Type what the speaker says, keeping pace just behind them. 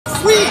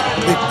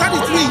the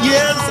 33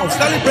 years of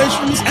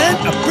celebrations and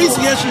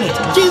appreciation of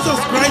Jesus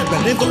Christ's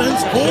benevolence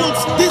holds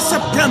this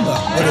September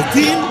with the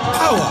theme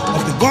Power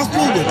of the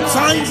Gospel with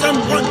Signs and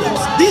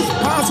Wonders. This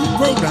powerful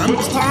program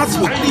starts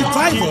with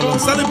revival and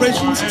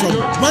celebrations from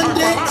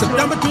Monday,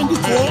 September 24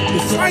 to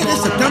Friday,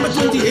 September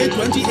 28,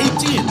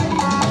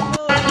 2018.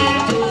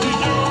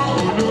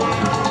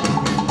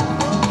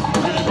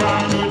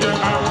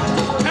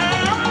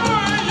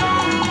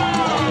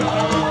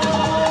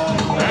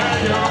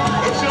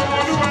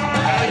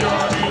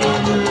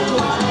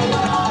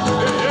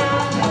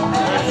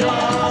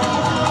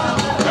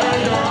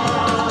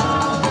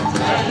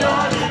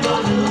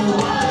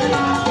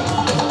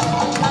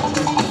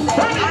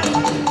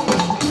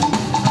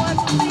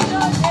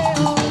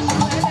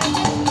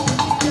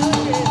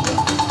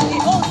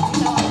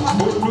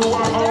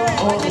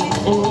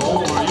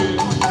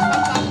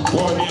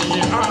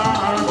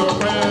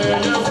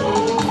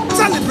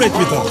 Celebrate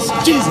with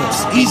us.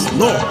 Jesus is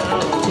Lord.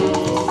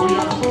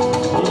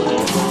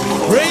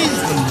 Praise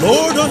the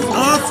Lord on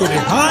earth for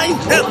the high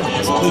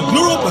heavens. The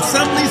Europe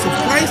Assemblies of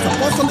Christ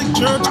Apostolic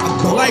Church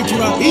AGBALA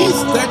ITURA is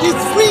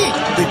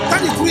 33. The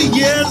 33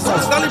 years of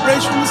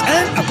celebrations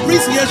and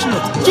appreciation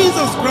of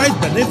Jesus Christ's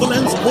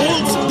benevolence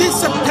holds this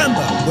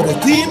September with the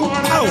theme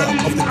Power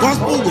of the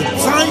Gospel with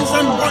Signs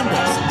and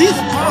Wonders. This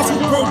powerful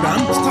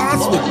program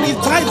starts with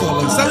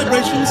revival and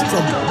celebrations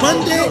from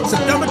Monday,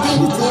 September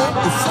 24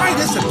 to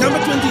Friday, September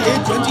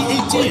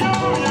 28,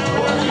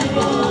 2018.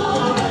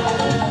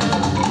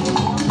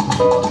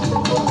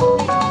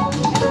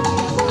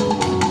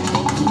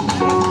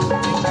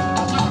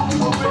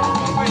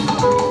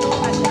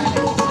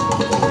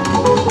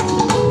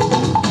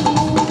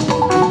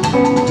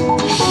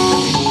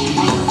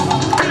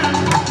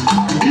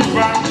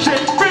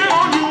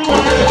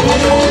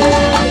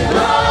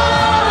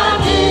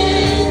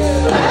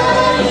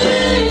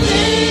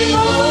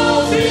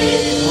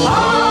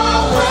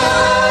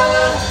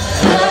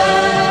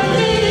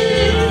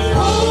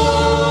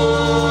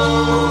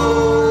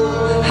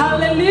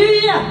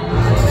 Hallelujah.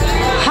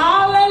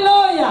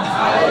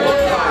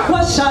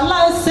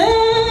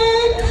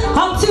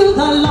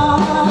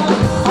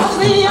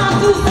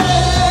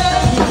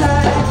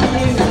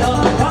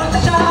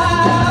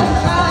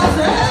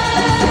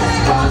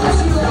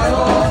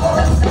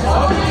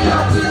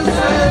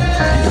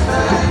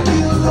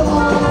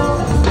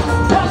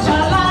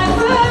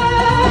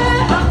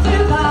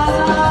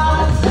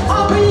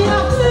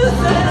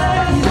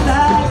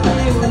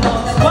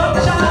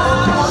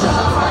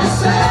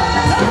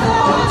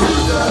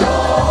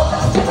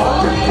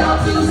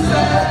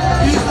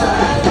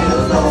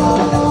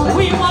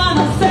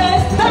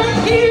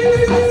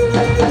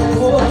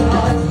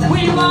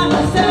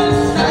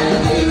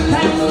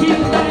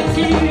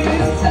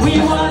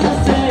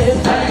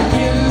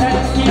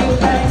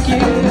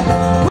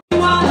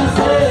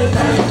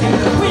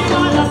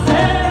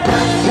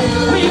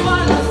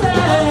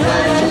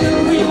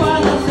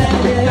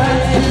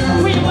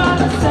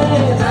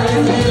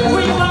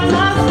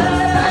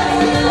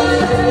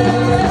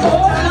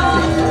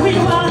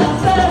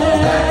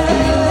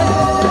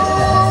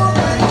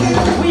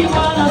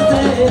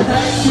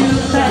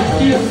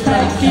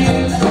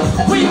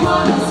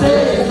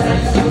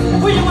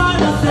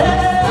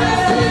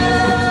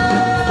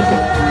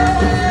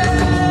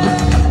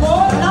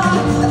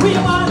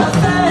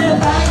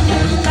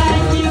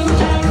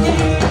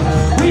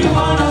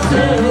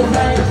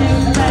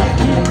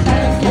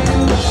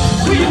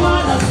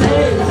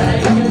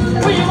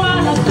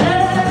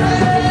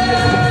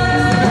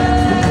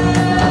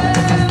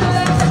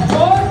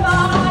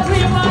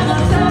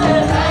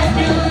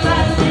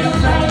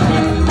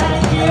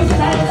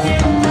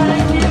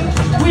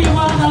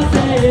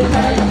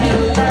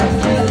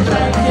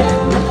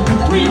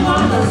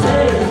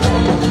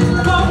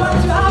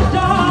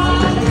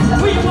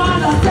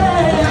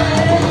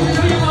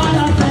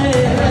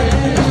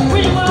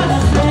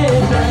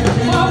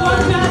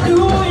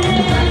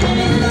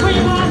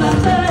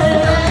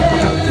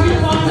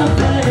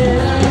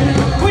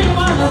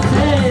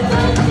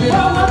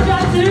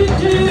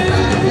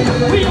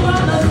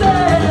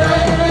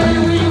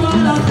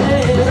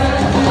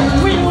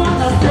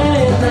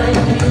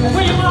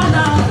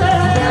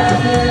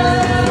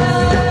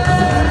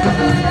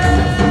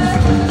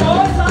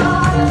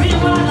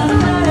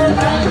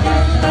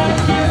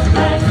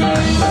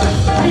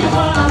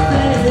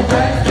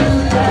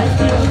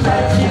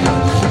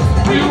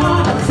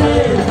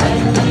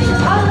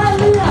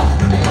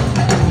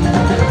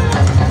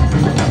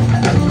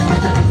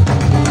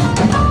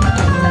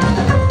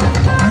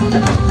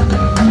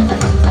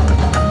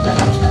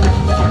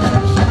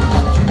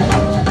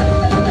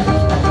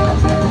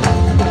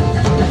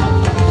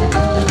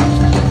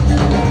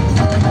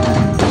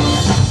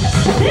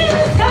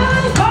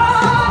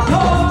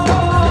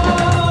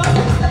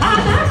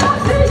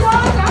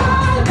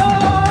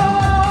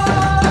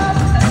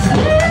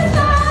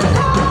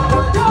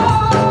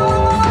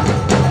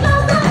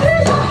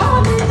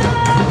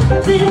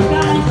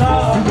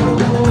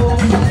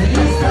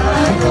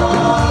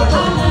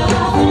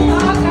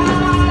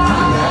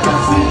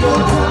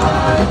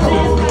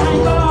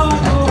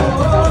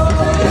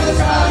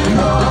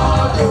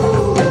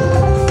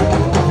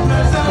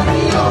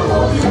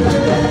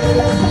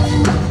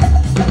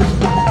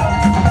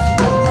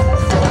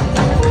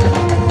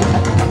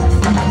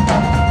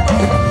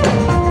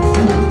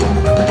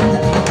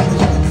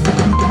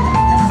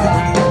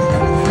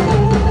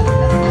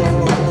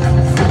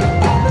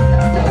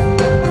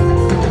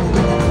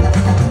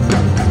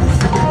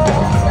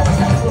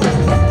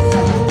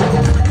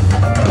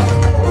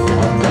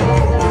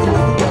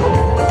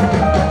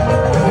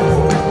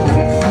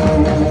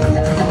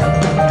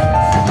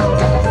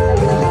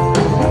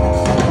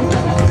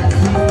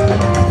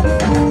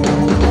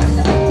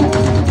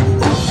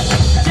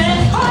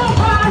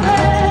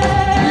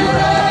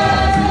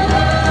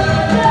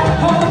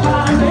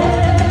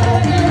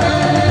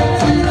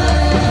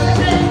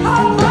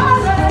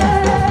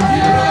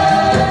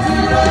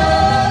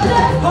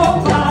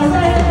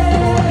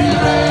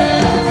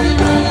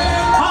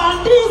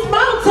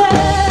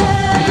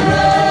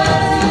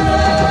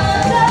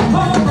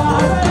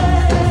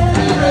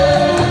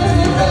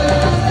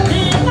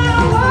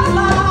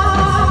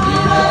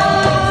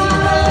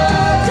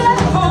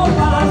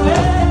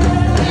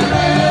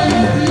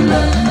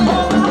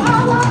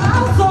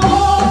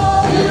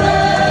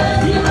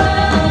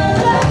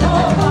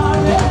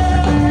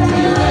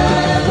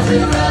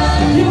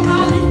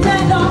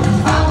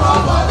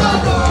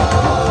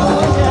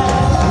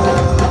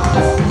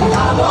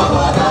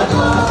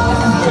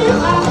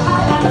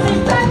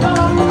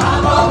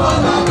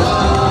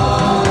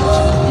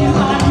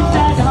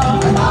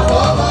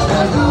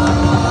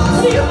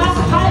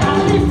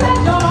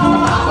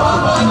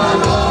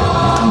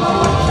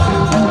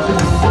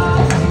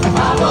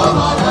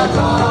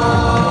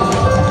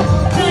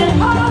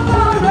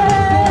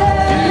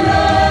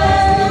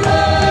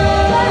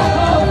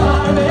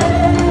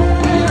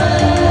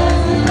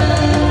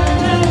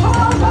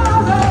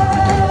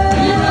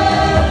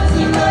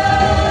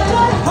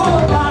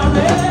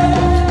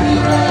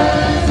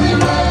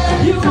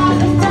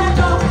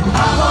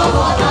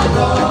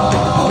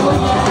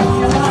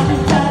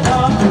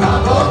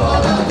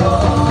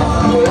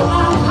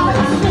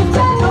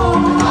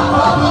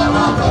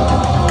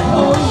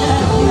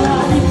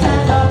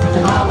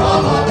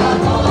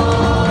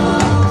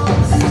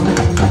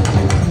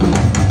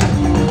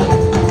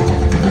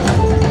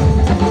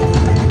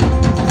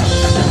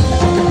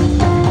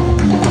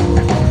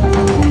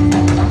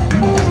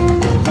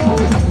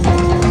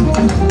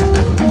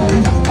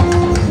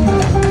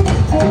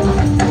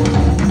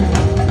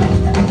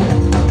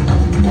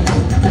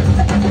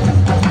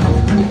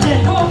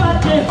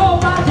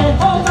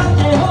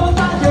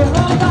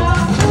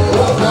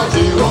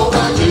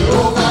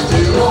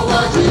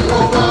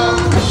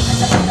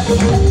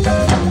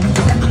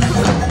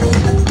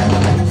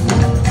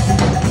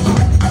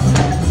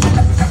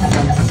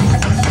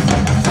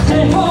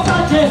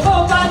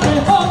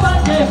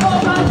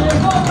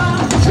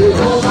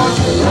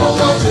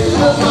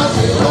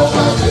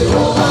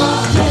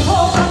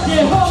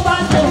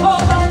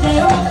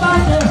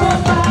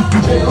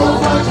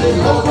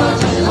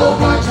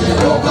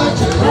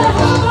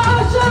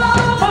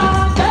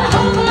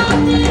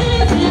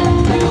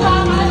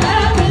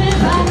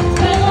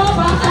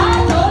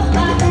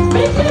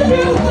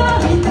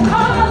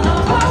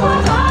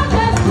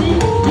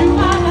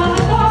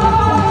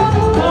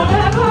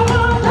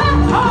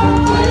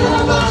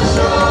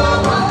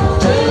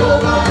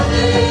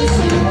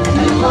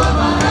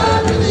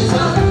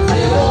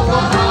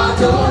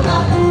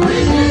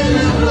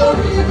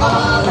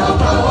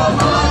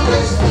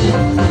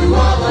 You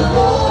are the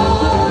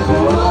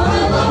Lord.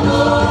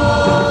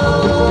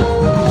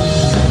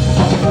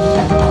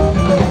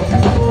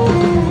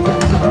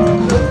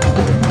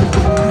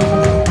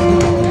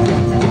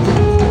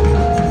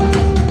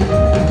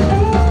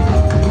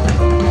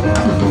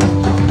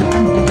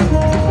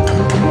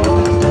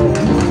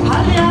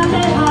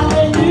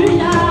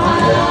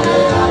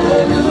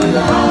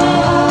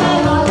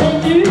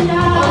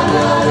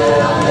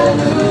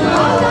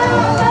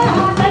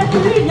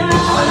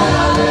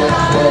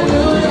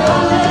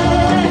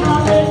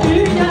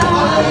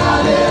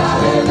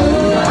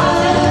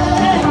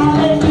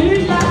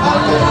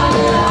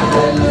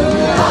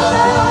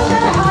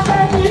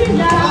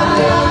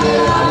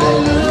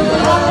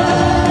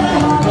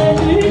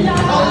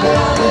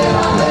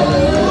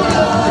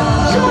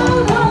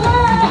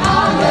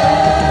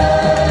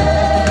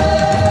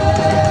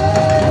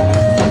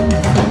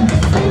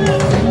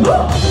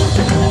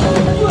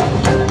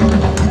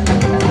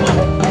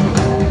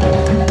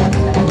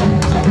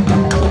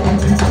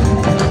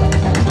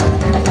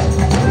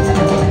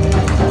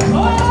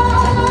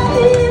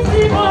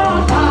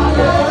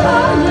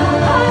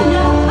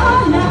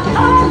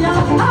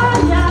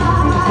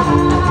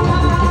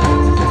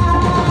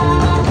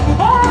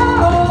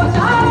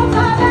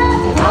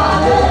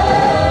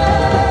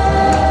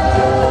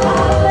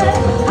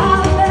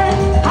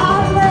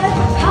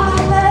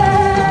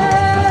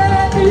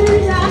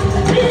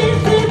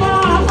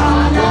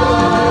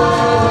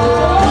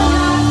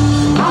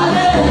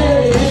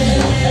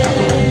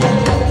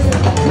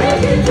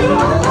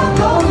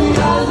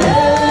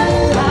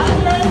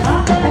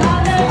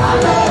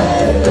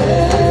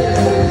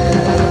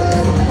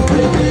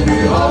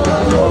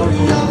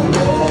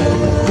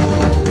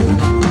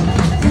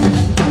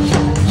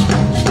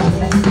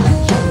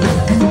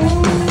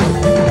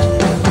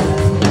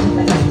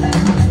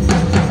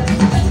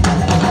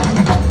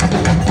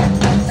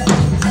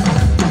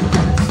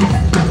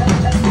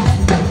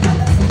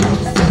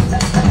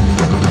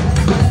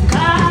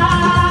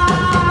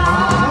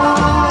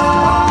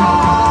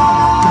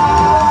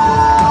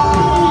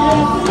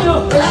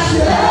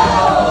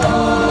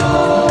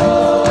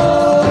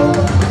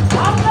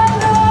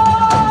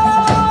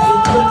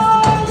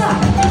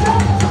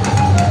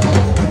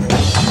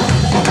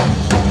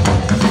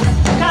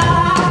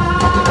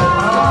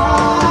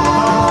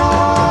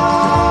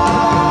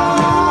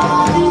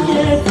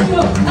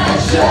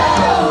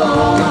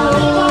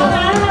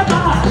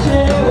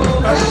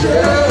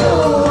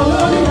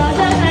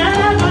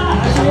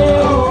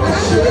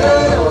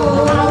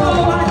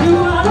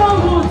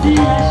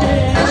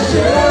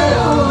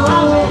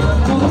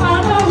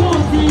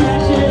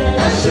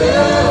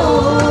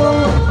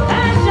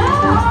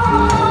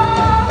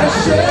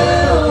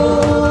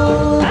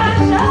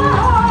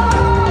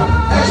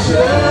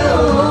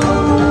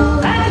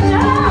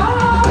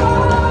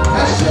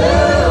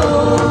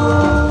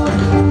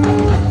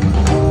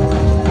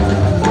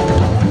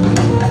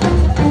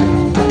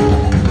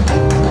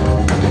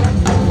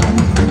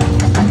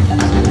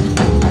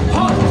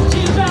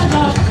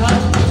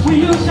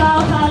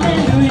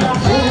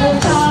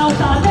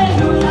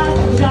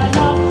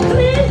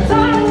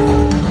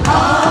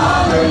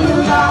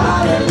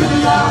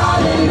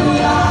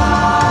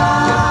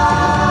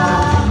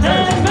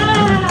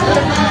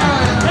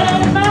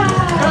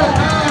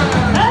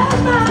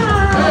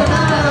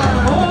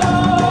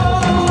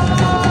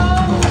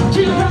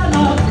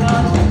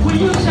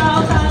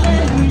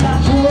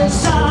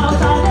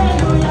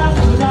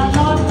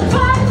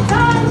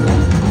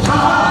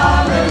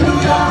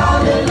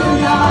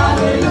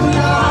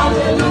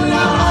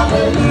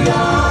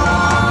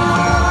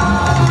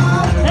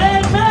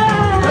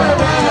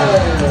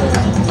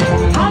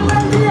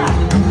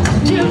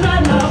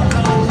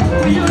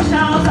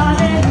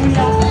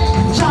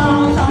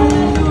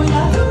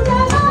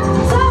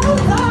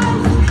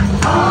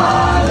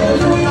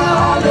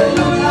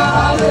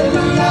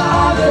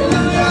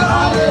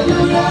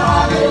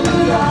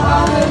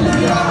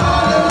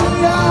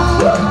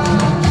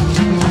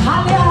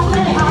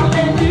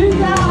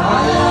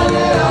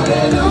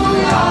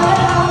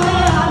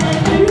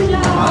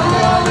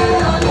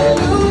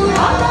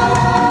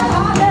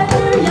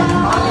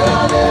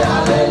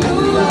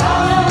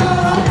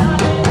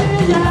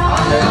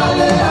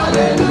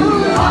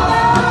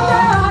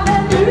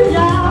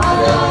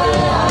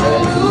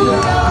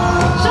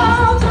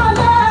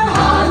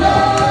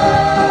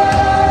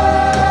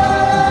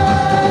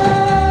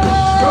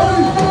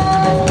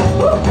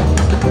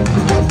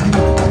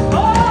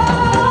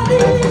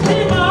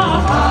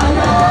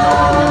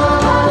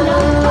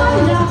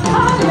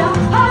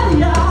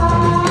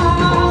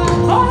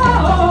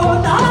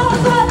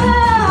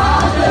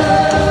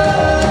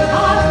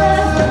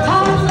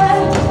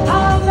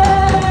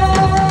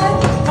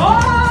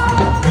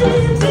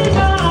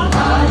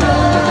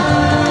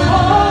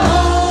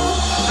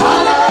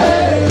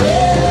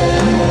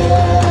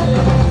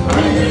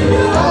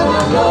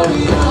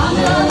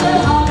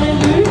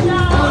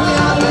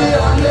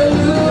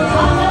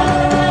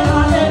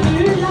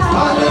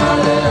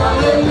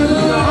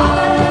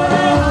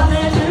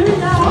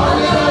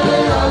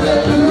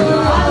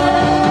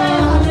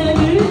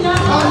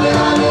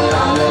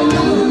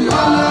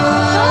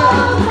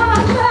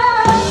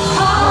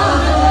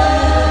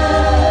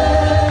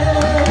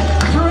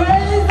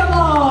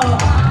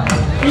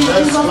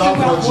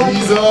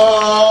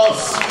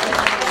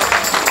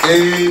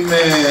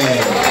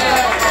 Amen.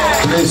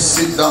 Please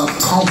sit down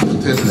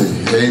comfortably.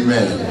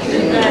 Amen.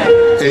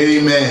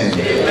 Amen.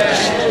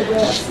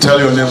 Tell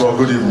your neighbor,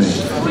 good evening.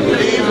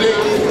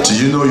 Do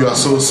you know you are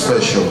so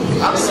special?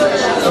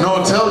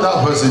 No, tell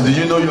that person, do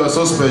you know you are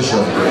so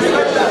special?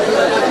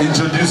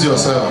 Introduce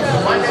yourself.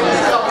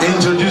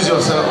 Introduce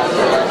yourself.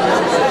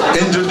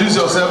 Introduce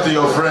yourself to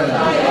your friend.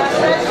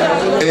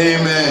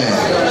 Amen.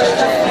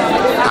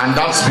 And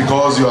that's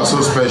because you are so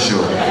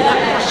special.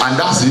 And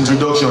that's the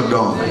introduction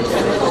done.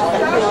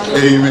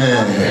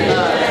 Amen.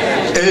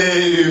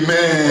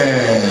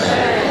 Amen.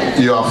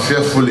 You are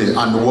fearfully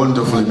and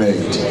wonderfully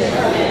made.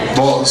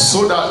 But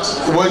so that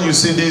when you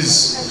see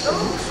these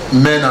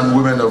men and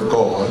women of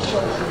God,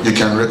 you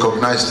can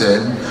recognize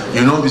them.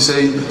 You know, be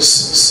saying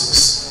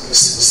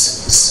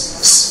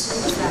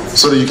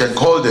so that you can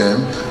call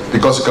them,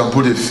 because you can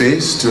put a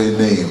face to a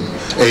name.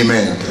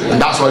 Amen. And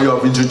that's why you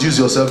have introduced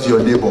yourself to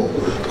your neighbor,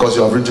 because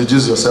you have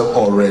introduced yourself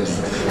already.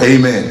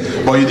 Amen.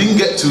 But you didn't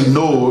get to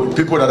know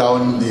people that are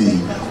on the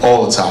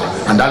altar,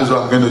 and that is why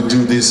I'm going to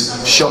do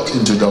this short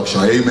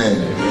introduction.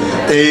 Amen.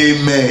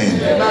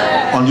 Amen.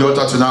 On the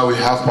altar tonight we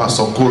have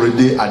Pastor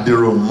Korede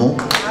Aderomo,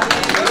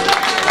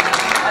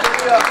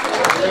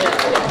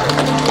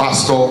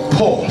 Pastor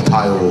Paul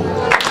Tayo,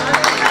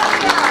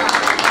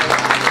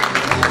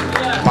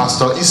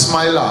 Pastor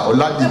Ismaila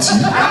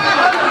Oladiti.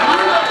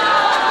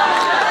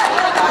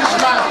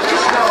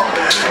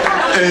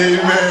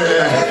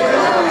 Amen.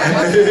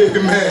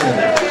 Amen.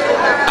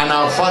 And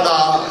our father,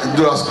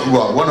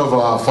 one of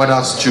our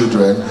father's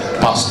children,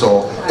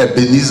 Pastor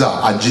Ebenezer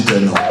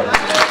Ajiteno.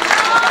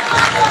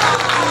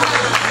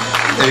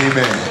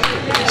 Amen.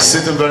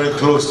 Sitting very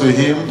close to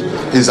him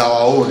is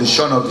our own, the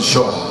son of the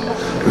shore,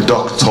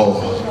 Dr.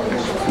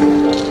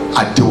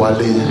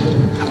 Adewale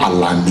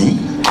Alani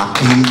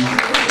Aki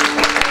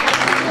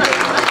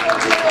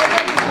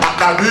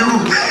Kabiru.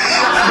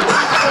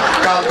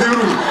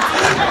 Kabiru.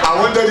 I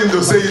wanted him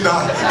to say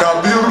that.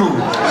 Kabiru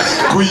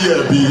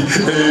Kuyebi.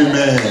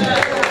 Amen.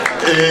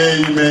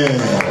 Amen.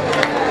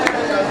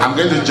 I'm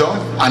going to jump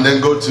and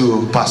then go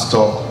to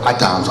Pastor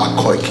Adams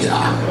Akoikia.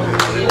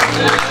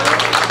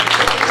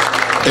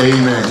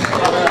 Amen.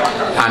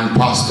 And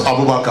Pastor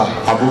Abubakar.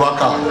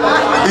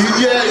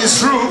 Yeah, it's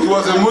true. He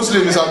was a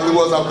Muslim. He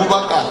was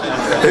Abubakar.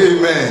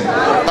 Amen.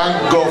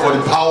 Thank God for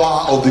the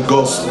power of the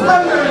gospel.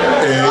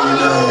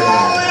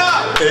 Amen.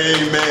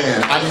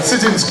 Amen. And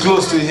sitting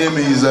close to him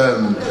is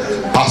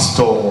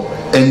Pastor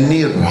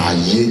Enira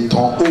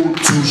Yeton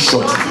O2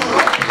 shortly.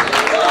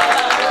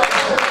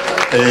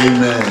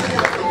 Amen.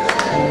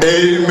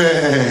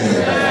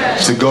 Amen.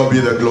 To God be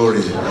the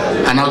glory.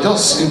 And I'll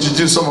just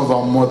introduce some of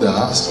our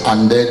mothers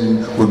and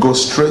then we'll go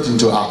straight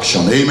into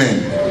action.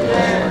 Amen.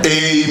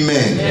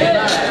 Amen.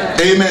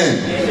 Amen.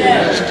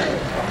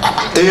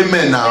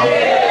 Amen now.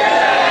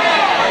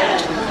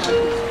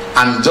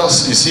 And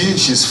just, you see,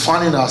 she's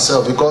fanning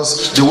herself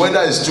because the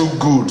weather is too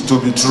good to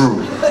be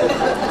true.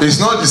 It's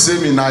not the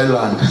same in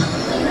Ireland.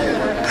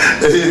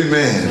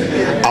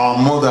 Amen. Our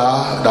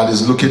mother that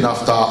is looking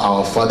after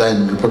our father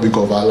in the Republic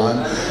of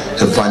Ireland,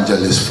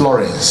 Evangelist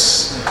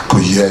Florence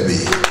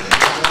Kuyebi.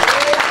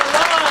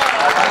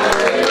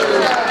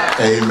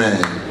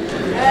 Amen.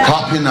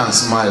 Clapping and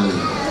smiling.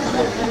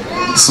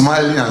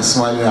 Smiling and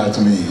smiling at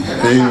me.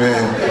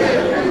 Amen.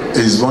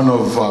 Is one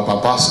of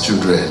Papa's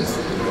children,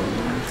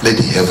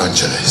 Lady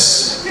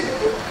Evangelist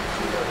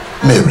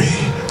Mary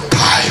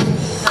Tayo.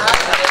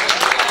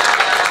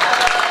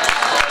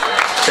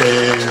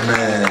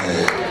 Amen.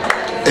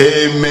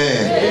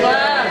 Amen.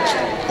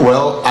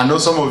 Well, I know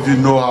some of you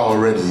know her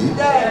already,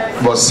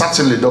 but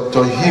certainly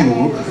Dr.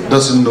 Hugh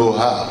doesn't know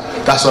her.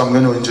 That's why I'm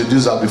going to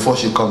introduce her before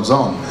she comes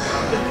on.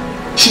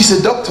 She's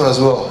a doctor as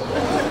well.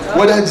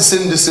 Whether it's the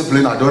same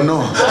discipline, I don't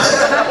know.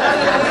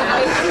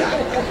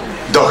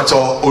 Dr.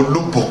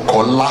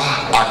 Olubukola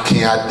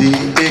Akinyade,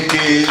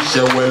 aka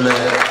Shewele.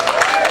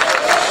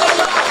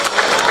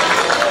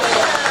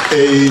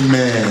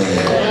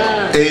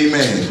 Amen.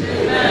 Amen.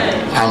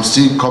 I'm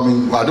still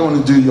coming. I don't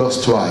want to do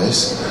yours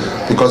twice,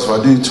 because if I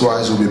do it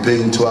twice, we'll be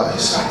paying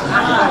twice.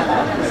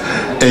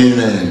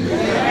 Amen.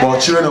 But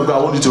children of God,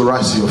 I want you to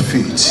rise to your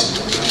feet.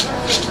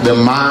 The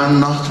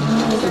man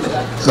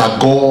that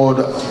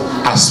God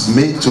has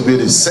made to be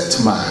the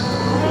set man,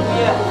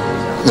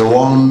 the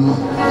one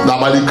that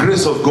by the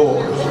grace of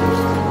God,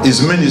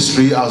 his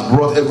ministry has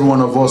brought every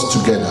one of us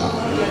together.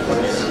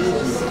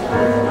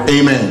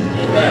 Amen.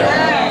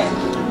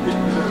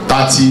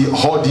 30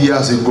 odd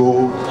years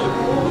ago,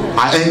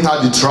 I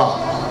entered the trap,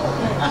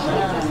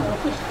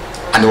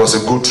 and it was a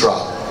good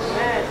trap,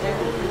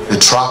 the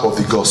trap of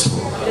the gospel,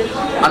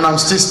 and I'm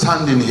still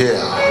standing here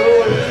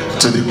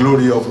to the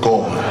glory of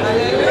God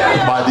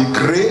by the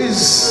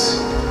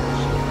grace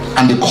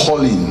and the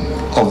calling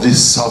of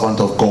this servant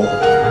of God,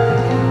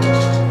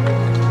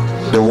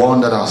 the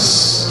one that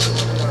has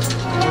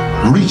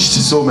reached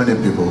so many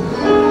people,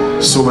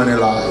 so many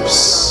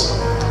lives,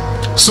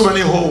 so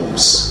many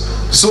homes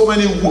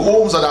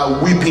that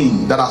are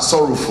weeping, that are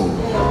sorrowful,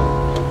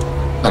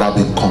 that have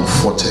been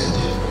comforted.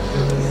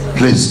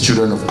 Please,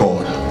 children of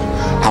God,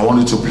 I want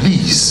you to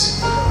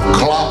please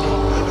clap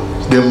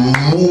the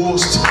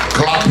most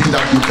clapping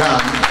that you can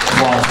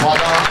for our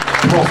father,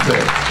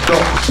 prophet,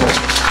 Dr.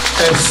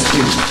 S.K.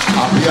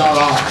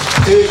 AGBALA,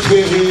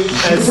 aka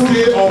S.K.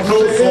 of no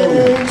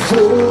sorrow.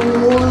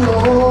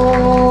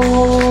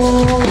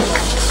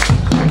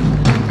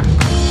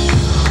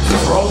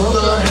 From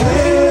the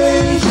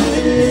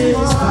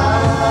ages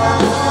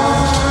past,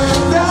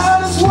 that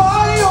is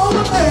why your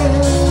name,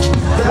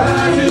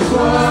 that is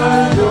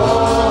why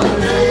your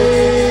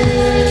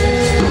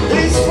name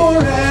is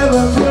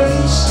forever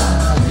praised,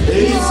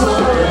 is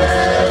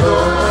forever.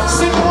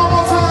 Sing one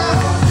more time.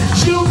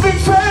 You've been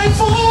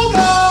faithful,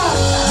 God.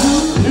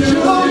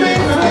 You've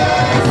been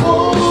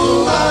faithful,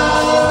 God.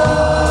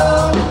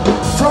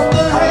 From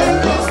the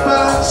ages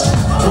past,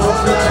 from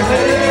the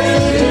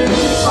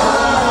ages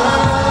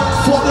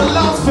past, for the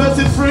last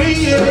 33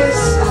 years,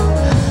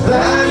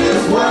 that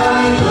is why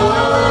your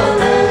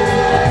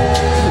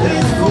name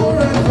is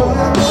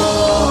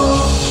forevermore.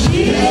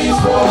 He's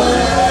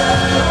forevermore.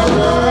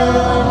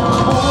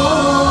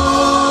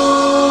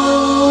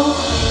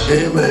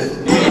 Amen.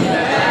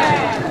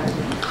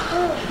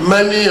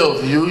 Many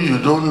of you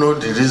don't know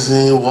the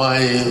reason why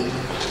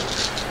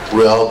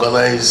we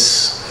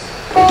organize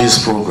this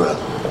program.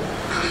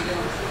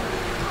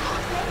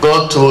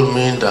 God told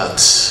me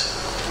that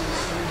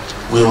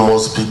we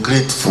must be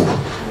grateful.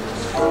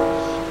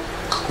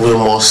 We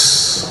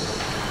must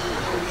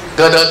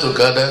gather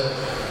together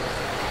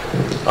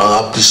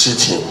and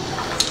appreciate Him.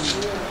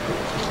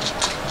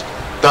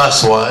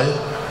 That's why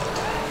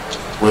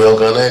we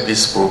organize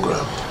this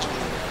program.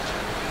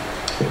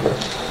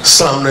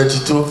 Psalm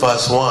 92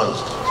 verse 1,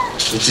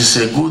 it is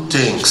a good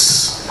thing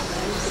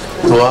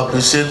to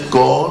appreciate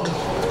God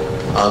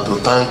and to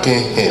thank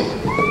Him.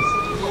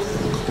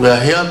 We are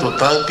here to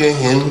thank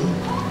Him,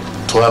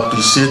 to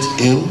appreciate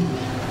Him,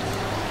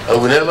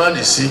 and we never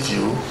deceive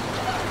you.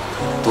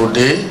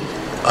 Today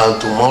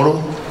and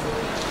tomorrow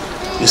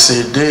is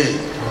a day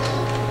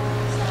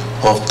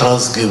of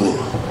thanksgiving,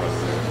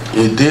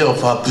 a day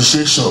of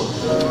appreciation.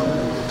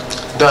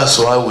 That's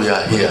why we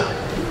are here.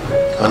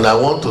 And I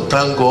want to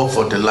thank God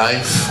for the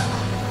life.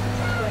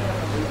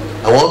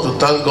 I want to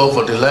thank God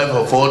for the life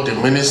of all the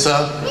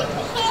ministers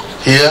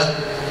here,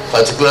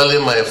 particularly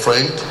my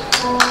friend.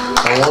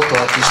 I want to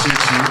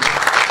appreciate you.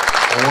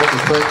 I want to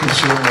thank you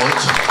so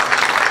much.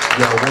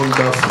 You are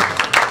wonderful.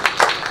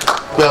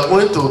 We are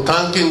going to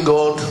thanking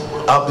God,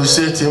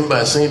 appreciate Him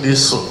by singing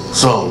this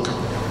song.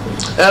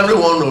 Every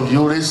one of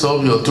you raise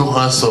up your two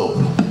hands up.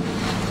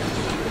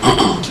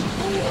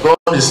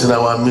 God is in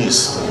our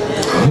midst.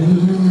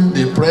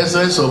 The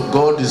presence of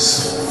God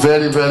is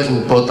very, very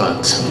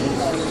important.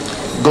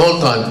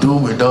 God can do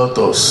without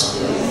us.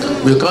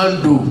 We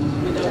can't do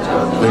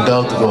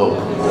without God.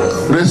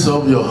 Raise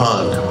up your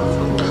hand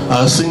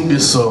and sing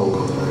this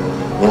song.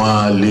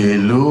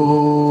 Hallelujah.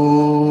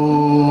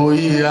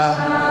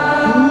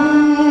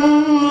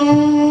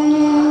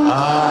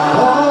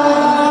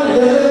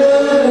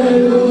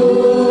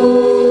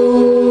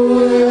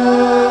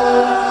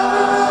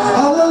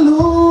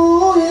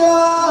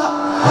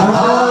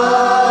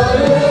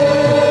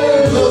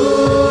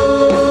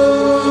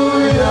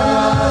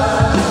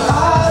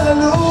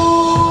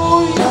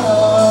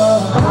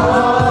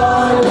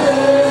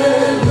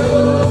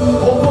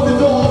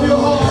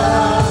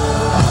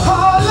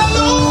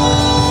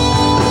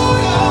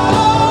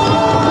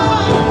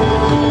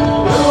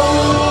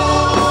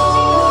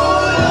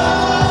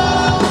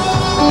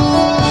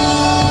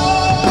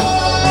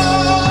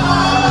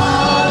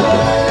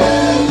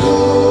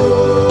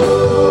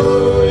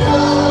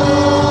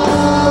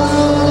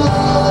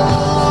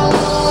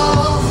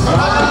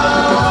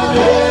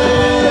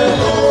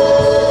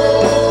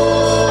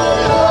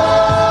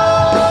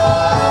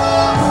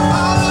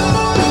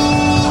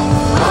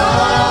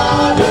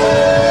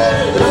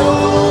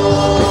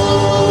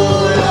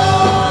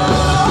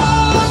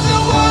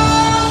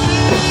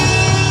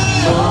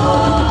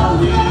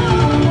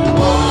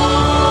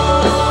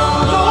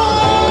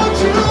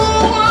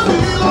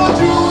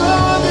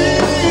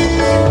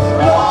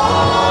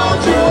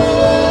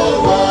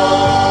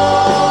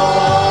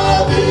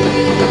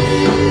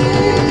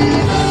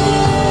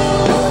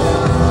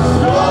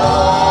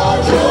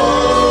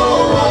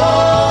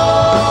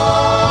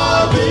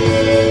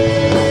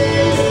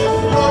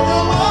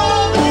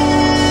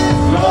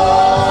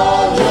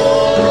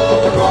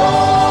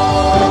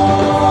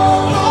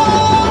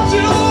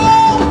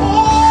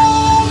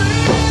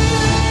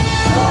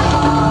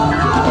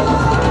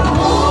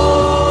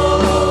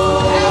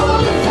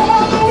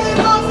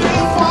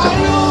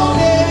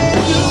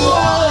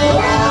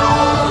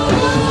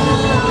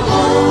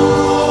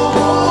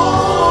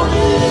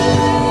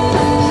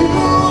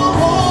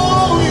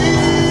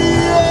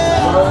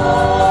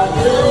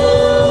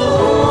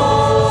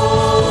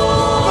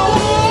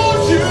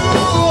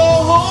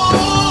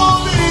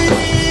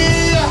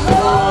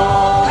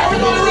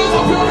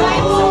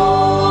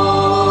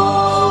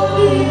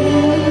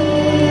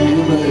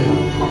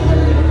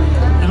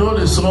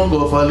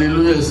 Of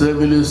hallelujah is a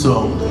heavenly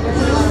song.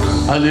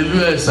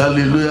 Hallelujah is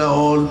hallelujah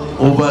all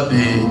over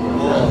the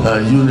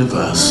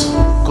universe.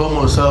 Come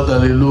on, shout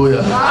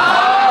hallelujah.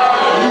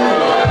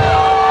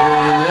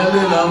 In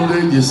any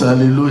language is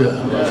hallelujah.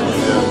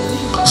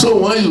 So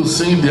when you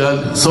sing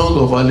the song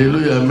of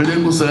hallelujah,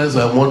 miracle signs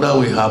and wonder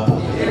will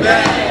happen.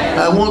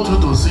 I want you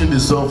to sing the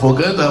song.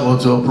 Forget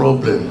about your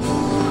problem.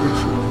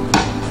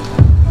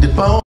 The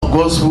power of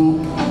gospel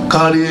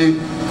carry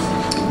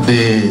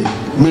the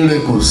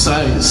miracles,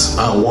 signs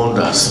and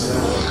wonders.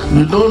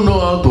 You don't know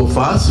how to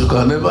fast, you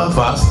can never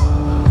fast,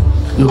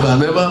 you can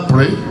never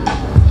pray,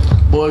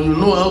 but you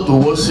know how to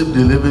worship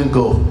the living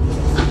God.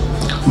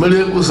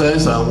 Miracle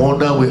signs and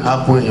wonders will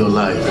happen in your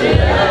life.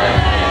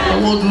 I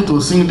want you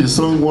to sing the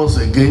song once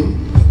again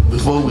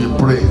before we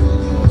pray.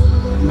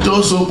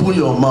 Just open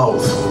your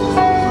mouth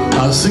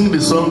and sing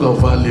the song of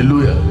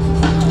hallelujah.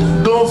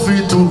 Don't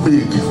feel too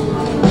big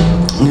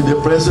in the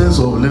presence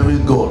of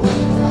living God.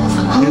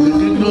 In the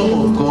kingdom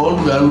of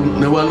God, we are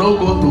never not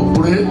going to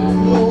pray,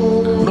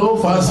 no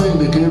fasting in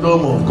the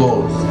kingdom of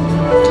God.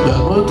 We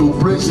are going to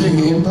praise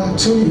Him,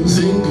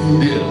 sing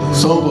the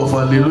song of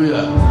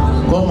hallelujah.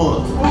 Come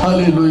on,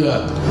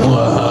 hallelujah.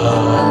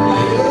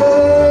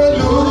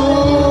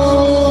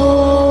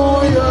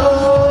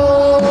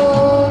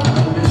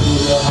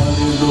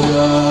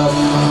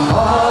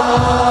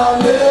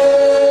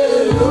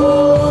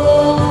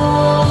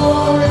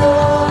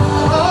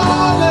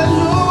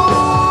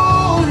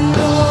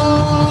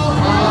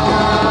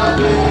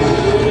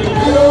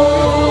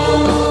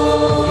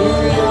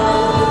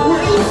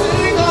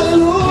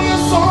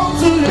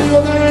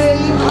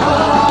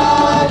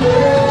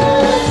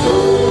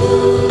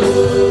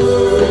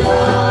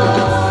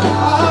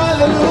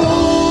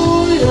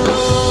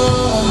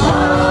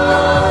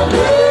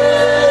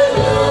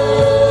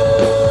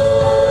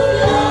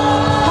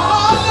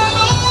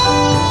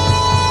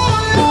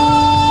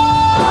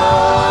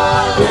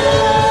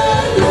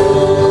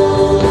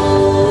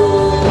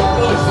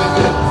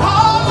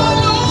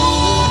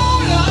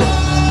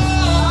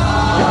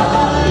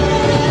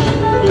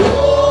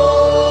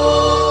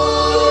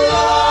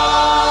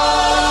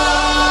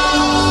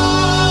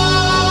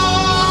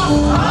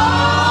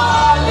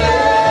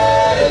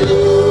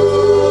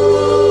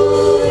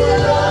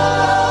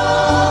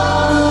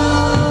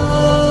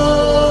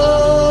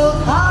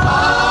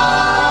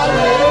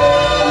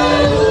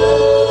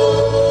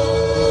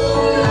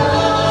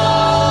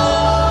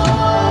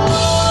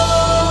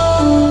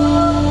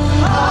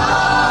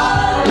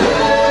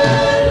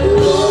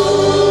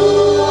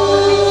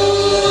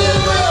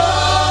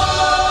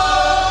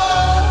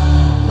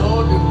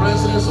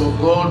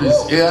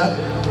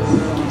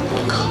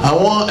 I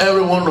want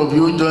every one of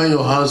you join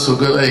your hands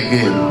together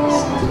again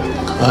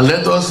and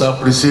let us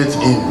appreciate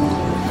Him.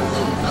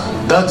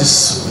 That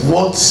is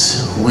what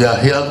we are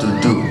here to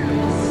do,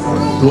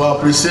 to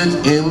appreciate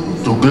Him,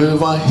 to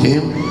glorify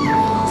Him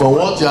for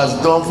what He has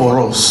done for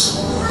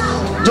us.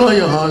 Join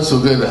your hands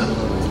together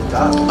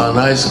and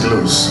eyes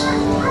closed.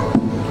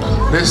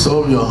 Raise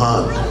up your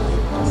hand.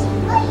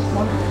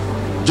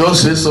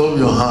 Just raise up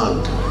your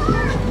hand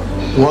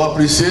to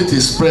appreciate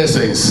His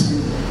presence.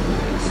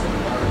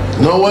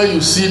 Now when you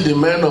see the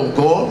men of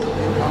God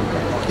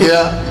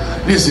here,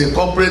 this is a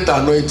corporate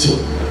anointing.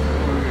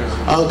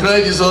 And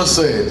Christ Jesus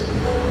said,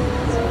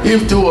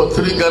 if 2 or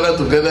 3 gather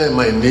together in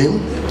my name,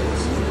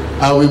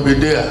 I will be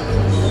there.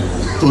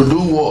 To do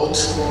what?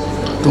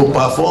 To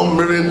perform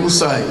miracle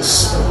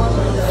signs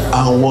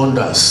and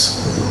wonders.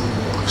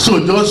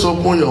 So just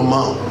open your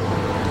mouth.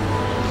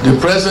 The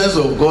presence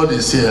of God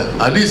is here.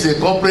 And this is a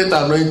corporate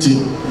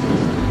anointing.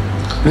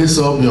 Raise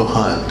up your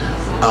hand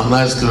and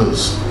eyes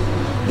closed.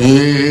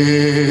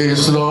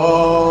 Is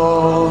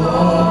Lord,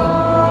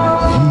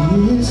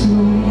 is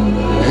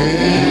Lord,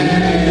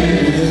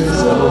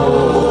 is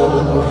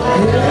Lord.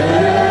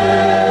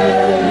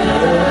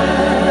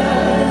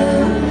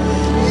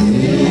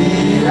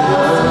 He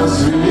has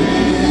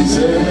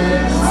risen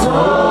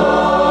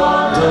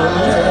from the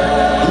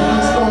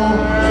dead.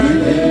 He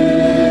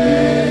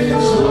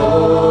is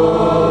Lord,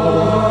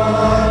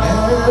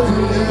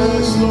 heaven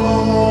is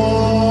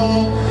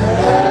Lord,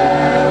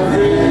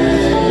 every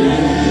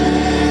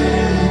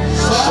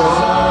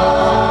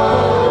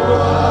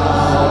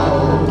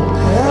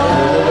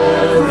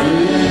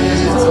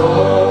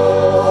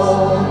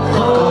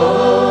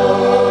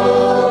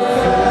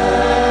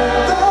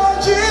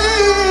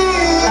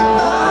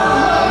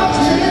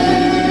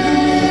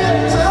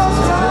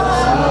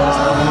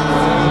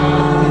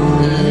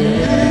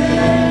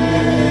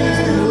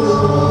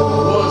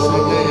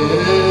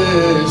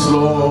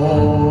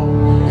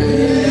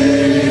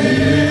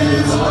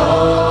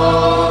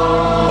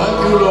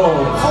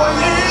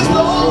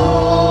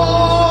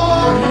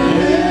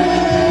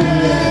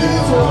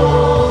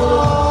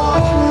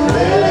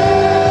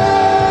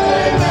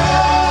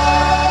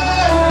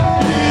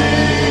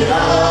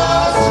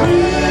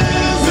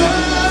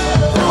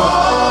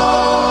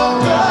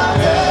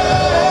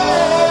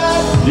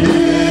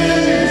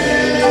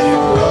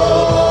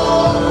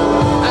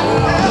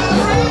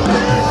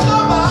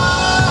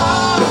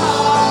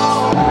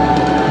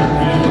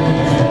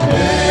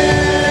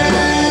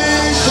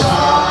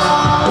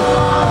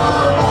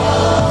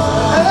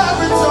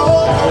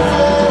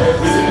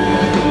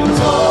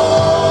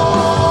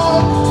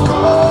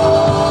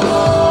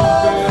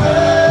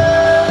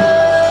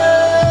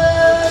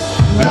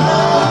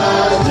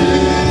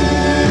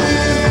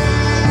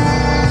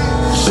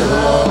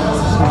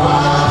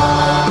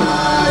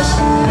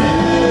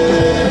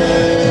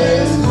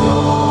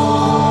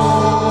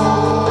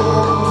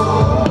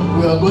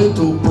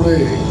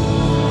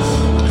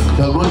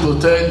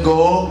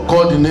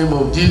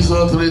of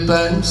Jesus 3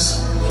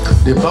 times.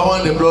 The power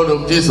and the blood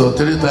of Jesus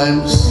 3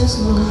 times.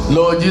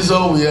 Lord Jesus,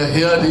 we are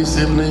here this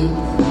evening.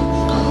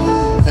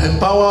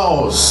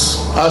 Empower us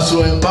as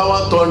you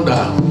empower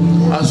thunder,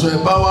 as you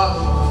empower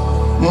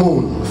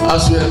moon,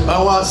 as you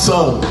empower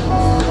sun,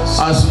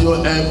 as you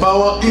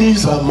empower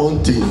hills and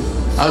mountains,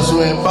 as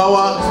you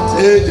empower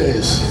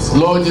agents.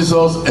 Lord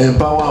Jesus,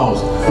 empower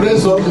us.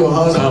 Raise up your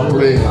hand and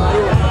pray.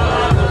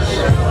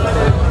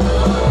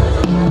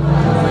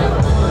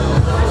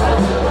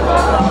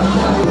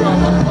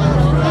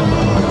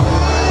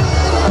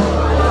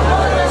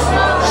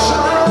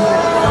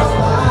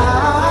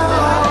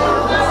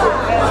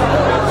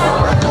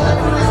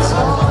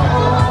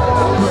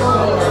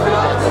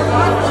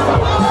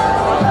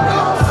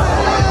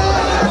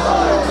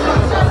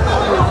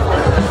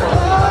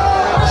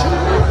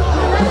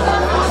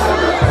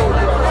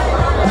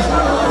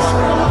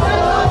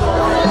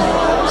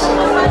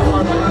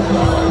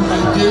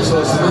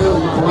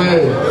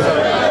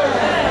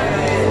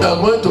 We are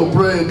going to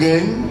pray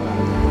again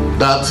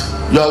that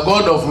you are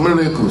God of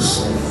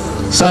miracles,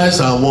 signs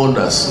and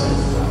wonders.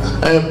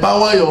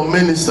 Empower your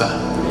minister,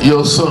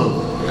 your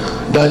son,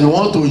 that you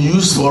want to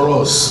use for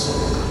us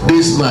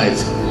this night.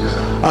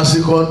 As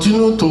you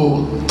continue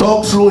to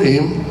talk through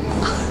him,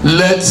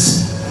 let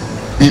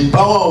the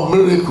power of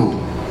miracle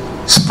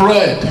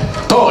spread,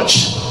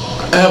 touch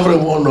every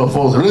one of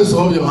us. Raise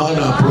up your hand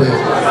and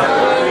pray.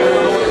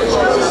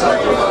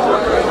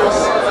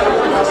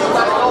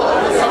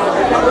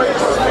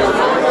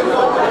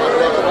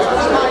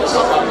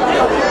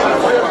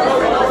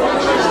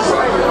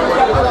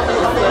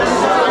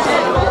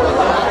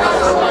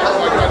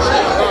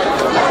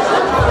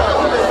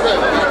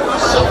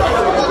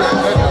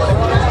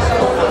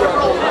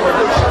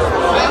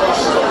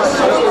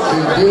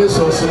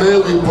 Jesus'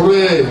 name we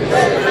pray.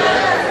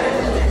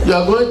 You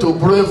are going to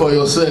pray for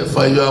yourself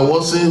and you are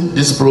watching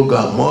this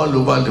program all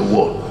over the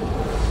world.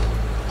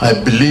 I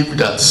believe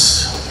that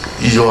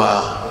you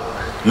are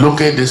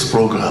looking at this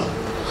program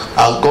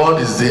and God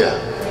is there.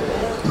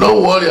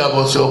 Don't worry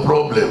about your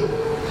problem.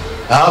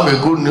 I have a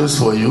good news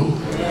for you.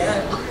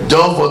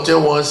 John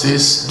 14:1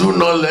 says, do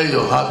not let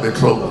your heart be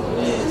troubled.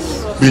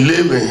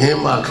 Believe in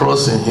him and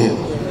trust in him.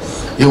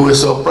 He will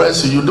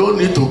surprise you. You don't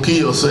need to kill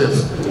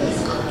yourself.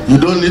 You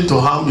don't need to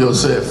harm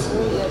yourself.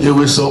 He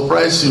will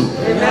surprise you.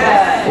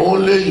 Amen.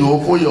 Only you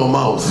open your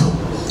mouth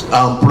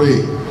and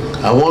pray.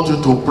 I want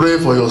you to pray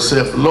for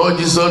yourself. Lord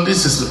Jesus,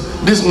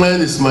 this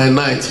man is my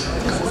night.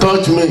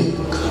 Touch me.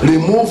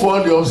 Remove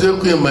all the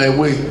obstacles in my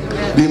way.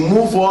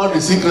 Remove all the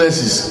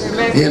sicknesses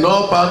in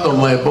all parts of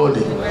my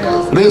body.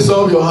 Raise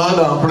up your hand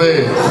and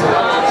pray.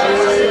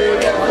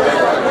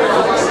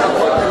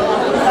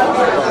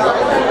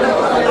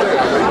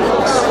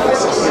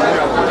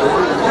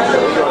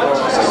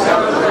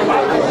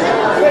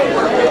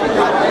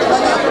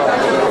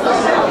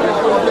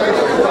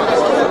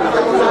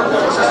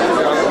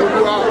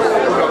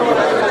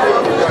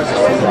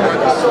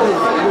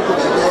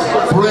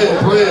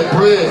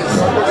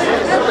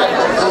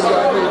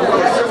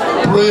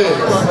 Pray.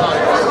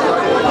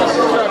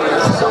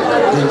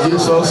 In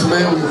Jesus'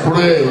 name we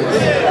pray.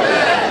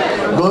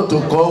 I'm going to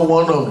call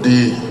one of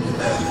the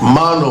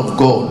man of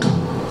God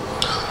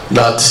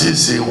that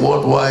is a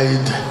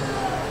worldwide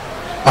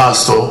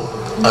pastor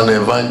and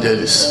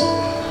evangelist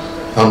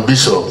and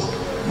bishop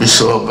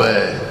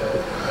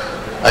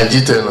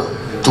Agitena,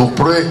 to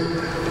pray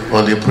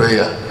on the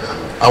prayer.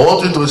 I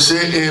want you to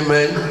say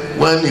amen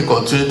when you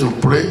continue to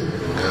pray.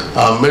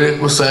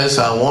 Miracle, signs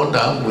and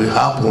wonder will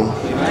happen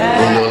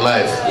in your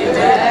life.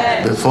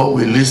 Amen. Before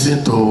we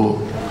listen to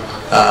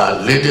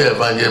Lady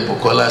Evangelist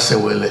Bukola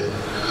Sewele,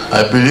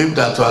 I believe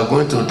that we are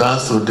going to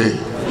dance today.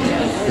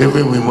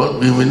 Even we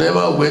will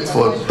never wait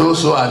for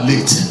those who are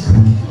late.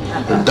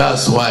 And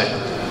that's why.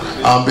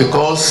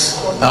 Because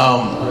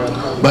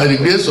by the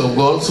grace of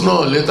God, sooner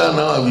or later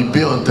now I will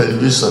be on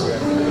television,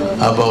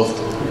 about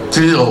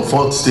 3 or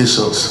 4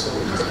 stations,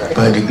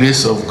 by the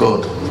grace of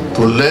God,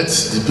 to let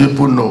the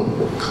people know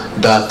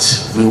that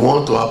we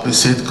want to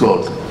appreciate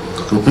God,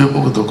 to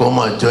people to come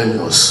and join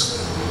us,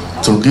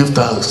 to give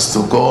thanks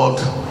to God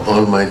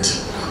Almighty.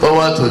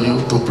 Over to you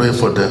to pray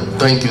for them.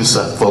 Thank you,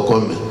 sir, for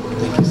coming.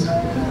 Thank you,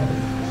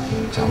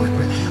 sir. Shall we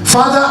pray?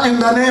 Father, in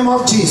the name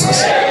of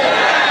Jesus,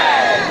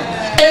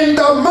 in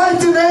the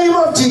mighty name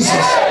of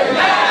Jesus,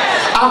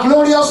 our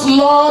glorious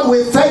Lord,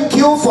 we thank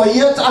you for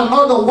yet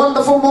another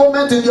wonderful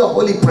moment in your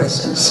holy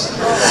presence.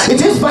 It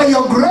is by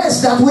your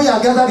grace that we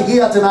are gathered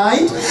here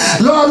tonight.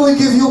 Lord, we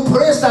give you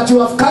praise that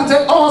you have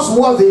counted us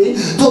worthy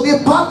to be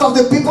part of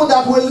the people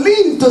that will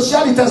live to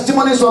share the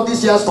testimonies of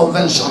this year's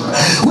convention.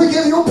 We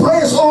give you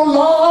praise, oh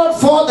Lord,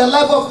 for the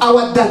life of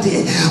our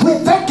daddy.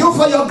 We thank you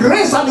for your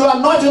grace and your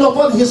anointing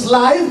upon his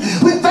life.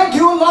 We thank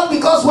you, Lord,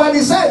 because when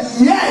he said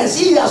yes,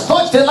 he has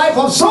touched the life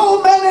of so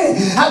many,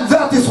 and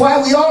that is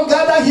why we all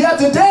gather here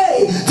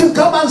today to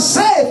come and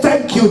say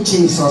thank you,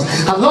 Jesus.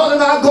 And Lord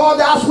and our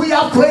God, as we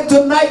have prayed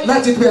tonight,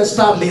 let it be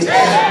established.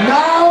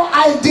 Now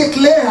I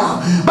declare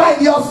by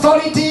the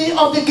authority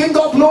of the King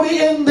of Glory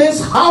in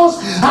this house,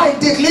 I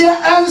declare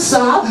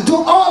answer to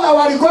all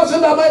our requests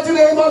in the mighty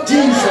name of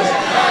Jesus.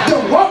 The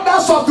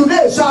wonders of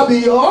today shall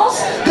be yours.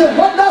 The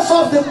wonders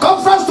of the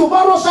conference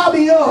tomorrow shall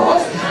be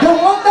yours. The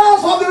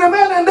wonders of the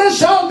remaining days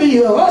shall be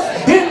yours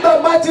in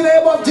the mighty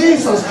name of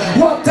Jesus.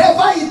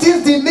 Whatever it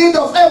is the need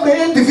of every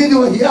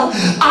individual here,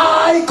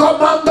 I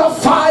command the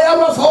fire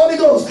of Holy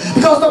Ghost,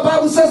 because the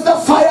Bible says the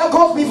fire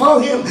goes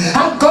before him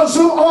and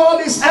consume all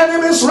his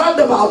enemies round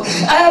about.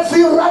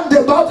 Every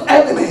roundabout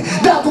enemy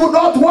that would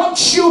not want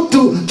you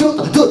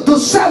to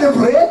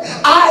celebrate,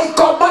 I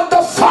command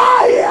the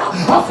fire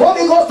of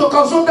Holy Ghost to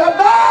consume them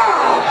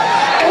now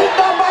in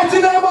the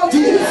mighty name of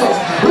Jesus.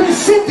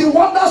 Receive the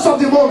wonders of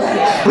the moment.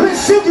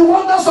 Receive the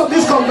wonders of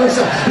this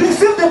convention.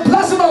 Receive the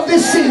blessing of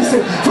this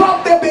season.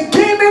 From the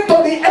beginning to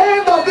the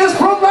end of this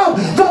program,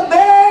 the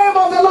name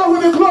of the Lord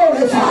will be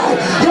glorified.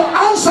 Your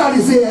answer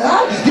is here.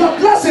 Your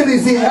blessing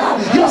is here.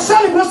 Your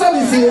celebration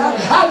is here.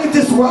 And it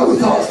is well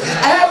with us.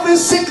 Every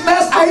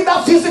sickness,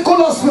 either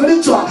physical or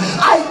spiritual,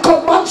 I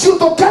command you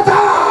to get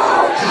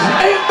out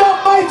in the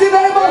mighty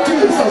name of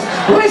Jesus.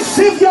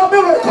 Receive your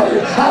miracle,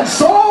 and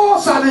so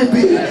shall it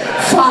be.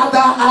 Father,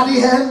 at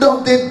the end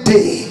of the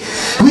day,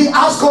 we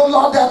ask, oh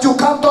Lord, that you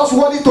count us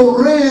worthy to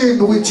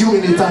reign with you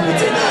in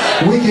eternity.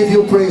 We give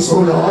you praise,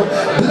 oh Lord.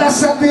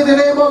 Blessed be the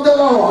name of the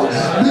Lord.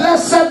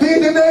 Blessed be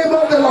the name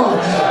of the Lord.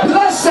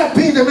 Blessed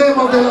be the name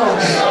of the Lord.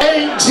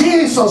 In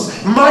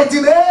Jesus'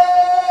 mighty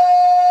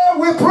name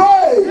we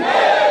pray.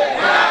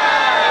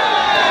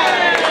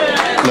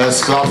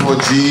 Let's clap for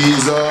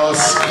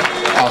Jesus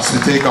as we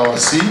take our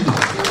seat.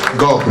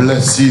 God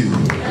bless you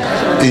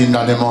in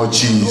the name of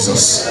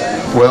Jesus.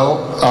 Well,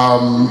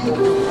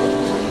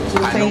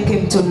 thank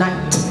him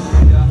tonight.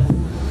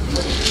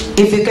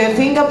 If you can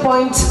finger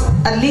point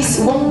at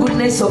least one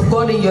goodness of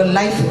God in your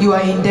life, you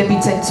are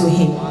indebted to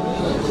him.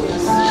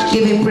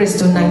 Give him praise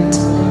tonight.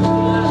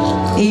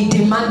 He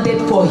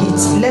demanded for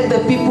it. Let the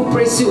people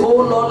praise you.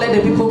 Oh Lord, let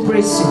the people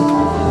praise you.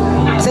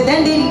 So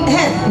then the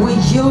earth will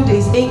yield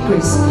his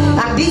increase.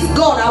 And this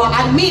God, our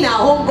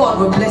home God,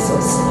 will bless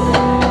us.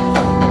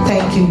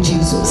 Thank you,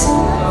 Jesus.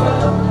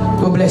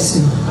 God bless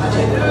you.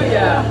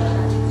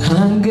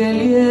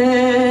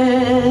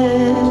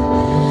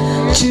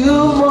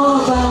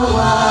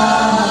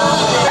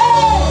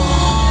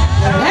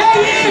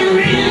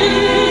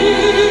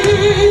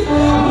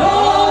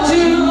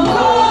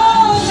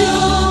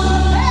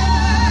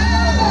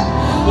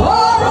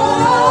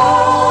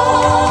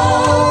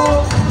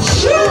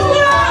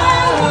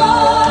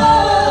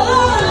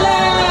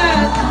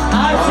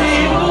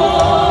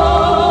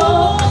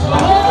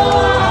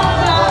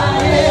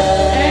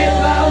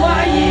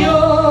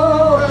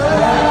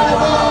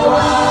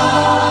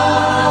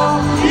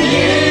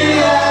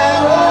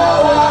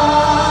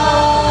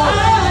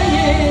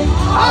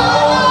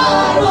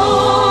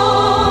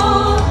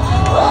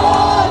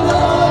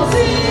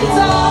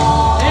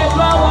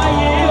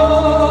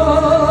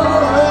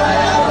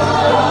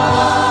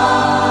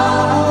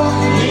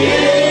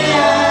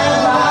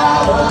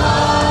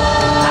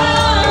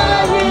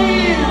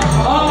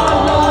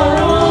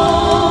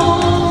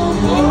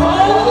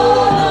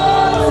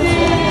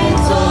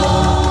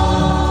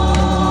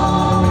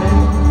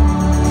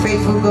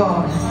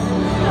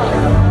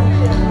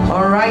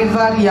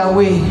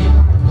 Yahweh,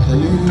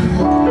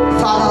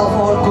 Father of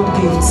all good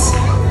gifts,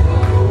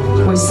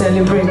 we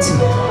celebrate you.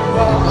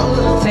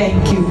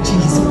 Thank you,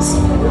 Jesus.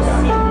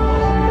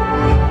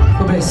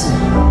 God bless you.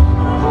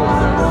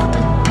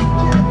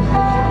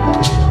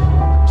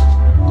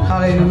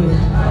 Hallelujah.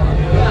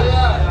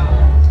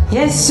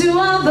 Yes, you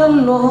are the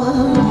Lord.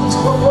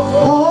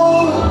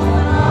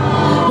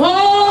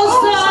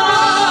 Most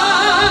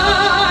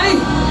High.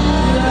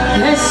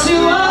 Yes,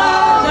 you are.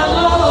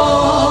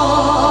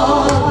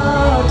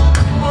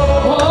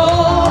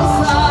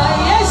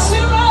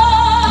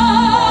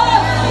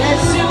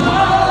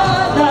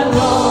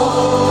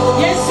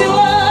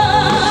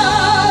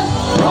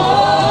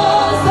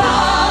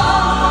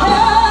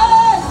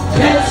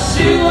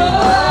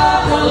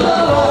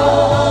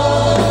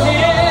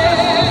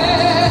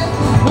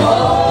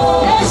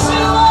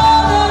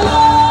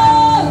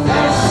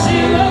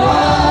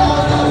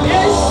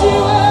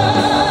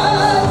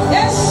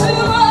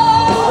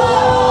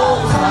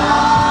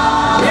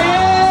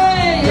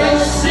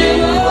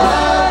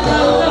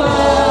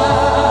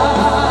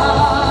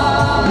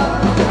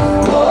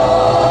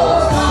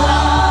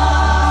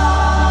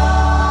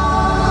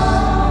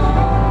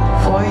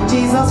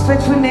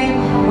 Faithful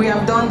name, we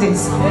have done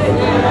this.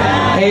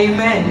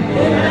 Amen.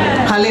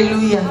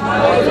 Hallelujah.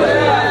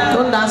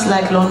 Don't dance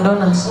like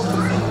Londoners.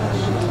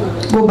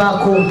 Go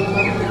back home.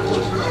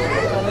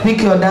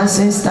 Pick your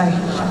dancing style.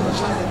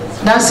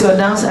 Dance your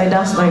dance, I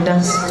dance my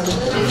dance.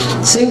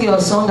 Sing your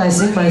song, I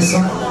sing my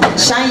song.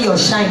 Shine your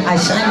shine, I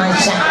shine my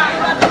shine.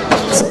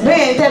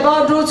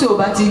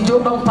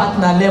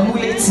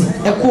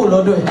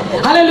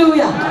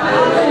 Hallelujah.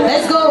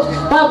 Let's go.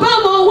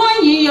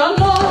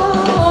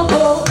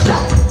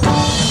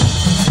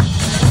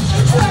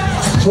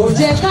 Ó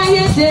jẹ́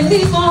káyé tèmi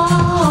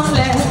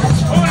mọ́lẹ̀.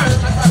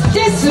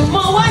 Jésù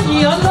mo wá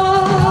yìn ọ́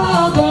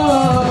lógo,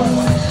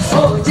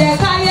 ó jẹ́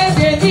káyé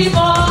dé mi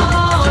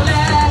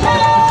mọ́lẹ̀.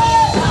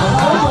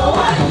 Mo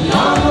wá yìn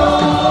ọ́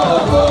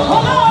lógo,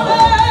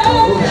 olóore, ó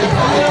jẹ́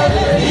káyé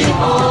dé mi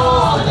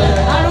mọ́lẹ̀.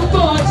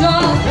 Arúgbó ọjọ́,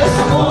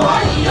 Jésù mo wá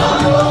yìn ọ́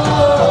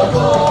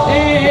lógo,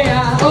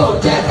 ó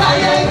jẹ́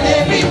káyé dé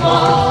mi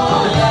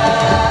mọ́lẹ̀.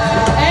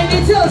 Ẹni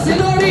tí ò sí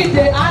lórí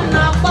ìdè,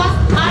 anapa,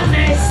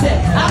 anẹsẹ̀,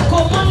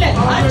 akọmọlẹ̀,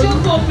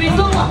 ajókòó mi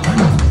tó wà.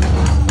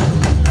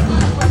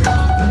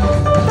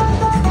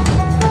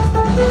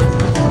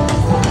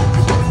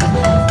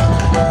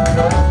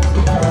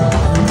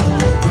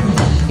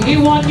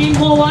 Ìwọ ni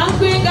mo wá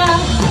gbéga,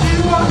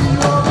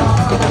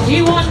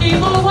 ìwọ ni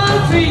mo wá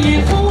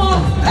fìyìn fún wọn.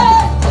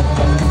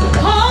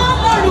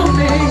 Ọlọ́run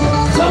mi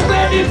tó gbé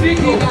níbi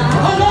gíga,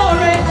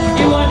 olóore,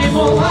 ìwọ ni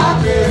mo wá.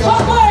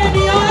 Ọ̀pọ̀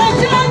ènìyàn ẹ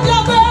jẹ́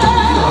jọba.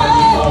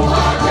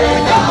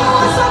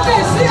 Àwọn sókè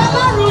sí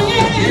Ọlọ́run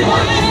yìí. Ìwọ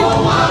ni mo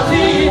wá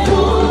fìyìn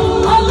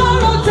fún.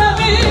 Ọlọ́run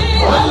tẹ̀mí,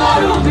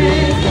 Ọlọ́run mi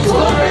tó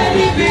gbé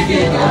níbi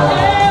gíga,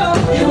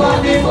 ìwọ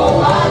ni mo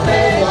wá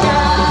gbéga.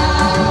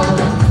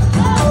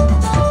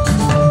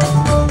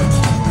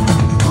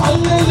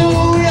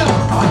 Hallelujah.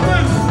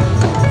 Amen.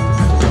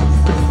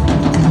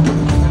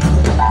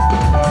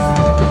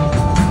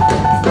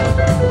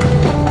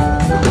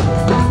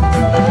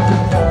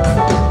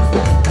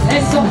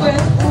 Ẹ sọ pé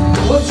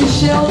ó ti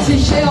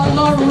ṣe,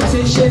 Ọlọ́run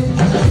ti ṣe.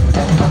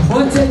 Ó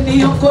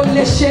tẹ̀níyàn kò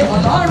lè ṣe,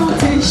 Ọlọ́run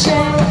ti ṣe.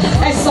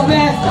 Ẹ sọ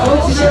bẹ́ẹ̀, ó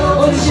ti ṣe,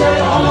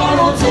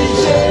 Ọlọ́run ti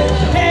ṣe.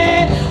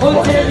 Ó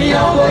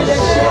tẹ̀níyàn kò lè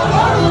ṣe,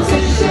 Ọlọ́run ti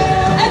ṣe.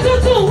 Ẹ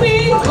tútù wí.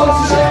 Ó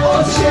ti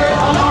ṣe,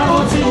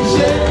 Ọlọ́run ti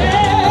ṣe.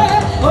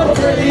 Ó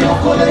tẹ̀níyàn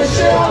kò lè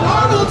ṣe,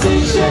 Ọlọ́run ti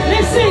ṣe.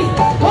 Listen,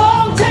 ó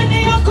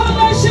tẹ̀níyàn kò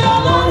lè ṣe,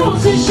 Ọlọ́run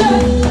ti ṣe.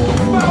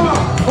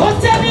 Ó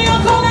tẹ̀níyàn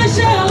kò lè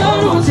ṣe,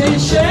 Ọlọ́run ti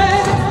ṣe.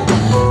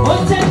 Ó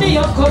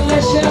tẹ̀níyàn kò lè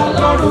ṣe,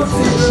 Ọlọ́run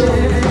ti ṣe.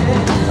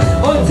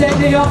 Ó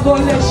tẹ̀níyàn kò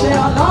lè ṣe,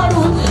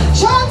 Ọlọ́run.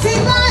 Ṣé ti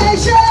bá ẹ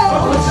ṣe?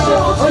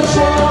 Ó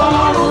ṣe,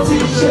 Ọlọ́run ti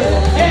ṣe.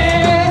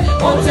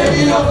 Ó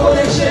tẹ̀níyàn kò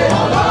lè ṣe,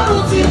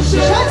 Ọlọ́run ti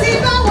ṣe. Ṣé ti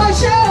bá wọn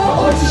ṣe?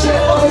 Ó ṣe,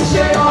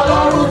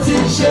 Ọlọ́run ti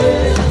ṣe.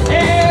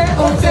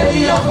 Ó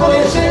tẹ̀níyàn kò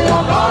lè ṣe,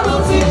 Ọlọ́run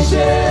ti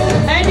ṣe.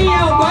 Ẹni ẹ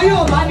ò gbọ́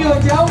yóò bá ní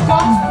òjò ó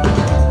kọ́.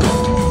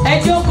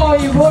 Ẹjọ́ kọ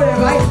ìbò rẹ̀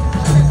báyìí.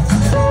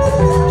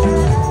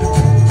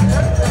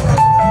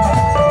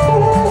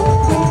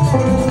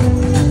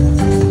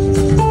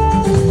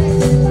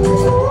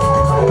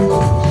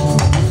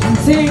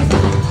 Sing,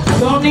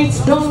 done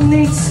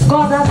it,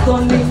 God has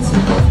done it.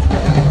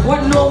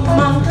 What no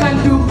man can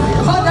do,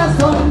 God has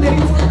done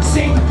it.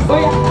 Sing, oh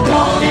yeah,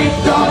 done it,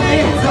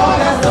 God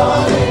has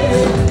done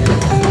it.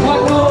 What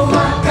no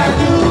man can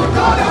do,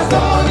 God has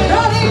done it.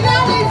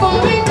 Done it for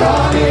me.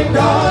 Done it,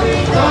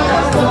 God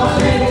has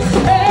done it.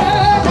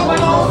 Hey, what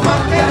no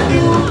man can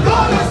do,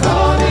 God has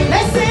done it.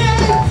 Let's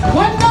sing,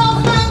 what no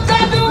man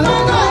can do, my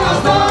God has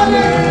done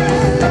it.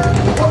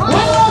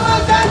 What no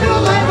man can do,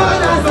 my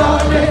God has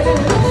done it.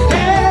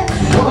 Hey,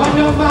 what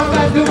no man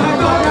can do, my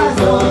God has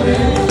done it.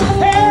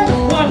 Hey,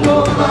 what no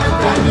man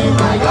can do,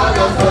 my God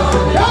has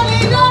done it.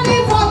 Done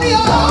it for me,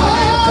 oh.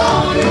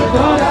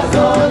 God has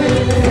done it.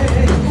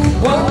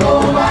 What no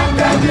man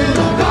can do,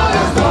 God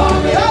has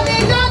done it.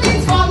 Done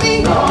it for me.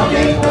 Done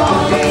it,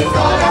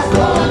 God has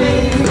done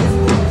it.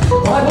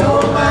 What no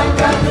man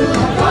can do,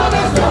 God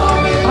has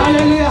done it.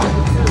 Hallelujah.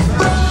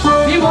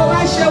 People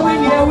are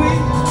showing their way.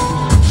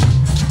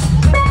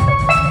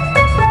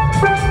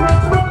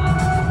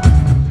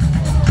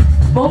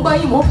 Mo ń gbá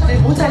yín, mo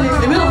ń tẹ̀lé,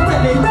 èmi náà ń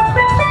tẹ̀lé.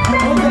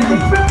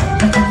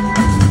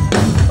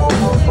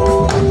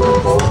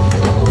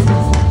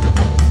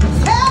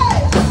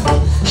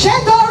 Ṣé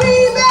torí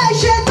bẹ́ẹ̀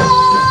ṣe tó?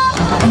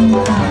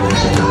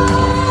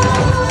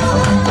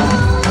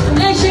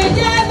 Lè ṣe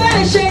jẹ́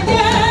bẹ́ẹ̀ ṣe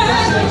jẹ́.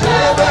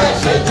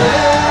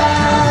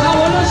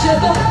 Àwọn ló ṣe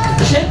tó.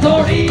 Ṣé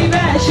torí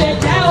bẹ́ẹ̀ ṣe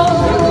jẹ́ o?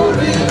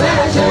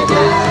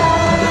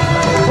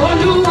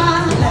 Olúwa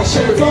lè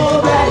ṣe tó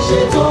bẹ́ẹ̀ ṣe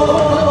tó.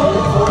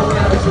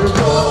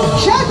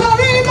 Ṣé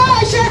torí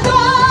bẹ́ẹ̀ ṣe tó?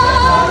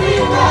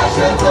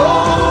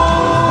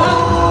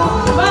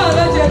 Báwo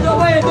ló ṣe tó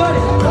bóyá tó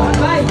rè?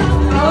 Báyìí,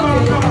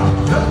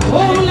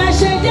 òun lè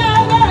ṣe jẹ́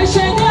bẹ́ẹ̀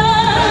ṣe jẹ́.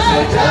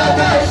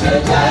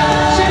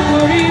 Ṣé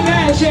torí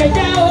bẹ́ẹ̀ ṣe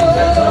jẹ́ o?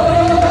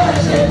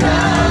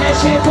 Lè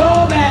ṣe tó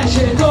bẹ́ẹ̀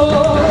ṣe tó.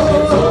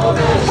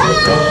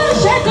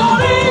 Ṣé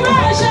torí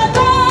bẹ́ẹ̀ ṣe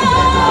tó?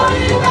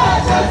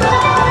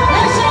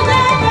 Lè ṣe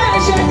jẹ́ bẹ́ẹ̀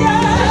ṣe jẹ́.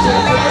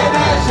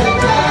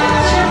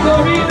 Ṣé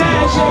torí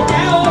bẹ́ẹ̀ ṣe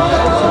jẹ́ o?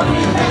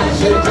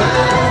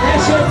 Lè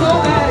ṣe tó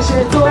bẹ́ẹ̀ ṣe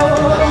tó.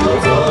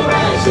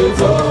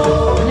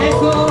 Let's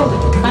go.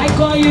 I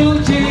call you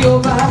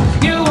Jehovah.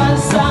 You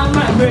answer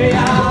my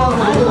prayer.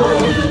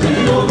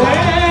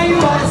 Hey, you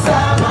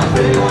answer my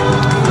prayer.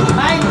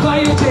 I call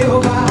you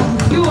Jehovah.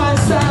 You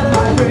answer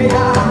my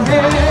prayer.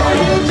 Hey,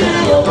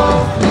 Jehovah.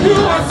 You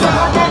answer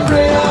my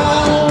prayer.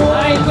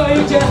 I call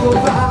you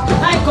Jehovah.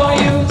 I call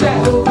you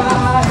Jehovah.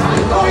 I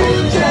call you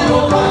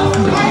Jehovah.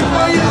 I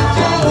call you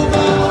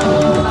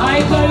Jehovah. I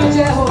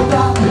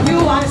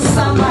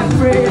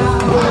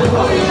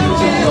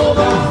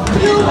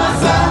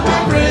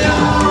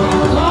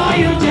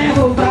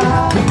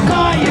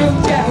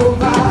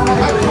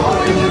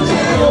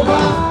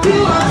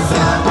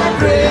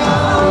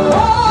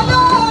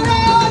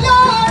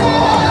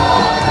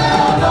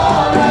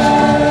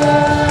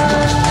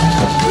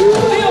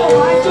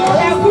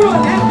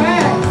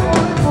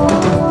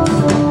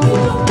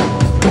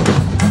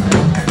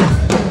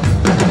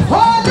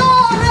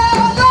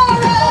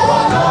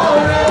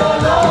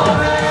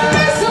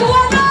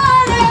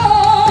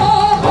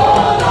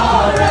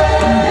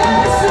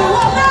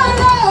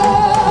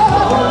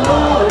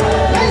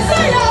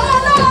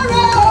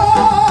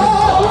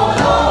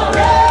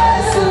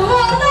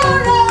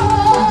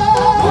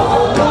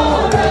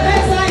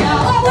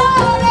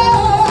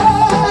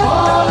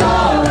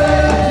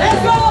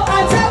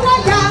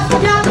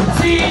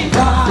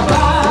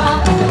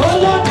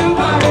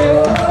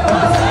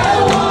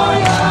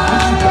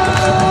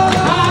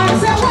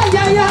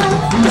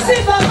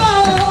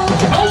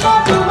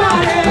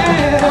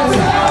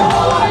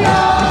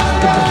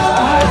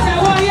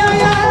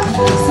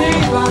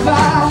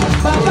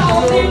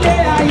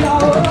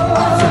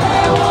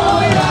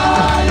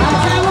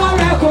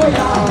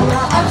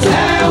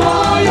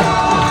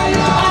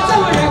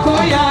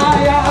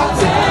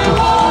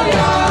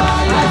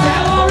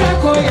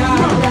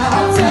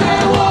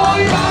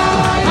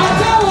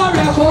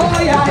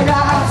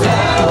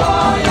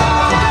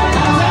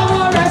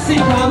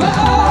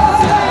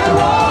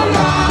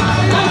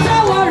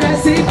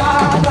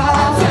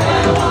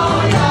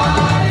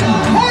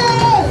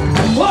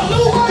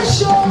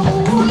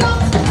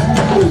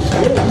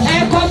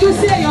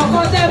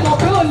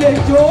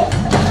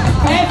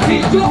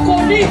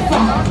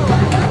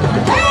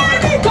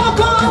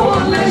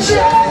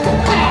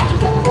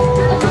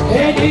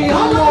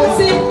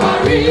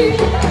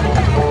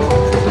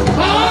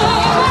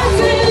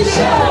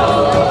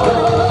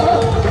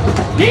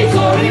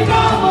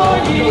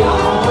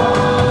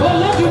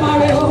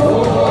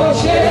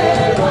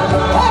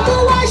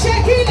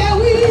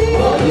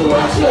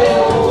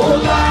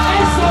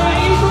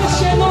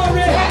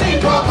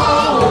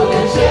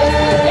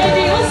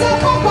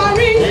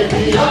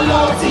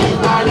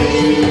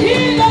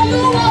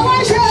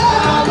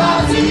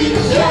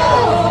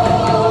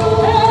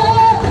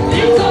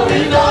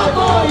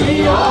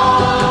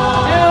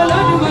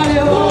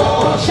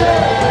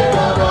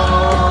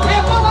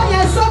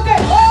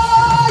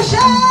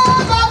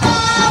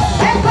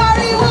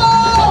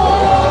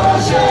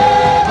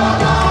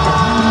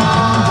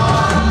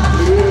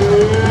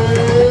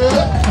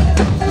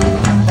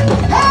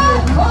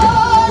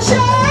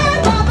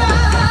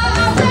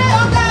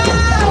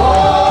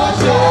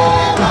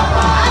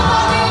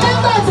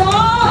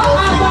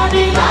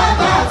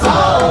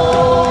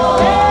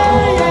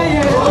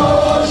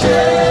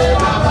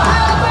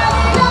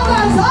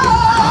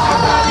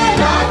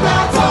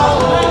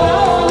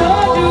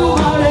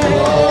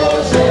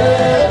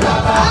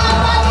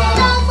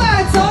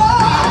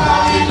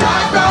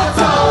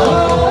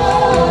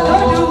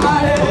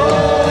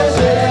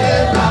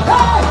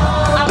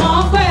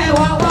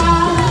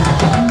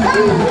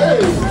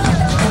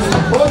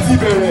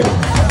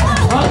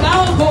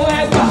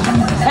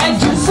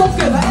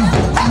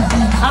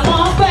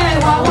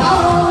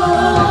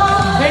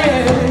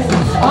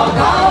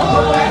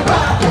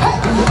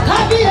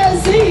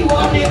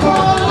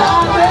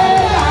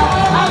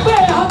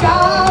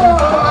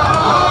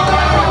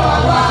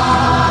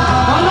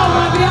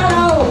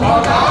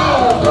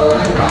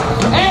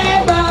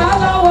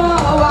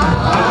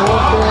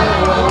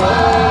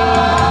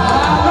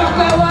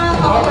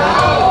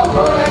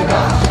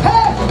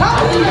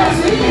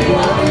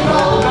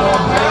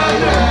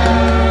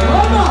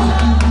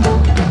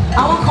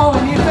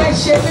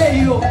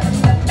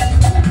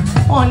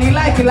wọn ní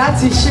láìkí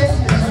láti ṣe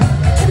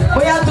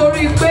bóyá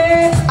torí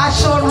pé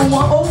aṣọ ọrùn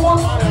wọn ó wọ́n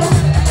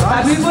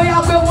tàbí bóyá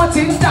pé wọ́n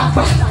ti ń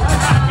dàgbà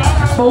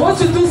but want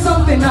to do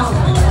something now.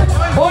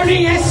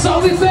 Orin yẹn sọ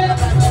wípé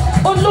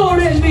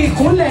olóore mi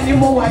ìkúnlẹ̀ ni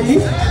mo wà yìí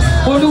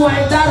Olúwa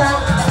ẹ dára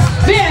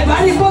bí ẹ bá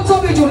rí bó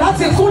tóbi jù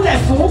láti kúnlẹ̀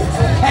fún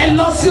ẹ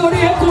lọ sí orí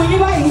ẹkùn yín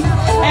báyìí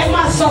ẹ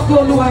máa sọ pé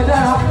Olúwa ẹ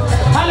dára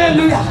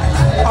hallelujah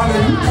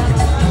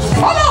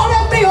olóore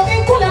mi ò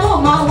ìkúnlẹ̀ mọ̀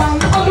máa wá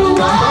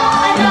Olúwa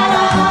ẹ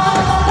dára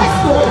let's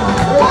go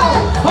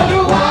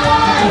Olúwa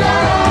ẹ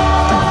dára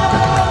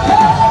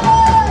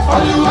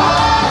Olúwa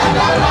ẹ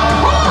dára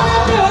olóore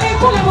mi ò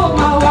ìkúnlẹ̀ mọ̀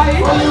máa wá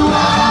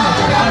Olúwa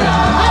ẹ dára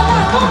àwọn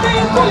àkọ́ mi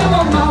ìkúnlẹ̀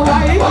mọ̀ máa wá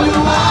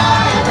Olúwa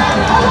ẹ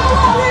dára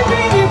olóore mi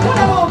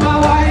ìkúnlẹ̀ mọ̀ máa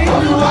wá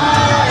Olúwa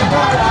ẹ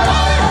dára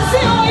sí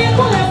ọ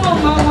ìkúnlẹ̀ mọ̀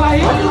máa wá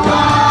Olúwa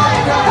ẹ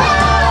dára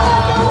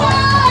Olúwa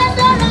ẹ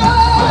dára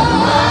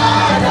Olúwa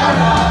ẹ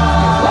dára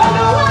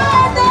Olúwa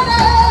ẹ dára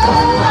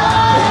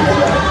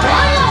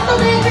ayọ̀ tó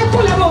mi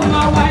ìkúnlẹ̀ mọ̀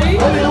máa wá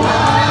Olúwa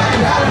ẹ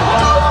dára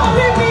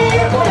olóore mi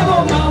ìkúnlẹ̀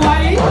mọ̀ máa wá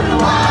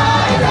Olúwa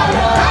ẹ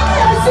dára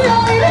sí ọ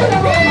ìkúnlẹ̀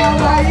mọ̀ máa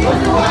wá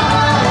Olúwa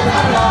ẹ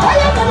dára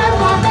ayọ̀ tó mi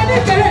máa tẹ́lẹ̀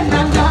kéré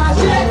nàndà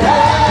ṣe é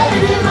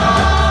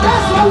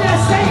that's what we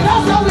are saying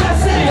that's what we are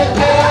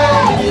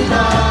saying.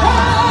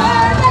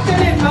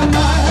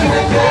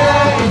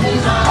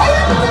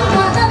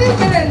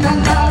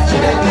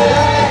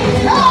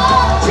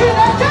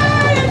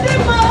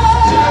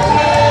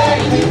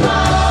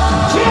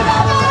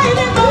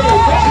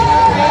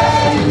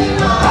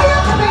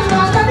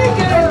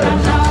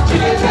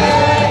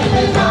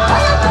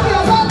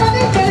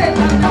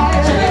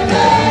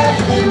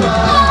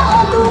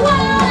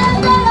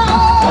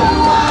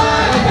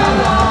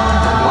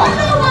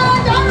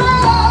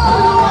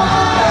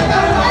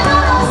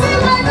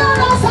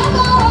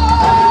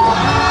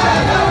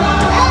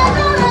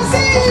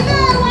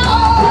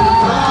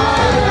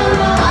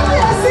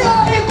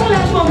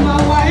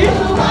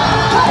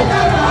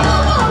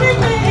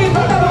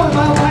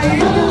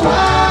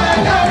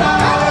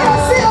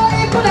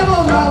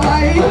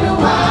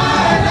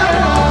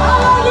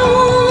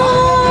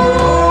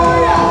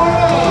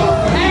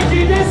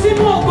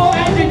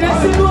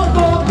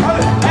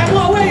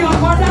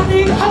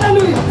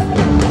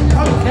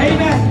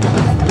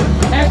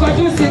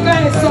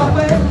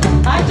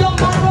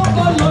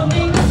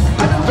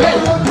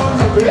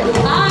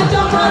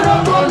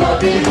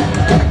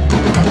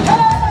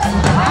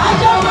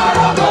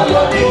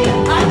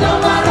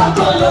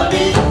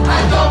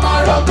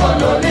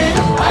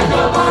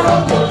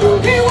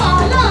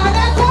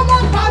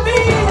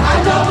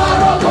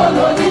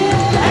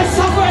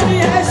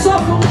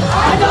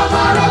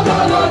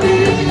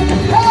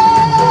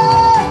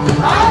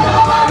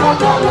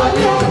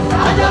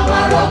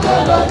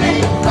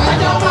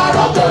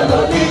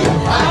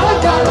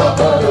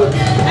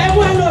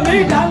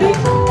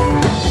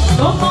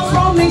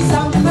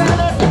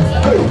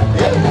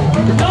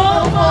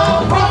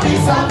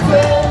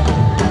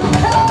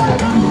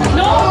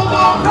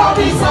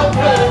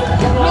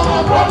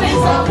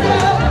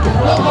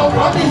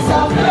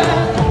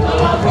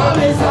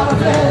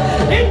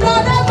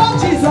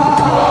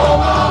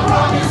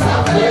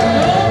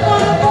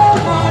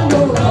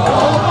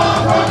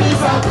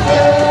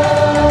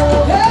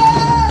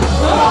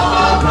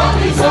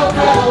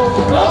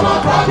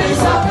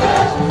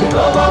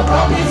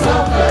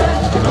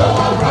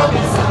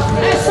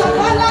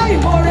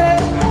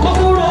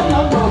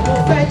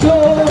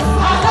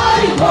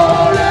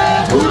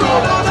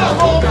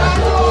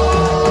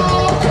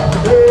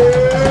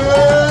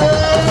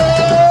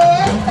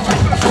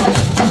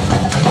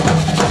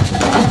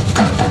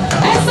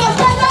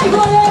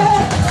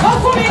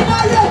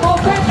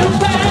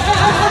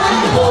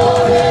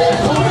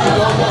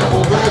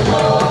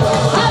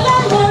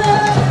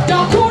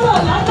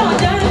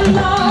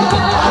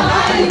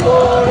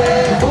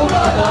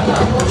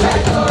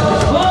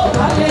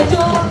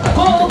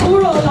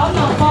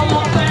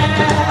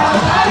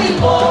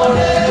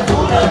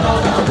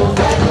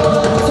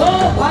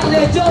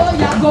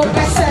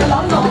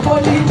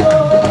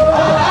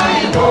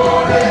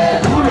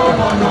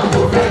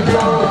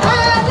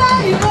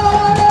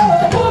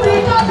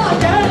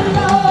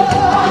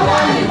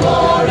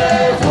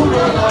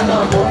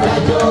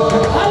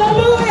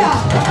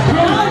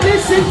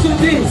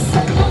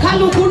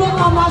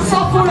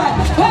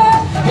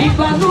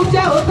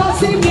 Ìbànújẹ́ ò tọ́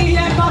sí mi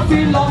ẹ má fi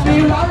lọ̀ mí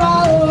rárá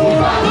o.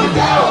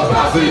 Ìbànújẹ́ ò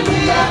tọ́ sí mi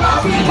ẹ má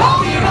fi lọ̀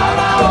mí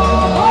rárá o.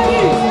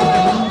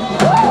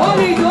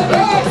 Holy God,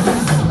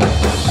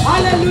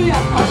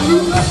 hallelujah.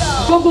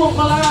 Gbogbo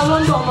nǹkan lára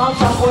London máa ń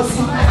fakọ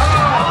sí.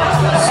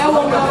 Ẹ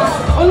wọ mi,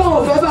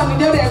 Ọlọ́run fẹ́ bá mi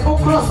dẹ́rẹ́ kó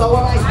cross ọwọ́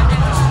báyìí.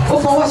 Ó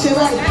fọwọ́ ṣe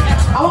báyìí.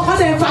 Àwọn kan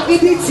dẹ̀ ń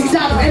fagídí tì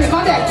dànù ẹnì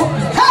kan dẹ̀ kó.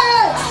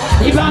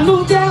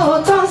 Ìbànújẹ́ ò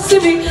tọ́ sí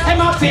mi ẹ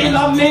má fi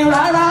lọ̀ mí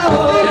rárá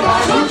o.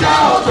 Ìbànújẹ́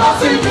ò tọ́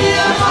sí mi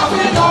ẹ má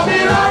fi lọ̀ mí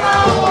rárá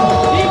o.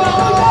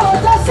 Ìbànújẹ́ ò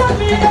tọ́ sí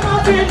mi ẹ má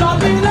fi lọ̀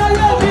mí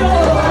láyé mi o.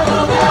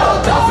 Ìbànújẹ́ ò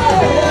tọ́ sí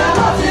mi ẹ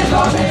má fi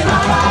lọ̀ mí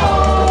rárá o.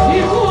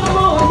 Ikú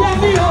ọmọ ò yẹ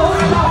mí o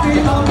ẹ má fi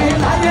lọ̀ mí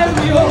láyé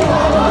mi o.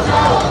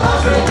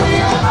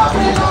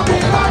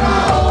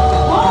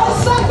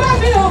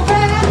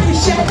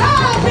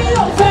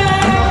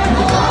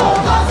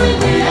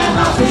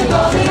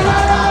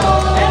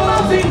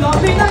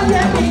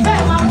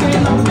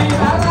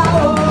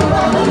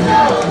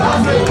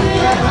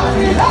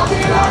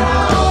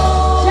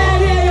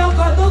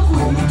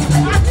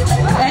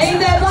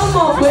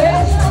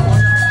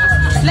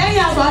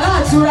 lẹ́yìn àgbàlá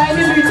àtura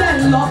ẹni bíi tẹ́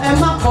ń lọ ẹ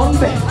má kọ́ ń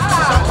bẹ̀.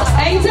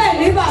 ẹ̀yin tẹ́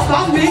ní bàbá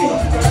mi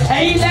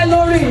ẹ̀yin lẹ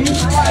lórí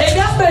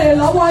èdè àbèrè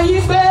lọ́wọ́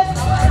yín pé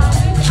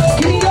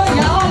kí yóò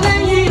yà ọ́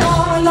lẹ́yìn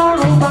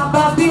Ọlọ́run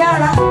bàbá bí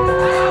ara.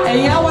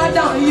 ẹ̀yin àwa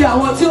dáhùn iye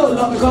àwọn tí ò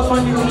lọ nǹkan kan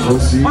ni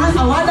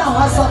àwọn dáhùn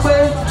wá sọ pé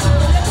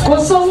kò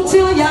sóhun tí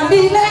ó yà mí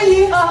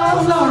lẹ́yìn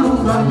Ọlọ́run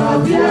bàbá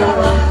bí ara.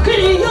 kí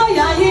yóò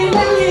yà yín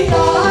lẹ́yìn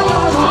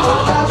Ọlọ́run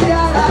bàbá bí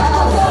ara.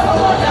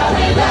 ó yà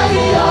mí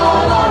lẹ́yìn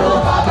Ọlọ́run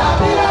bàbá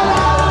bí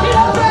ara.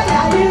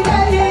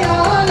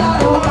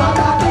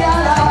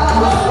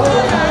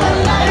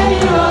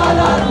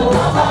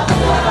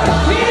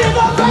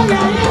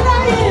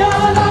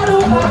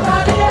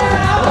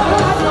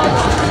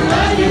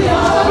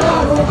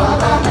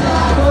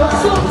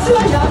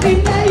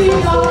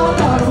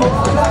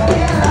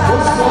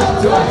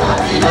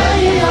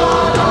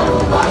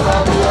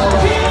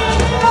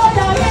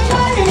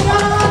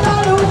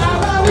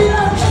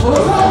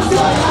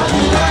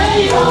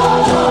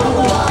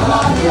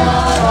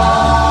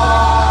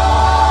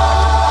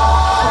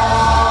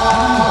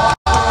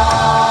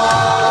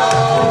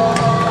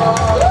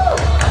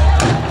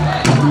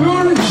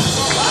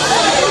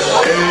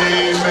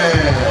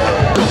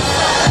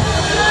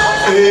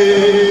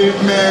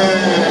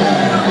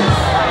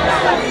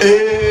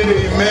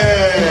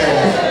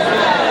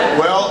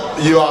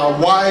 You are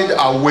wide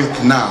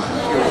awake now.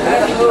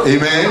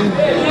 Amen.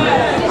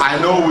 I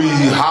know we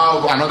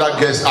have another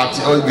guest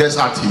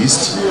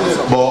artist,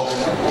 but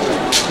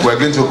we're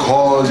going to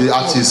call the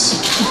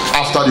artist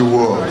after the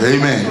word.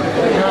 Amen.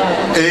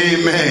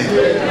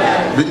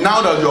 Amen. But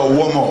now that you're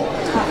warm up,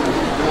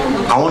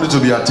 I want you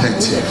to be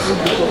attentive,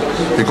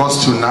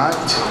 because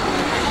tonight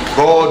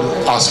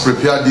God has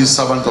prepared this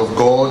servant of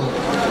God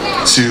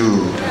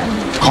to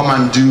come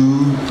and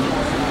do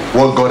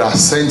what God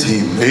has sent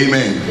him.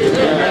 Amen.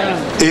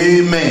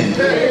 Amen.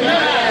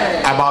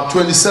 Amen. About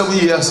 27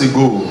 years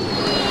ago,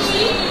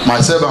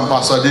 myself and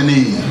Pastor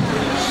Denny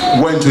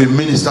went to a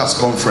ministers'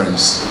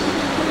 conference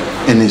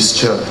in his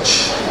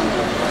church,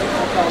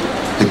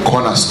 the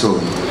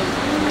Cornerstone.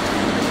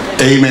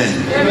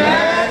 Amen.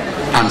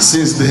 Amen. And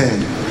since then,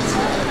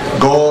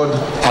 God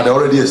had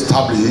already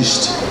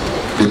established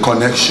the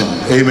connection.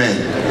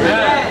 Amen.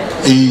 Amen.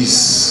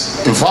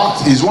 In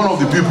fact, he's one of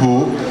the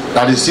people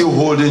that is still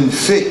holding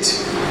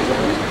faith,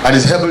 that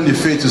is helping the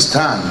faith to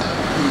stand.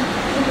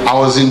 I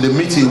was in the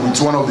meeting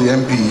with one of the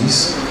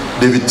MPs,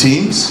 David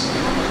Teams,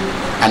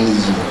 and he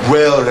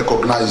well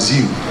recognized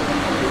you.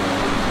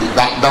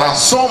 That there are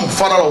some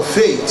father of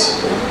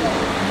faith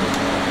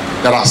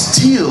that are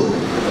still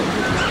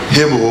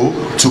able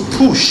to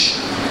push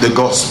the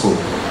gospel.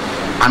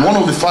 And one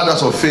of the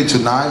fathers of faith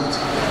tonight,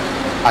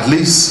 at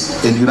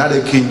least in the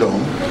United Kingdom,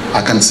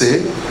 I can say,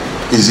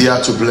 is here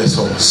to bless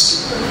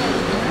us.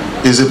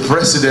 He's the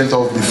president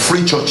of the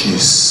free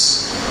churches.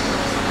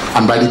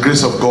 And by the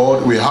grace of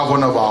God, we have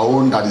one of our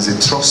own that is a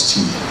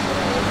trustee.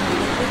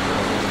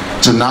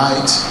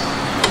 Tonight,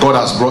 God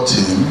has brought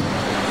him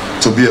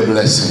to be a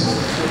blessing.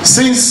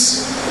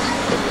 Since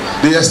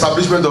the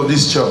establishment of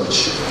this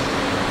church,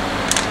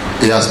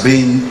 he has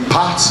been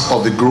part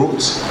of the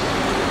growth,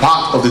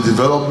 part of the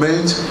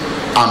development,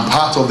 and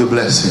part of the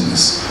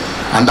blessings.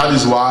 And that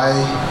is why,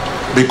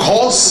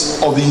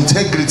 because of the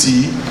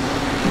integrity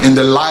in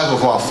the life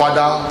of our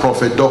father,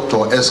 Prophet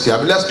Dr. S.K.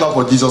 Let's clap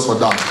for Jesus for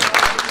that.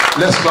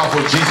 Let's clap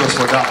for Jesus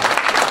for that.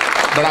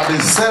 There have been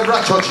several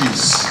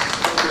churches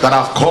that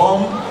have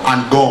come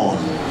and gone,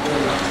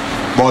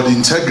 but the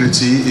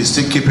integrity is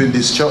still keeping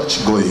this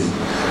church going.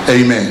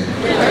 Amen.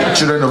 Amen.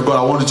 Children of God,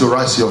 I want you to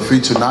rise to your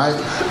feet tonight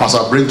as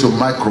I bring to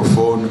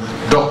microphone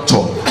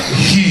Dr.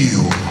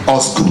 Hugh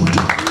Osgood.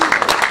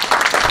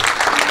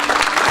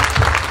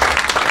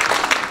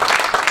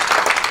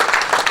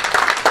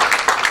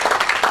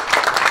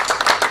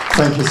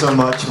 Thank you so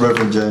much,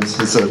 Reverend James.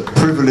 It's a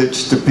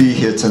privilege to be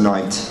here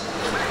tonight.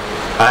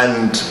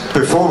 And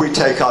before we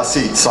take our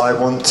seats, I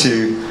want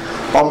to,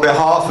 on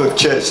behalf of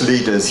church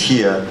leaders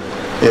here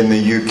in the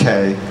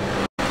UK,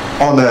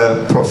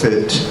 honor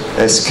Prophet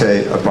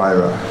S.K.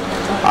 AGBALA.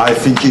 I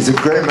think he's a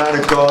great man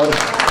of God.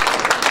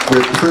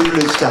 We're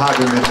privileged to have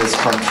him in this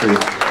country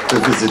to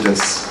visit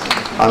us.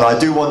 And I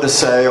do want to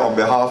say, on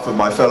behalf of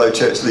my fellow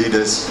church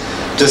leaders,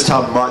 just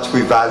how much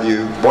we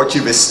value what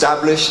you've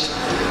established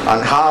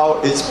and how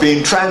it's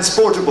been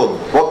transportable.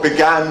 What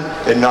began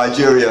in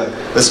Nigeria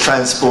was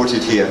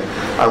transported here.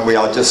 And we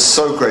are just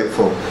so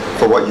grateful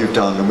for what you've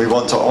done. And we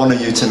want to honor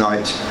you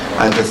tonight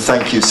and to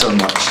thank you so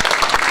much.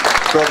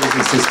 Brothers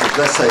and sisters,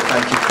 let's say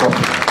thank you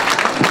properly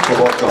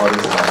for what God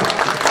has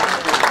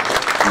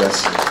done.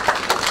 Bless you.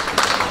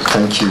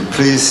 Thank you.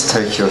 Please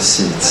take your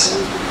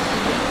seats.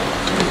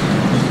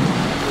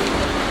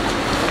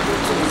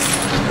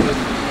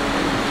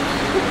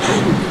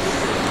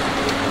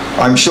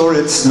 I'm sure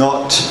it's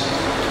not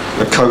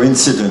a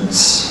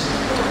coincidence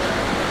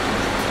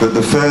that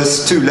the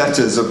first two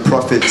letters of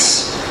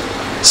Prophet's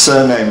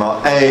surname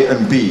are A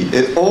and B.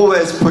 It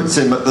always puts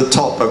him at the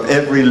top of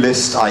every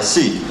list I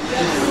see.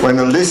 When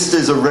a list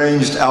is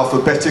arranged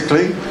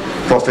alphabetically,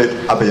 Prophet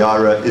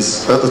AGBALA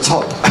is at the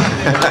top.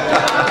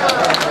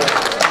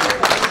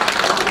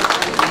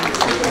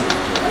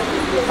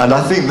 And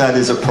I think that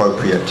is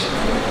appropriate.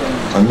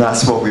 And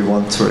that's what we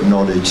want to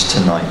acknowledge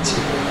tonight.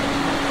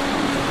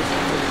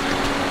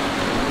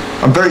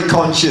 I'm very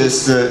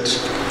conscious that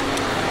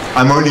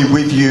I'm only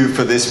with you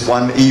for this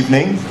one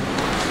evening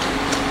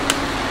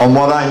on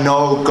what I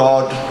know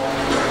God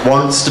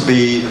wants to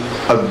be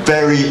a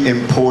very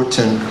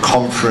important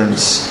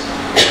conference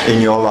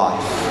in your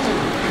life.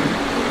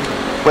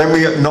 When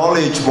we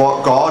acknowledge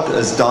what God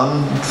has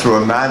done through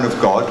a man of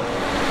God,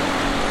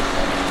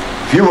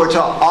 if you were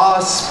to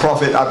ask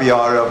Prophet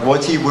AGBALA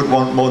what he would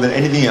want more than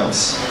anything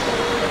else,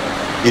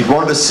 he'd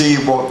want to see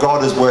what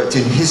God has worked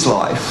in his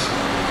life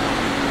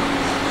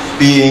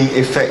being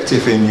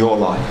effective in your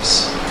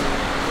lives.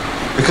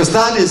 Because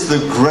that is the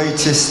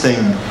greatest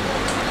thing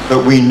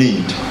that we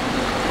need.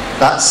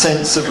 That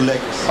sense of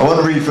legacy. I want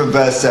to read from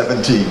verse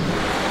 17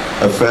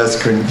 of 1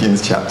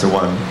 Corinthians chapter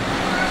 1.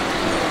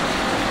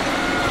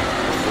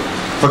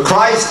 For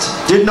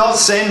Christ did not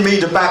send me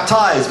to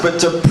baptize, but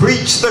to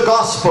preach the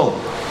gospel,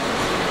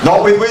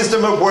 not with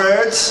wisdom of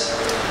words,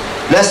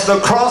 lest the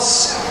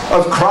cross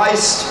of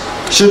Christ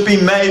should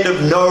be made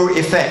of no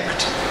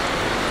effect.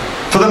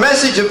 For the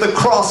message of the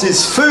cross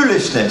is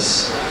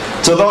foolishness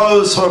to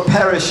those who are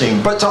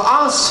perishing, but to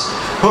us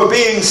who are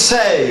being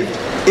saved,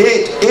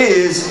 it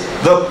is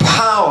the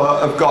power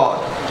of God.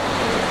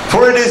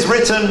 For it is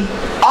written,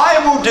 I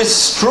will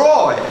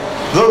destroy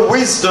the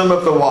wisdom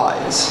of the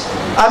wise,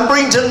 and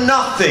bring to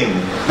nothing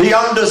the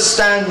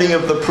understanding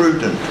of the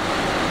prudent.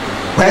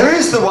 Where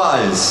is the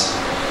wise?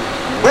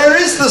 Where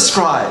is the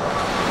scribe?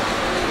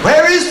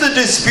 Where is the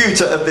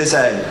disputer of this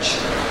age?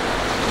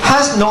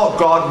 Has not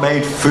God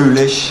made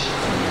foolish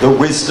the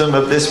wisdom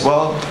of this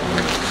world?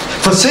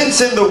 For since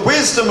in the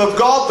wisdom of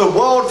God, the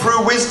world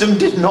through wisdom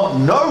did not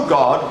know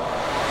God,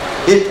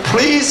 it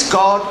pleased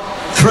God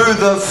through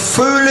the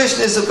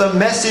foolishness of the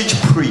message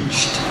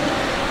preached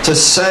to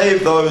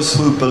save those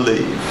who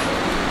believe.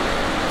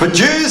 For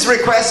Jews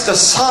request a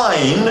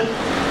sign,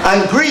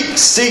 and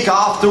Greeks seek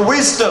after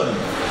wisdom.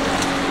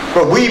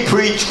 But we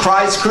preach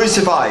Christ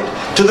crucified.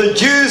 To the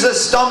Jews a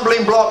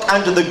stumbling block,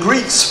 and to the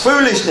Greeks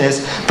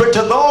foolishness. But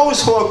to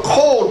those who are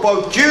called,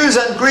 both Jews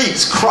and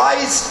Greeks,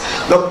 Christ,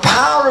 the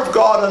power of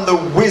God and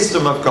the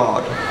wisdom of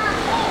God.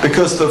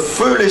 Because the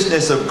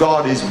foolishness of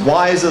God is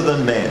wiser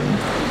than men,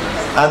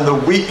 and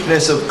the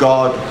weakness of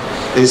God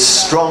is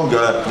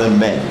stronger than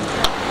men.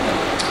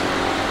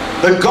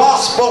 The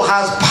gospel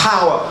has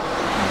power.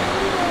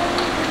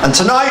 And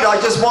tonight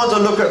I just want to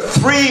look at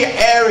 3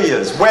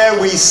 areas where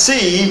we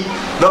see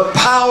the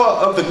power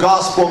of the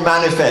gospel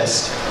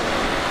manifest.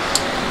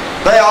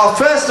 They are,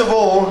 first of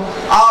all,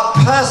 our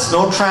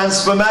personal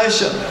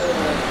transformation.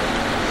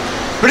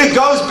 But it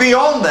goes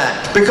beyond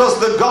that, because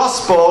the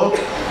gospel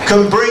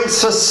can bring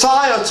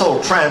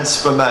societal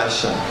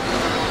transformation.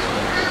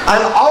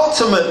 And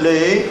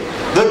ultimately,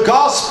 the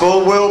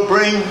gospel will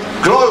bring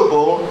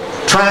global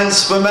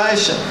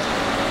transformation.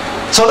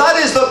 So that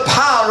is the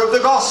power of the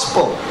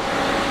gospel.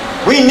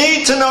 We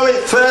need to know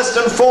it first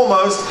and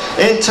foremost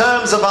in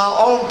terms of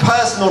our own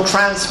personal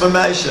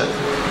transformation.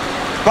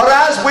 But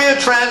as we're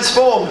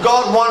transformed,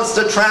 God wants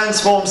to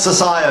transform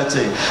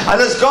society.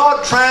 And as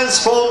God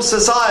transforms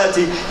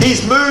society,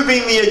 He's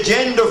moving the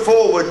agenda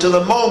forward to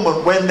the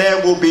moment when there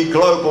will be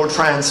global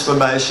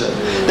transformation.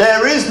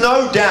 There is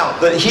no doubt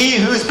that He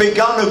who's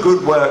begun a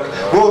good work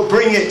will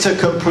bring it to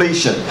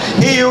completion.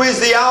 He who is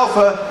the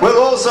Alpha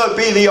will also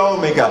be the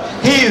Omega.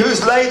 He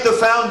who's laid the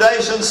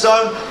foundation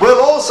stone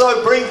will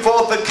also bring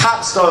forth the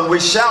capstone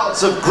with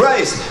shouts of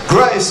grace,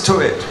 grace to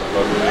it.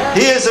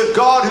 He is a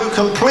God who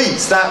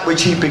completes that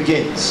which He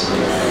begins.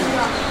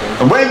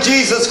 And when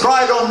Jesus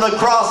cried on the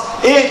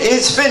cross, it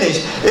is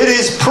finished, it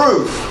is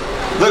proof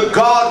that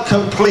God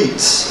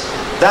completes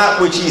that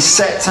which He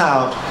sets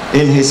out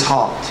in His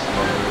heart.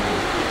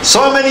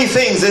 So many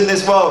things in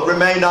this world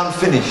remain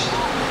unfinished.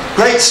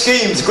 Great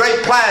schemes,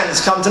 great plans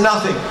come to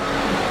nothing.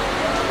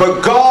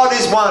 But God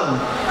is one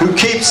who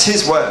keeps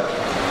His word.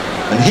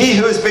 And He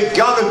who has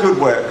begun a good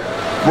work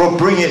will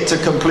bring it to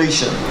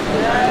completion.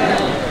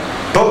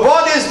 But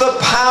what is the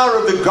power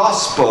of the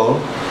gospel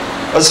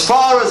as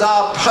far as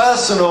our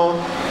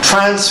personal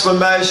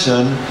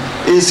transformation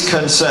is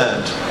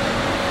concerned?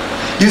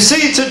 You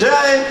see,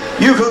 today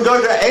you can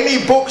go to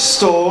any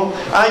bookstore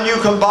and you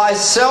can buy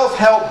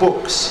self-help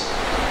books.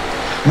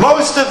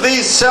 Most of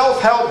these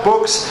self-help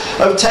books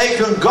have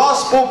taken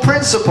gospel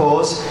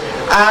principles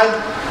and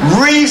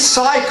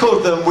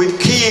recycled them with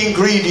key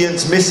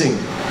ingredients missing.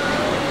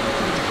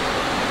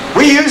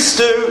 We used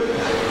to,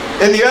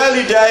 in the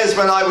early days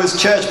when I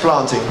was church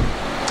planting,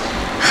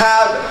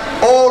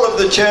 have all of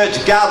the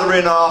church gather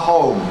in our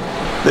home.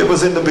 It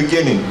was in the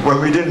beginning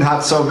when we didn't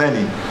have so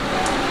many.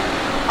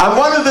 And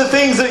one of the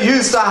things that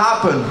used to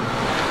happen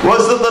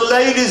was that the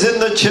ladies in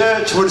the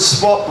church would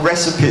swap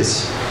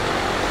recipes.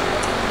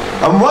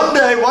 And one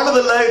day, one of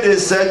the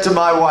ladies said to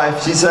my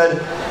wife, she said,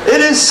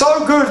 "It is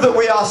so good that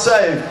we are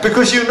saved,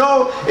 because you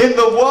know, in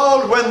the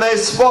world when they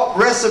swap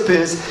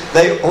recipes,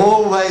 they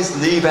always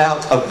leave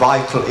out a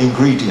vital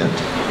ingredient.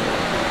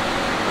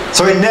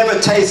 So it never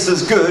tastes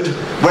as good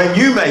when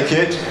you make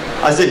it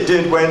as it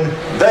did when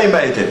they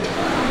made it."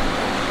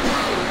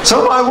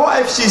 So my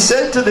wife, she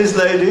said to this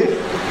lady,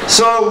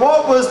 "So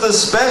what was the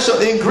special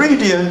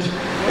ingredient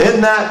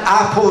in that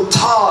apple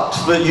tart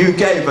that you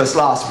gave us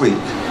last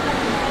week?"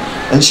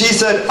 And she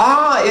said,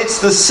 "Ah, it's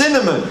the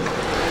cinnamon."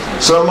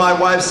 So my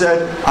wife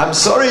said, "I'm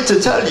sorry to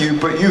tell you,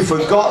 but you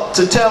forgot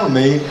to tell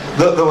me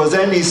that there was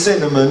any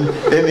cinnamon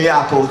in the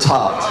apple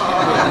tart."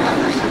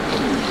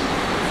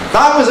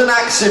 That was an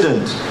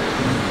accident.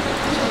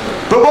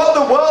 But what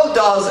the world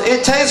does,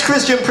 it takes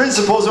Christian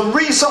principles and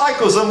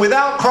recycles them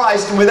without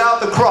Christ and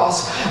without the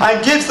cross,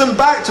 and gives them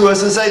back to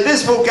us and say,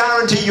 "This will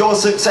guarantee your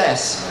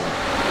success."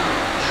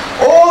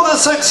 All the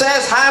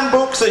success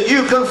handbooks that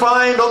you can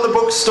find on the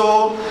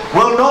bookstore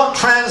will not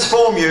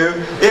transform you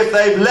if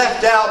they've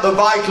left out the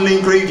vital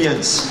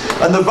ingredients.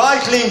 And the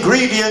vital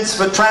ingredients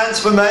for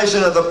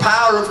transformation are the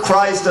power of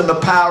Christ and the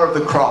power of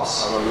the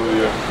cross.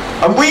 Hallelujah.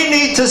 And we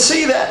need to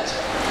see that.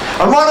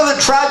 And one of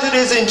the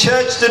tragedies in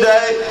church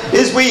today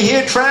is we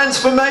hear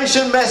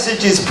transformation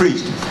messages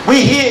preached.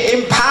 We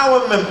hear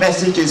empowerment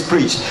messages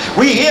preached.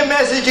 We hear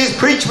messages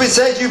preached which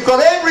says you've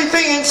got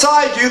everything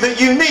inside you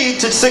that you need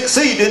to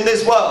succeed in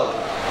this world.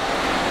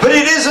 But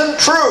it isn't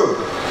true.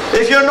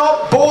 If you're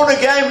not born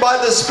again by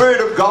the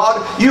Spirit of God,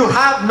 you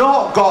have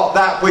not got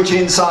that which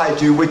inside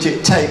you which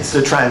it takes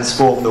to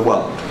transform the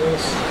world.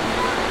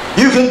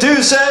 You can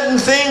do certain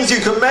things,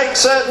 you can make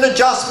certain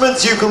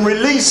adjustments, you can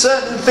release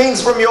certain things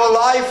from your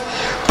life,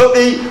 but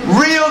the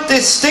real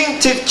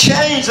distinctive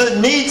change that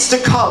needs to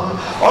come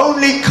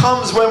only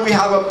comes when we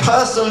have a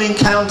personal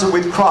encounter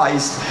with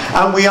Christ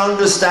and we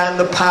understand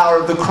the power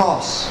of the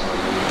cross.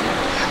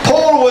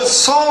 Paul was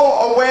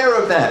so aware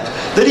of that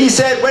he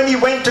said when he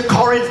went to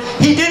Corinth,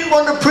 he didn't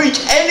want to preach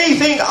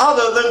anything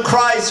other than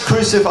Christ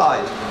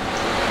crucified.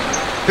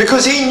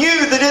 Because he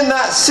knew that in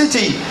that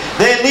city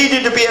there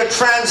needed to be a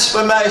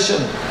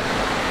transformation.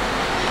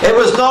 It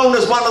was known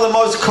as one of the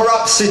most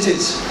corrupt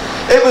cities.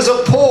 It was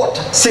a port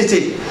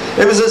city.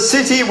 It was a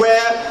city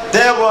where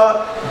there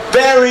were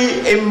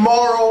very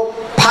immoral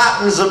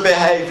patterns of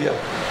behavior.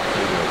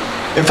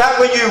 In fact,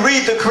 when you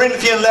read the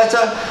Corinthian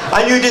letter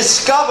and you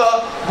discover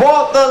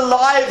what the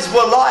lives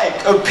were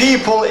like of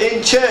people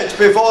in church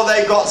before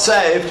they got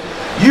saved,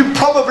 you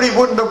probably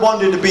wouldn't have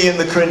wanted to be in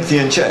the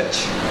Corinthian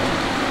church.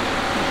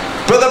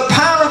 But the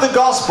power of the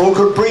gospel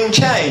could bring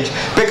change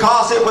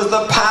because it was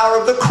the power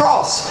of the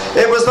cross.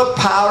 It was the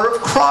power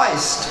of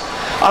Christ.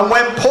 And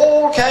when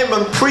Paul came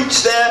and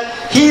preached there,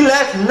 he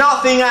left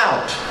nothing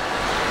out.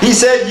 He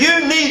said,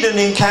 you need an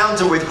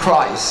encounter with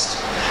Christ.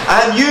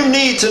 And you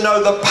need to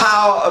know the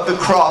power of the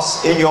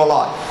cross in your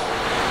life.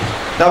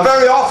 Now,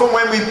 very often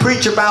when we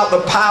preach about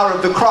the power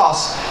of the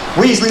cross,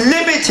 we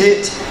limit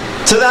it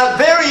to that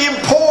very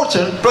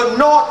important but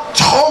not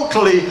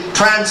totally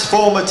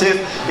transformative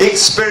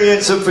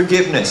experience of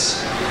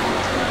forgiveness.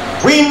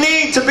 We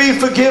need to be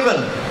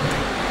forgiven.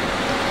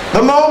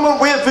 The moment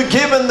we're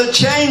forgiven, the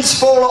chains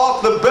fall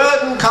off, the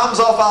burden comes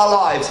off our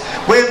lives.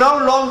 We're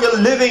no longer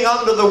living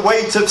under the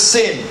weight of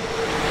sin.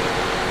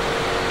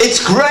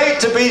 It's great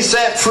to be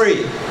set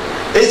free.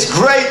 It's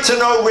great to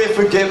know we're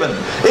forgiven.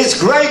 It's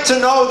great to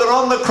know that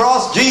on the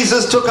cross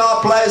Jesus took our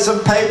place and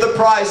paid the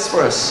price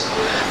for us.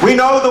 We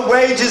know the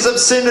wages of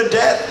sin are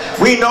death.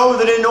 We know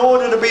that in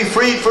order to be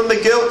freed from the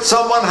guilt,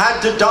 someone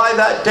had to die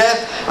that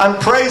death. And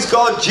praise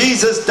God,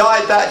 Jesus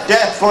died that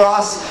death for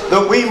us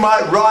that we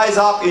might rise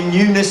up in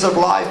newness of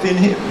life in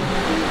Him.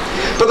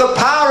 But the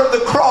power of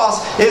the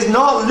cross is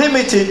not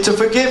limited to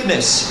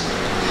forgiveness.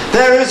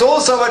 There is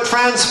also a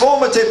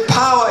transformative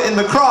power in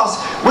the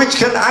cross which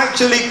can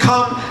actually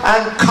come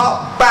and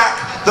cut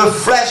back the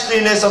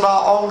fleshliness of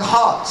our own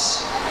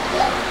hearts.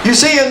 You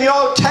see, in the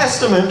Old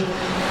Testament,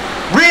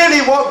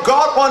 really what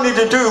God wanted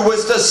to do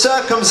was to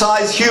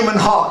circumcise human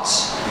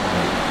hearts.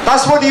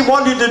 That's what He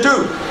wanted to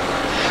do.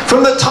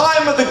 From the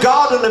time of the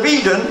Garden of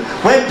Eden,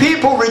 when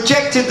people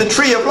rejected the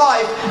tree of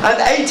life and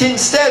ate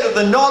instead of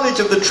the knowledge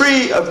of the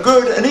tree of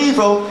good and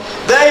evil,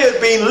 they had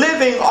been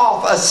living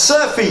off a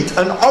surfeit,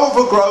 an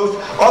overgrowth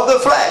of the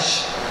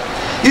flesh.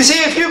 You see,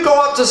 if you go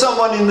up to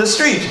someone in the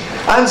street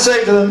and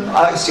say to them,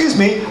 excuse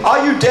me,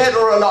 are you dead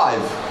or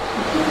alive?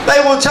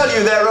 They will tell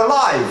you they're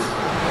alive.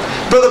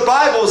 But the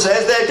Bible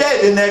says they're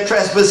dead in their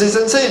trespasses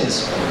and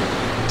sins.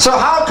 So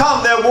how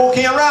come they're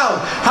walking around?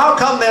 How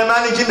come they're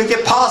managing to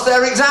get past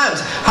their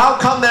exams? How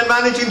come they're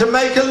managing to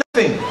make a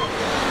living?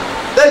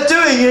 They're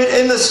doing it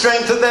in the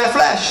strength of their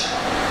flesh.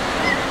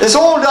 It's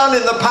all done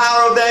in the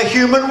power of their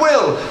human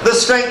will, the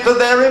strength of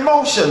their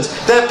emotions,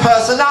 their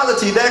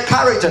personality, their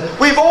character.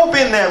 We've all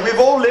been there. We've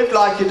all lived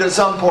like it at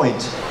some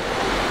point.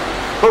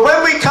 But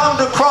when we come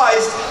to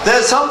Christ,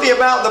 there's something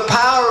about the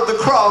power of the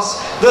cross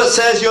that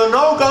says you're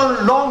no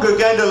longer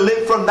going to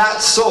live from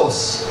that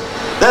source.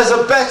 There's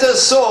a better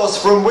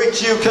source from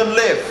which you can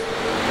live.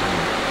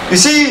 You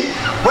see,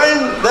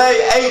 when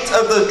they ate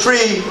of the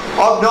tree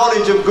of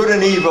knowledge of good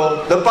and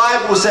evil, the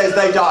Bible says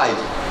they died.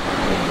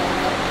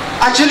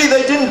 Actually,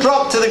 they didn't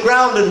drop to the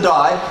ground and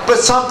die, but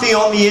something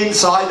on the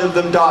inside of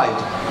them died.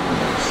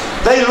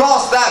 They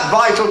lost that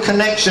vital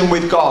connection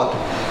with God.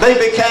 They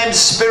became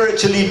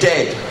spiritually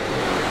dead.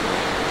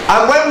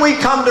 And when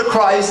we come to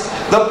Christ,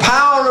 the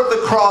power of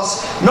the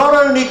cross not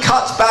only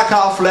cuts back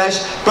our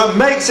flesh, but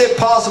makes it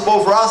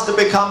possible for us to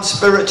become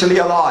spiritually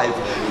alive.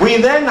 We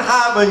then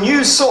have a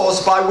new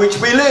source by which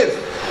we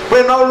live.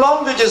 We're no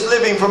longer just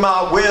living from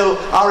our will,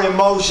 our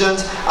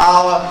emotions,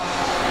 our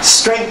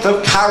strength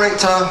of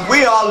character.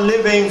 We are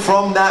living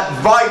from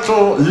that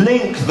vital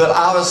link that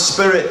our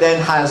spirit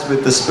then has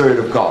with the Spirit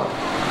of God.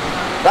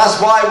 That's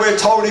why we're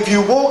told, if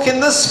you walk in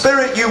the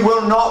Spirit, you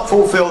will not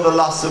fulfill the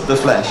lusts of the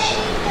flesh.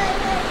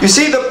 You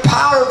see, the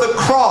power of the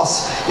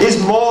cross is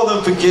more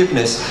than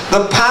forgiveness.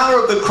 The power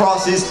of the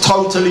cross is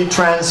totally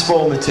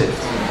transformative.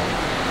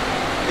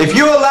 If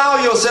you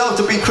allow yourself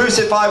to be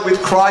crucified with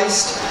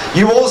Christ,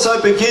 you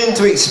also begin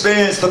to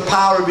experience the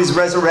power of His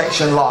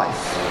resurrection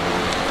life.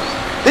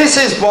 This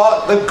is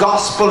what the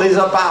gospel is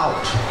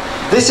about.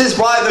 This is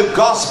why the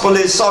gospel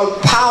is so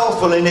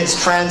powerful in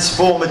its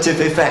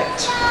transformative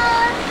effect.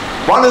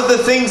 One of the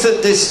things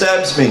that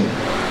disturbs me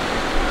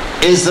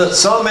is that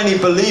so many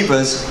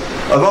believers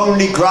have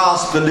only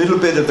grasped a little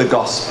bit of the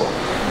gospel.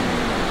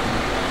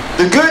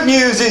 The good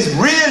news is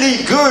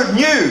really good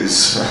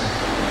news.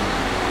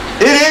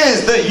 It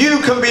is that you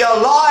can be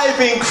alive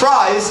in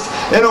Christ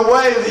in a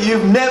way that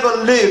you've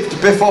never lived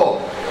before.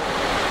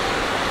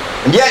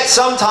 And yet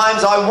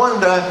sometimes I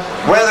wonder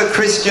whether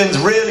Christians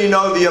really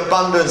know the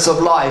abundance of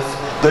life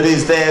that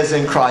is theirs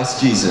in Christ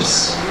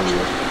Jesus.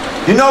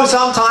 You know,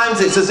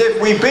 sometimes it's as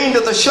if we've been to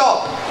the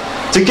shop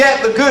to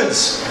get the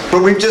goods,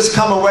 but we've just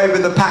come away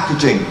with the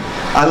packaging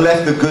and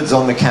left the goods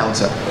on the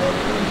counter.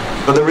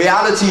 But the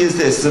reality is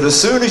this, that as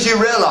soon as you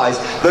realize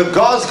that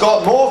God's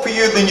got more for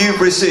you than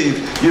you've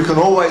received, you can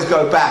always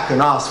go back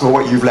and ask for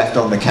what you've left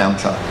on the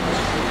counter.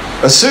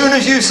 As soon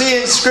as you see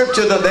in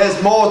Scripture that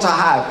there's more to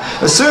have,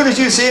 as soon as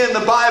you see in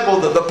the Bible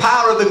that the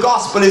power of the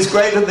gospel is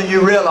greater than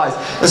you realize,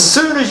 as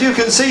soon as you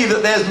can see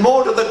that there's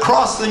more to the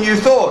cross than you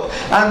thought,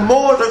 and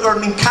more to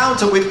an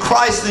encounter with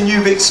Christ than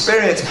you've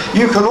experienced,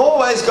 you can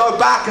always go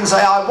back and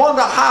say, I want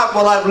to have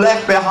what I've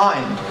left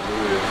behind.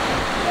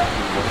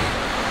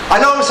 I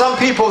know some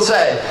people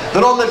say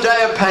that on the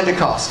day of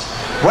Pentecost,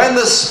 when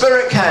the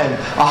Spirit came,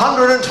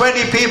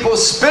 120 people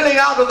spilling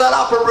out of that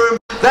upper room,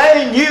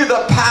 they knew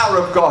the power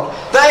of God.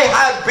 They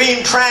had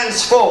been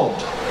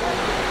transformed.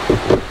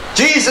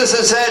 Jesus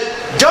has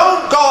said,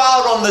 don't go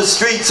out on the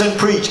streets and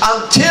preach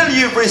until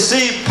you've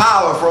received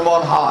power from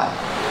on high.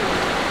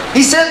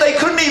 He said they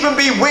couldn't even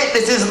be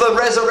witnesses of the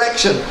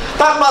resurrection.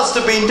 That must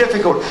have been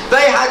difficult.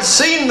 They had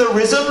seen the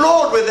risen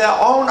Lord with their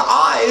own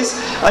eyes,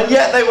 and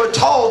yet they were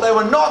told they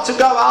were not to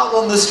go out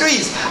on the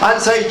streets and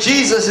say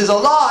Jesus is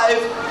alive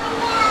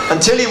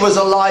until He was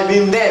alive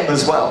in them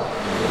as well.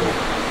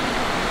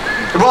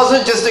 It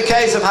wasn't just a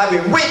case of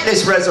having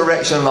witnessed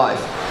resurrection life.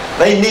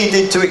 They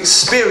needed to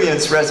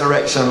experience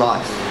resurrection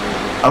life.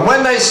 And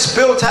when they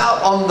spilt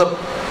out on the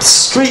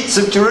streets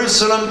of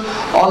Jerusalem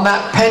on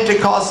that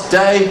Pentecost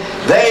day,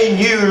 they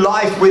knew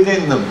life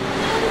within them.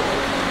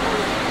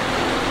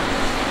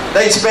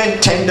 They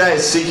spent 10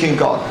 days seeking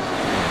God.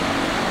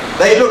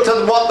 They looked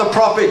at what the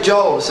prophet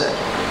Joel said,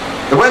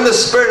 that when the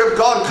Spirit of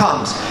God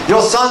comes,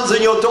 your sons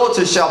and your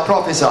daughters shall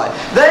prophesy.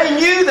 They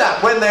knew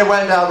that when they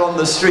went out on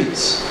the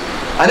streets.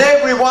 And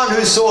everyone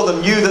who saw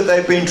them knew that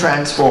they'd been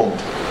transformed.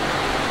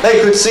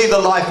 They could see the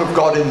life of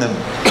God in them.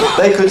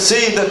 They could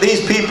see that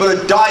these people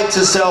had died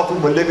to self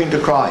and were living to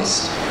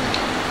Christ.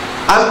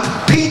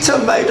 And Peter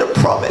made a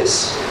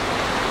promise.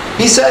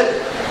 He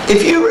said,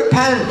 if you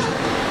repent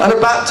and are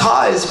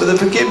baptized for the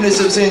forgiveness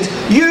of sins,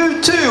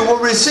 you too will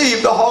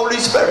receive the Holy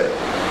Spirit.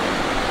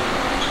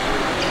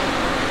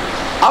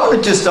 I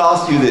want to just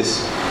ask you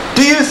this.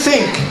 Do you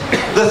think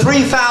the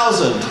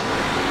 3,000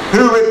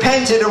 who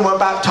repented and were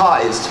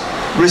baptized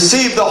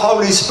received the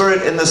Holy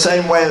Spirit in the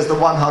same way as the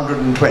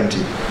 120?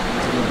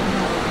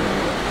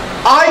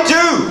 I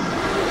do.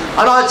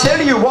 And I'll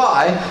tell you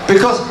why.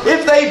 Because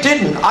if they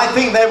didn't, I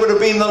think there would have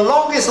been the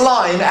longest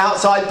line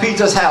outside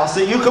Peter's house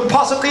that you can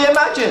possibly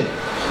imagine.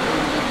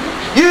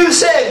 You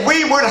said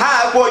we would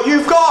have what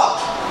you've got,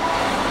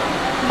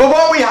 but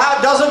what we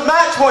have doesn't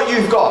match what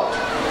you've got.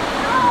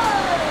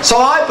 So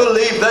I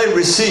believe they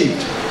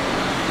received.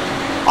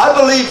 I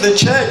believe the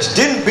church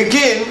didn't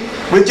begin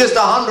with just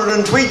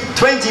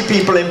 120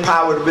 people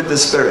empowered with the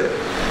Spirit.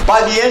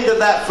 By the end of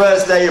that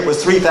first day, it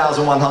was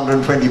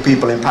 3,120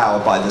 people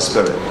empowered by the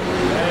Spirit.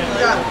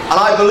 And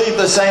I believe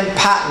the same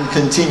pattern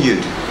continued.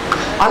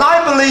 And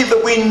I believe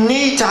that we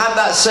need to have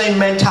that same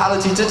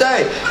mentality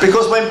today.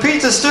 Because when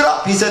Peter stood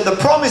up, he said, the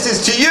promise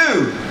is to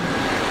you.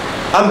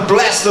 And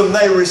bless them,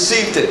 they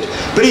received it.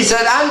 But he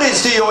said, and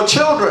it's to your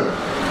children,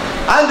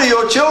 and to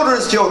your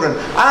children's children,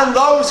 and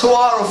those who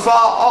are afar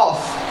off.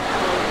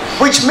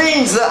 Which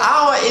means that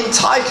our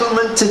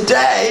entitlement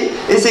today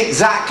is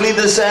exactly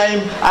the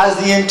same as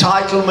the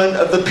entitlement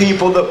of the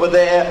people that were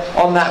there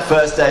on that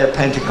first day of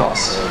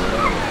Pentecost.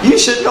 You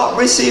should not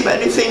receive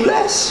anything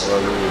less.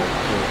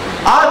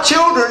 Our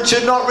children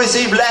should not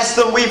receive less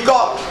than we've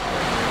got.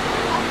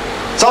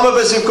 Some of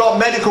us have got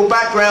medical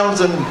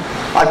backgrounds, and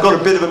I've got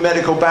a bit of a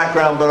medical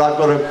background, but I've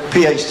got a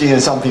PhD in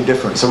something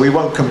different, so we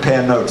won't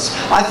compare notes.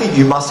 I think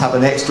you must have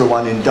an extra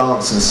one in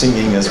dance and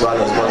singing as well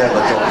as whatever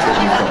doctorate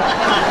you've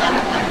got.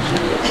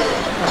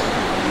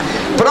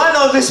 But I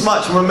know this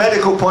much from a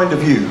medical point of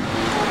view,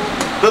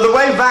 that the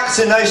way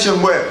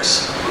vaccination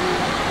works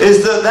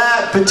is that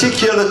that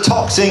particular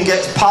toxin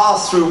gets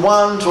passed through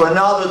one to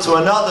another, to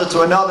another,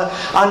 to another,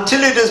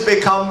 until it has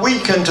become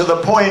weakened to the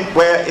point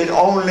where it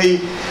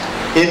only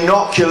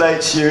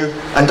inoculates you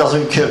and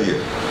doesn't kill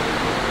you.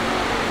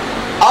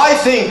 I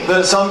think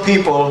that some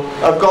people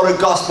have got a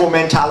gospel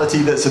mentality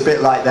that's a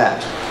bit like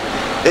that.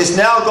 It's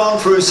now gone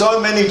through so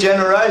many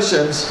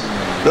generations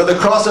that the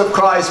cross of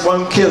Christ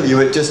won't kill you,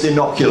 it just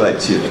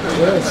inoculates you.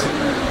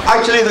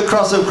 Actually, the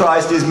cross of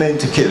Christ is meant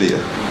to kill you.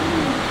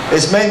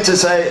 It's meant to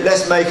say,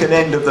 let's make an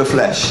end of the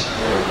flesh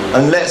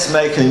and let's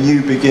make a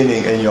new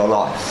beginning in your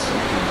life.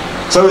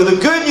 So the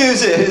good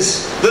news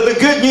is that the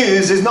good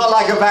news is not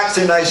like a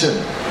vaccination.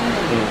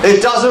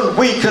 It doesn't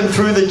weaken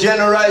through the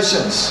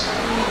generations.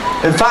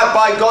 In fact,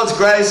 by God's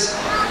grace,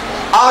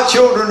 our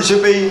children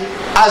should be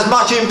as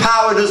much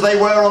empowered as they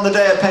were on the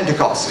day of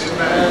Pentecost.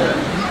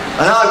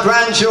 And our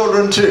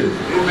grandchildren too.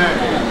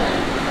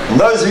 And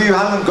those of you who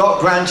haven't got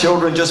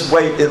grandchildren, just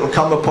wait, it'll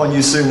come upon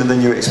you sooner than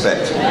you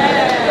expect.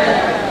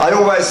 I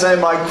always say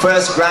my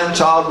first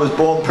grandchild was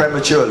born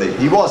prematurely.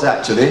 He was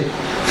actually,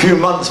 a few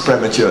months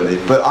prematurely,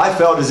 but I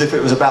felt as if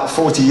it was about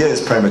 40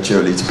 years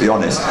prematurely, to be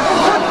honest.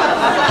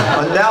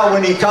 And now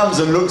when he comes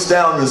and looks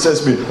down and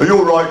says to me, "Are you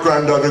all right,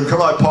 Grandad, and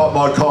can I park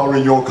my car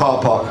in your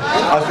car park?"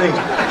 I think,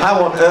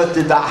 how on earth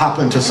did that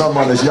happen to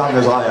someone as young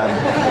as I am?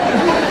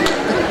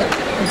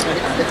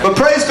 But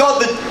praise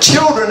God, the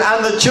children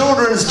and the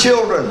children's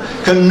children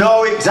can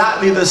know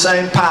exactly the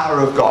same power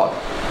of God.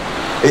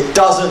 It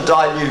doesn't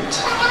dilute.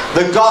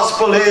 The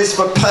gospel is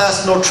for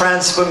personal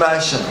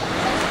transformation.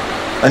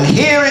 And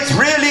here it's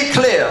really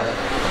clear.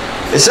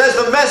 It says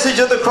the message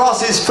of the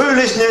cross is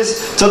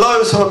foolishness to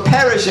those who are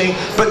perishing,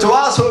 but to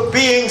us who are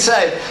being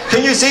saved.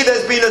 Can you see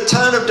there's been a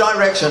turn of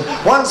direction?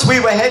 Once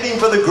we were heading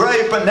for the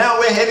grave, but now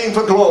we're heading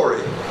for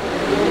glory.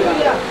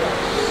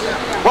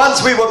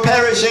 Once we were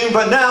perishing,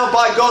 but now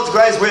by God's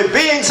grace we're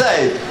being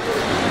saved.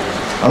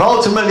 And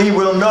ultimately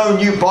we'll know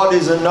new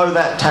bodies and know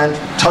that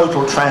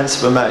total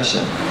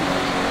transformation.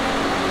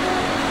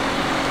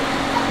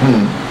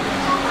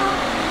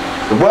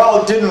 The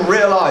world didn't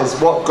realize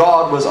what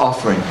God was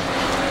offering.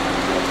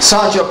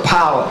 Such a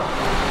power,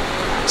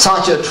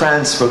 such a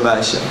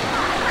transformation.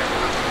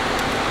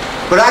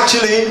 But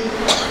actually,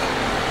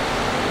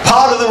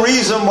 part of the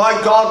reason why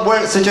God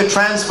works such a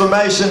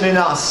transformation in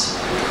us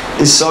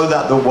is so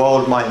that the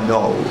world might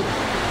know.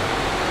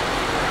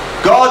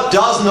 God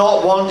does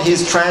not want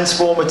his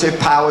transformative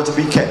power to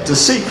be kept a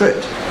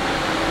secret.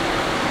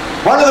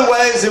 One of the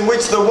ways in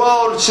which the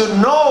world should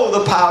know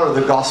the power of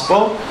the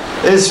gospel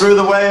is through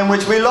the way in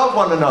which we love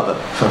one another.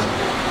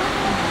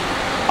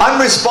 I'm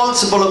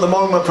responsible at the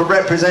moment for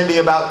representing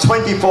about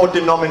 24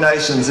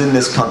 denominations in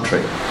this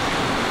country.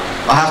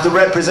 I have to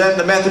represent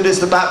the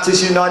Methodist, the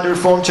Baptist, United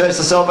Reformed Church,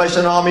 the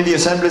Salvation Army, the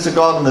Assemblies of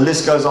God, and the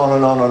list goes on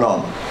and on and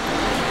on.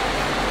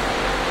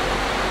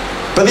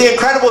 But the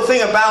incredible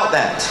thing about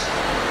that,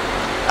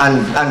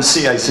 and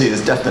CAC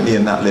is definitely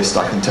in that list,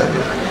 I can tell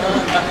you.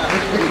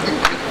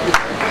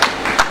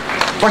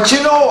 But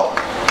you know,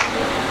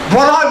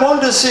 what I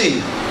want to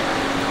see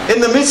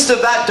in the midst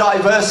of that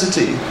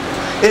diversity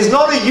is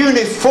not a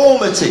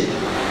uniformity.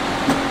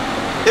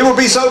 It would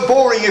be so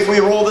boring if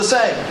we were all the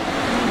same.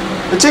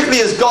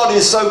 Particularly as God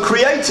is so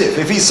creative.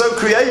 If he's so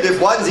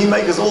creative, why does he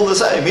make us all the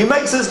same? He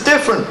makes us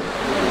different.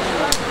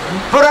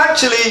 But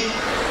actually,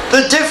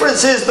 the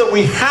differences that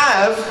we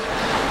have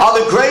are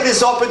the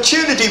greatest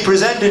opportunity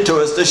presented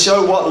to us to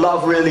show what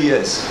love really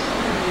is.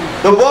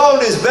 The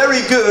world is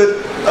very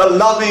good at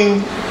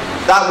loving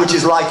that which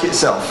is like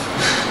itself.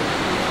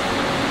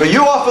 But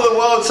you offer the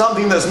world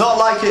something that's not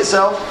like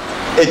itself,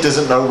 it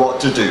doesn't know what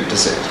to do to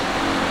it.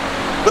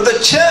 But the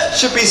church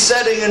should be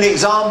setting an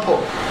example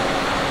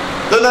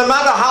that no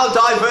matter how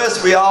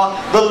diverse we are,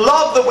 the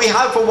love that we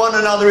have for one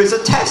another is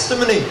a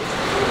testimony.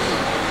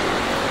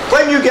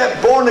 When you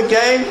get born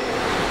again,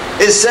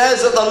 it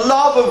says that the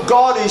love of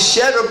God is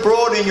shed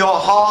abroad in your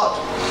heart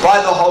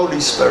by the Holy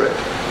Spirit.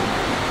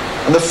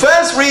 And the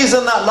first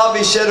reason that love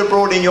is shed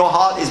abroad in your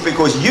heart is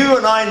because you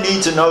and I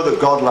need to know that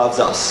God loves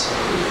us.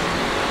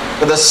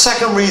 But the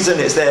second reason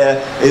it's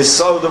there is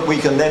so that we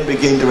can then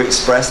begin to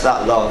express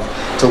that love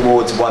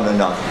towards one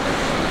another.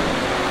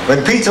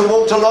 When Peter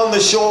walked along the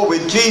shore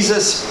with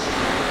Jesus,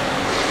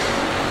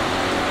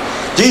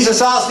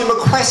 Jesus asked him a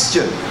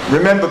question.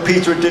 Remember,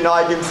 Peter had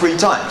denied him 3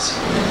 times.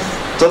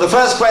 So the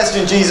first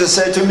question Jesus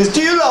said to him is,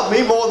 "Do you love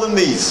me more than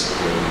these?"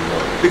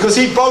 Because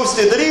he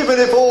boasted that even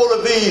if all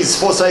of these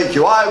forsake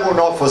you, I will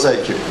not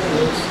forsake you.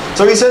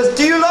 So he says,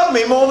 do you love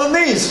me more than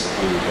these?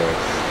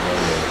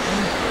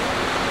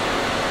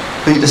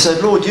 Peter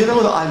said, Lord, do you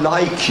know that I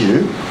like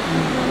you?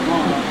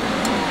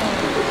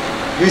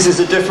 Uses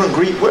a different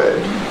Greek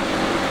word.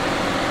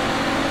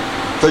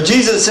 So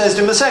Jesus says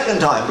to him a second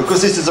time,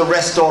 because this is a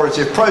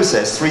restorative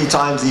process. 3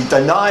 times he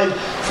denied,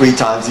 3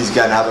 times he's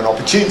going to have an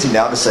opportunity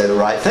now to say the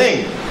right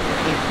thing.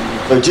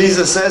 So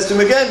Jesus says to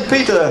him again,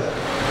 Peter,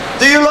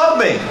 do you love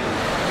me?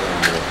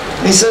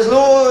 And he says,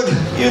 Lord,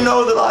 you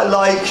know that I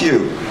like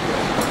you.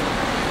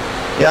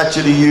 He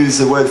actually used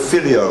the word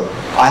filio.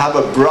 I have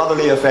a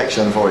brotherly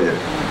affection for you.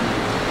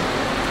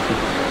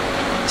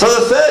 So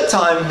the third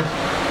time,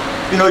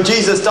 you know,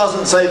 Jesus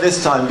doesn't say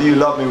this time, do you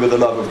love me with the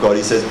love of God?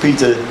 He says,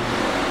 Peter,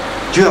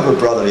 do you have a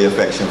brotherly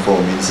affection for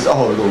me? He says,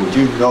 oh Lord,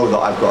 you know that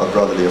I've got a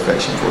brotherly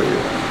affection for you.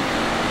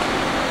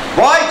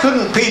 Why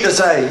couldn't Peter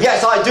say,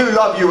 yes, I do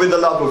love you with the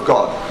love of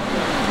God?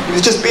 He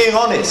was just being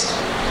honest,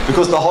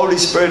 because the Holy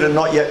Spirit had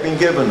not yet been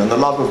given and the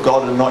love of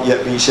God had not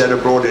yet been shed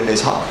abroad in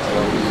his heart.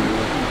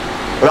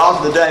 But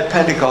after the day of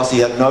Pentecost, he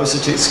had no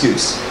such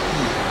excuse.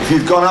 If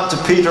you'd gone up to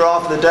Peter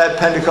after the day of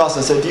Pentecost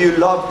and said, do you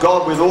love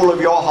God with all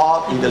of your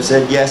heart? He'd have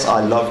said, yes,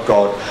 I love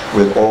God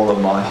with all of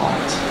my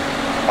heart.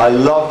 I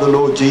love the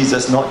Lord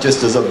Jesus not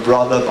just as a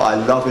brother, but I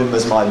love him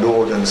as my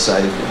Lord and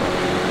Savior.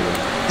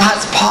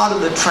 That's part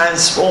of the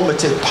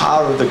transformative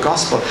power of the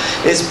gospel.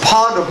 It's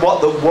part of what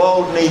the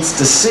world needs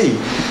to see.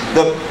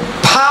 The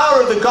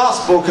power of the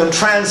gospel can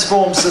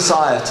transform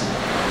society.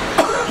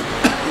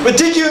 But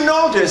did you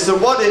notice that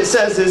what it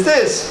says is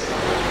this?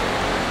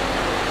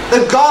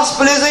 The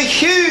gospel is a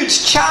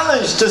huge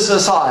challenge to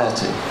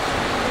society.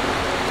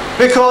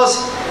 Because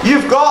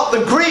you've got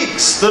the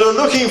Greeks that are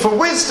looking for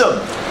wisdom.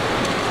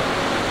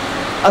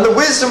 And the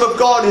wisdom of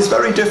God is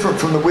very different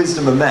from the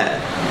wisdom of man.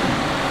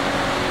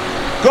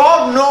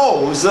 God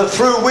knows that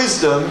through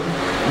wisdom,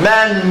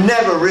 man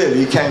never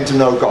really came to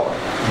know God.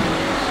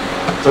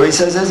 So he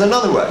says, there's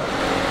another way.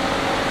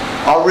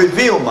 I'll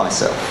reveal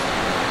myself.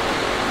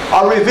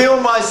 I'll reveal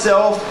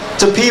myself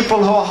to people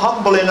who are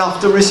humble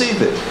enough to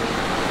receive it.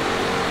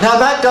 Now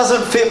that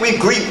doesn't fit with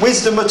Greek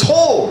wisdom at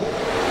all.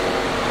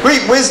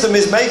 Greek wisdom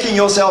is making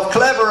yourself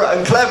cleverer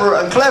and cleverer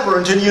and cleverer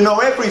until you know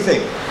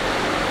everything.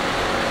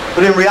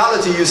 But in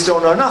reality you still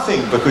know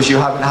nothing because you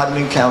haven't had an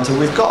encounter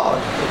with God.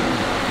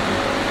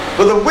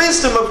 But the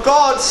wisdom of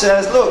God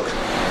says, look,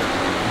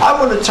 I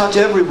want to touch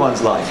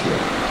everyone's life here.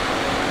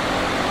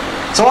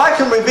 So I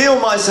can reveal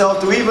myself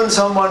to even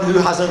someone who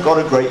hasn't got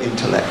a great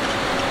intellect.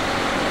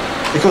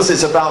 Because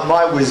it's about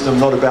my wisdom,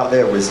 not about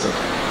their wisdom.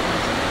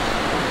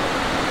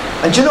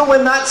 And you know,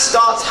 when that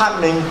starts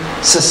happening,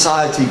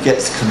 society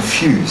gets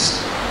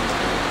confused.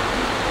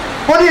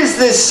 What is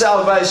this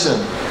salvation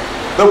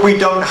that we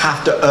don't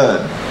have to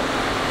earn?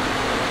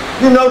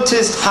 You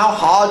noticed how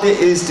hard it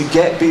is to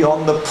get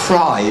beyond the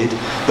pride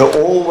that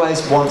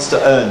always wants to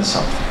earn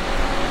something.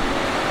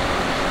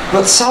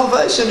 But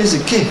salvation is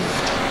a gift.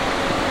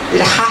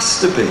 It has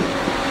to be.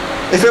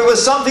 If it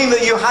was something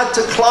that you had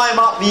to climb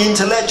up the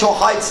intellectual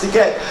heights to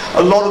get,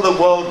 a lot of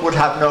the world would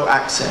have no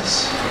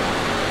access.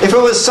 If it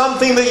was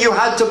something that you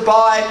had to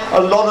buy, a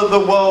lot of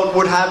the world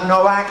would have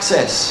no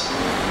access.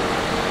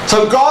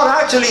 So God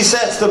actually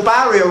sets the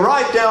barrier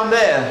right down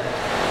there.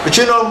 But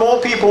you know,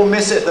 more people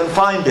miss it than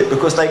find it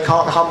because they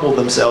can't humble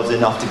themselves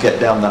enough to get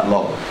down that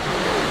low.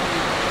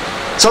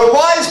 So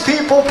wise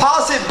people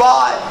pass it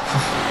by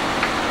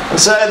and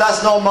say,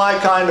 that's not my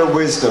kind of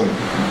wisdom.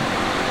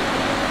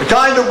 The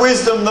kind of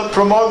wisdom that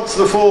promotes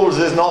the fools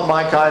is not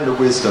my kind of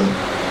wisdom.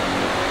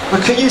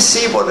 But can you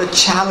see what a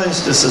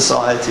challenge to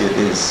society it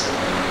is?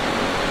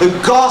 The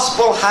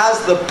gospel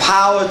has the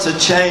power to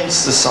change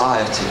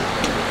society.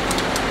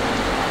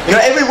 You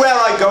know, everywhere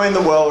I go in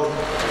the world,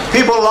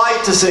 people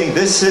like to sing,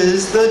 this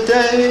is the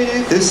day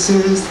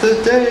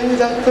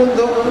that the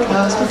Lord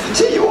has made.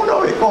 See, you all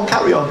know it. Go on,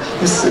 carry on.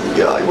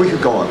 We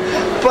could go on.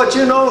 But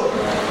you know,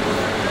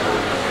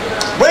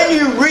 when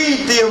you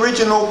read the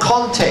original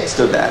context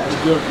of that,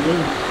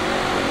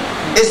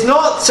 it's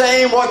not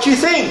saying what you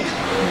think.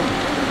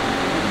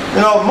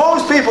 You know,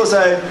 most people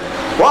say,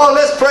 well,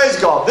 let's praise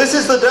God. This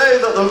is the day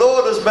that the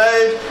Lord has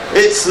made.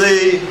 It's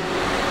the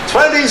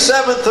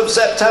 27th of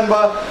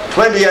September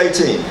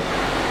 2018.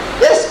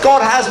 Yes,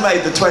 God has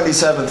made the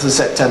 27th of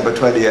September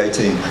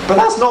 2018. But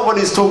that's not what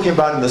he's talking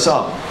about in the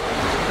psalm.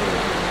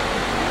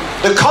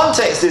 The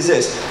context is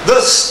this.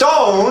 The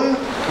stone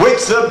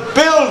which the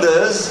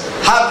builders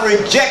have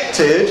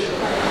rejected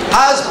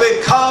has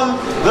become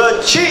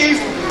the chief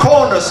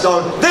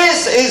cornerstone.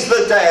 This is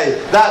the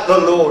day that the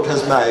Lord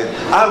has made,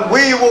 and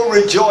we will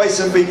rejoice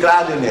and be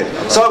glad in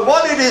it. So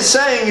what it is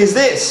saying is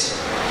this,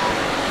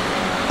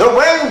 that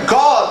when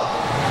God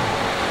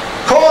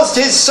caused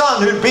his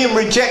son who'd been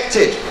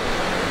rejected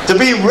to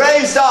be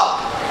raised up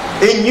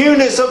in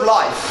newness of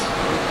life,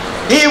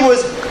 he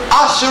was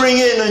ushering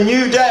in a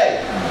new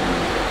day.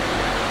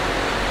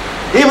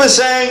 He was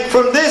saying,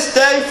 from this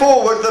day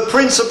forward, the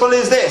principle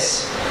is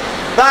this: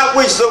 that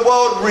which the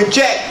world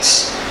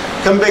rejects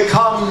can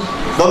become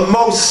the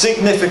most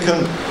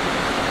significant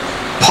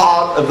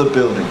part of the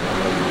building.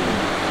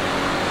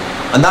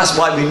 And that's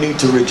why we need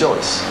to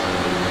rejoice.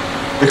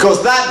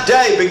 Because that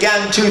day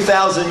began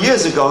 2,000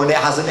 years ago and it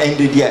hasn't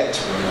ended yet.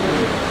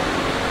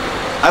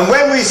 And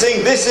when we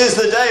sing, "This is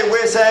the day,"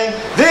 we're saying,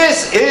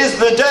 this is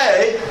the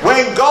day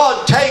when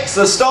God takes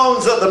the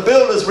stones that the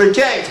builders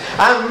reject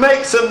and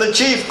makes them the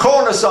chief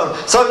cornerstone.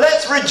 So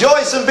let's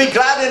rejoice and be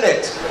glad in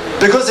it.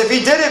 Because if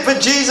He did it for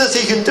Jesus,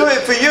 He can do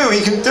it for you,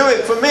 He can do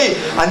it for me,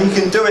 and He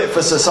can do it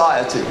for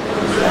society.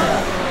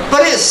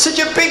 But it's such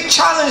a big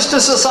challenge to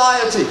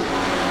society.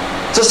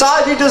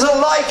 Society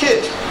doesn't like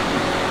it.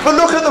 But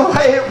look at the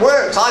way it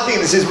works. I think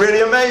this is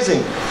really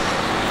amazing.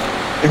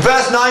 In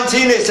verse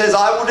 19 it says,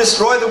 "I will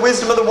destroy the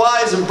wisdom of the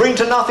wise and bring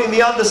to nothing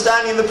the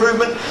understanding of the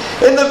prudent."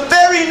 In the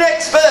very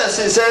next verse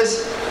it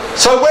says,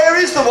 "So where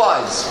is the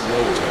wise?"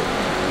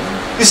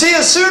 You see,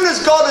 as soon as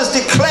God has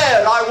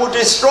declared, "I will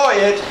destroy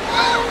it,"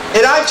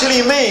 it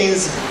actually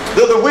means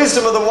that the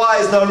wisdom of the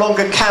wise no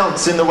longer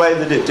counts in the way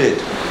that it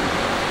did.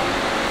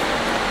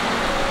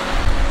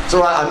 It's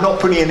all right, I'm not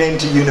putting an end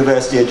to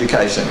university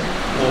education.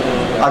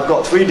 I've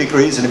got 3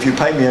 degrees, and if you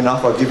pay me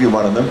enough, I'll give you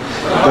one of them.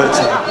 But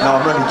no,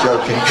 I'm only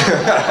joking.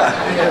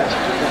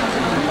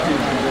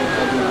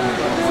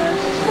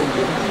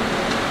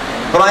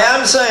 But I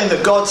am saying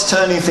that God's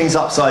turning things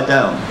upside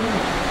down.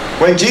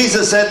 When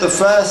Jesus said the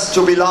first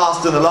shall be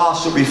last and the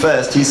last shall be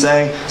first, He's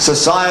saying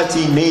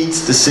society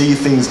needs to see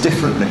things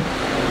differently.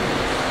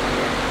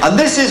 And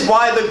this is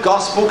why the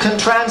gospel can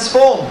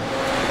transform.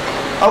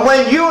 And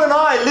when you and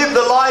I live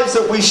the lives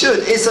that we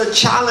should, it's a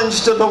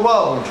challenge to the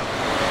world.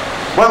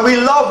 When we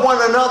love one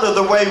another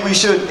the way we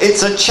should,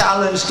 it's a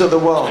challenge to the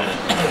world.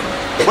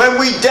 When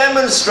we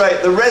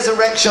demonstrate the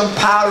resurrection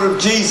power of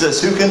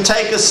Jesus, who can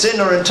take a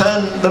sinner and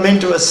turn them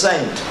into a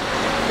saint,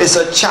 it's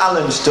a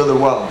challenge to the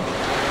world.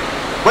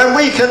 When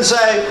we can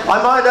say,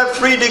 "I might have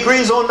 3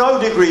 degrees or no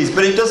degrees,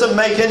 but it doesn't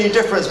make any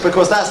difference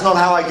because that's not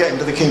how I get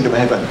into the kingdom of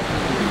heaven.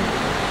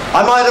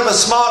 I might have a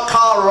smart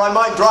car, or I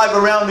might drive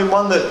around in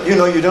one that, you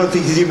don't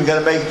think is even going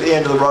to make it to the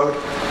end of the road.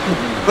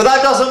 But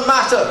that doesn't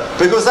matter,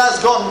 because that's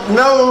got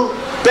no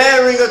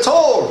bearing at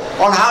all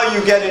on how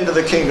you get into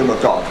the kingdom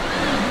of God.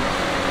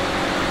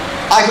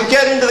 I could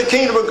get into the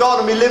kingdom of God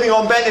and be living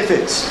on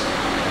benefits.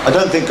 I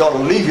don't think God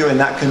will leave you in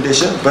that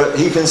condition, but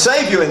He can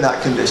save you in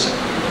that condition.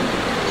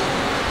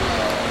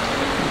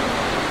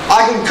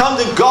 I can come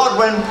to God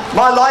when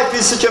my life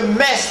is such a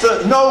mess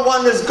that no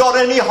one has got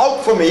any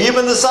hope for me.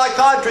 Even the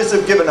psychiatrists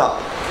have given up.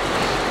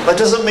 That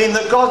doesn't mean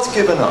that God's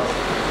given up.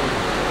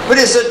 But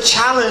it's a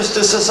challenge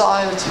to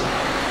society.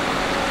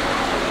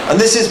 And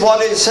this is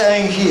what it's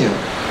saying here.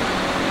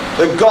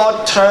 That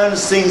God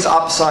turns things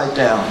upside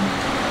down.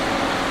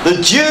 The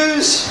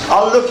Jews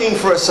are looking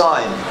for a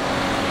sign.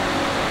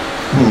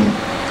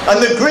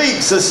 And the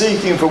Greeks are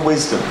seeking for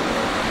wisdom.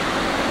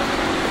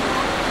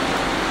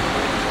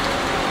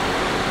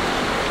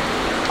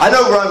 I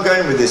know where I'm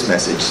going with this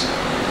message.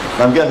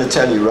 I'm going to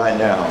tell you right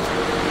now.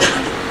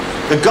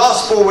 The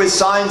gospel with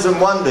signs and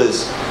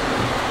wonders.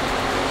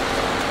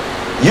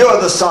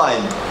 You're the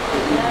sign.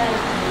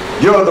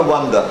 You're the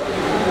wonder.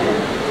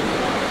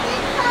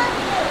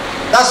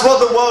 That's what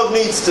the world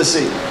needs to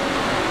see.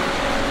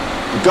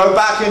 Go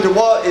back into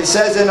what it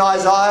says in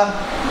Isaiah.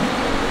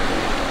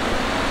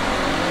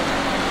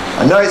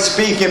 I know it's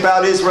speaking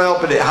about Israel,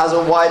 but it has a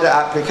wider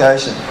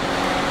application.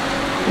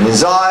 In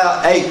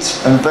Isaiah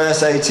 8 and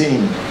verse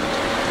 18,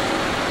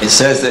 it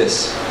says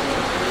this.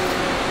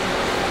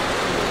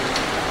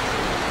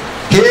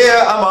 Here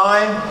am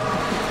I,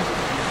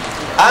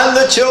 and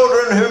the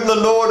children whom the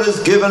Lord has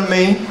given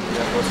me.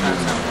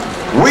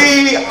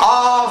 We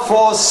are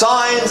for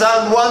signs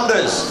and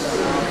wonders.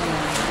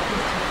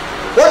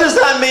 What does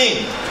that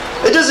mean?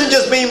 It doesn't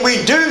just mean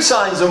we do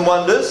signs and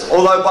wonders,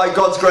 although by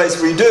God's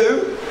grace we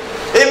do.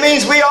 It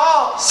means we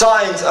are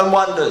signs and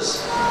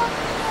wonders.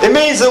 It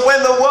means that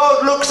when the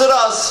world looks at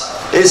us,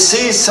 it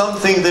sees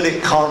something that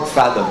it can't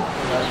fathom.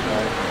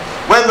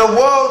 When the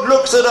world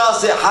looks at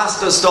us, it has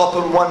to stop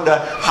and wonder,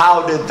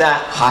 how did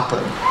that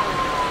happen?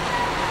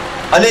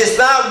 And it's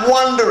that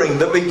wondering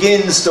that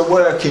begins to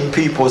work in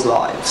people's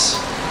lives.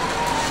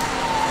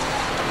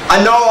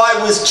 I know I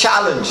was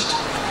challenged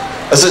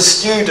as a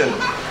student.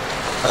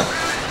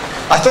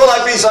 I thought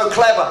I'd be so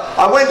clever.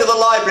 I went to the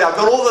library, I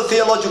got all the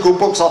theological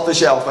books off the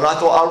shelf, and I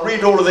thought, I'll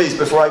read all of these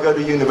before I go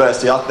to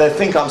university. They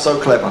think I'm so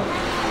clever.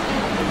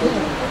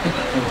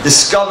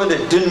 Discovered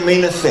it didn't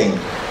mean a thing.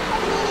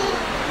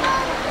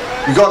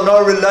 You got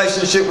no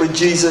relationship with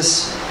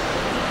Jesus.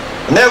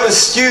 And there were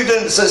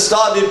students that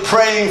started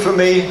praying for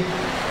me.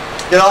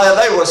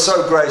 They were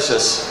so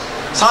gracious.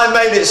 So I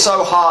made it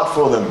so hard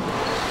for them.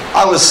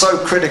 I was so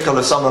critical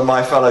of some of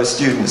my fellow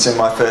students in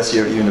my first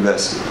year at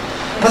university.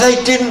 But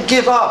they didn't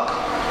give up.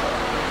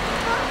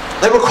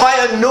 They were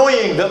quite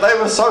annoying that they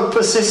were so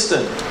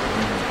persistent.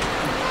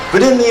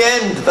 But in the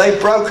end, they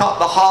broke up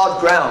the hard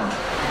ground.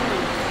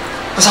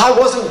 Because I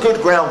wasn't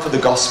good ground for the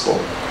gospel.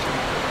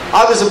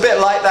 I was a bit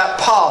like that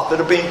path that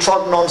had been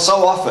trodden on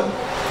so often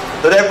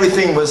that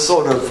everything was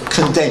sort of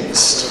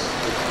condensed.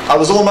 I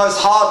was almost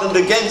hardened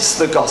against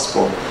the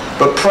gospel.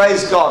 But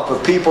praise God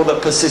for people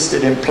that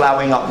persisted in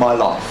ploughing up my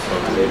life.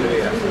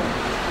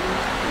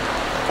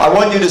 I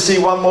want you to see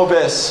one more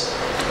verse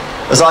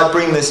as I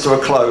bring this to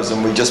a close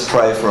and we just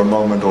pray for a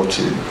moment or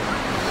two.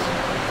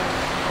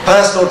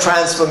 Personal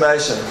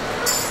transformation.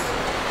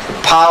 The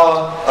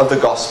power of the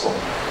gospel.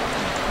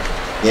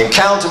 The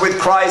encounter with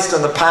Christ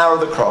and the power of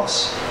the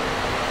cross.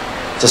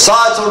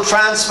 Societal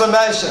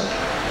transformation.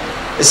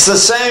 It's the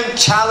same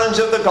challenge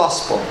of the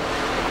gospel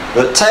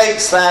that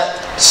takes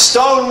that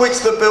stone which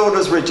the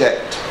builders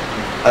reject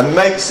and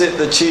makes it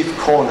the chief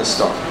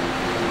cornerstone.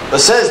 That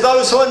says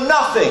those who are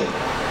nothing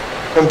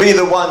can be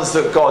the ones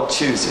that God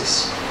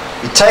chooses.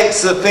 He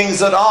takes the things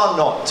that are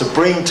not to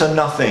bring to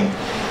nothing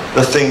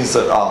the things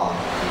that are.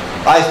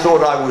 I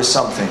thought I was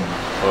something,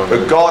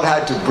 but God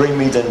had to bring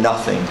me to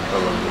nothing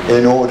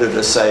in order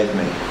to save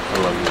me.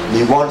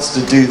 He wants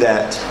to do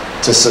that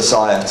to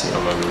society.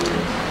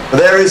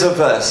 There is a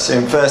verse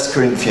in 1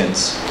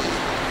 Corinthians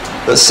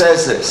that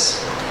says this.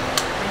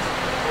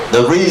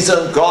 The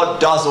reason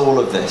God does all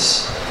of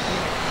this,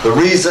 the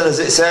reason, as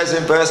it says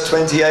in verse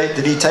 28,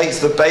 that he takes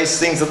the base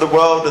things of the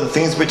world and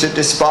things which are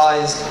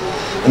despised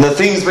and the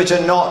things which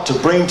are not, to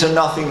bring to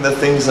nothing the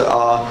things that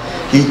are,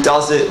 he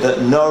does it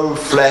that no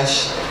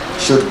flesh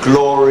should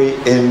glory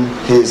in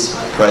his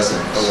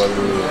presence.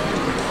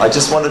 I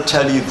just want to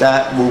tell you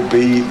that will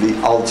be the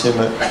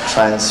ultimate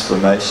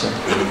transformation.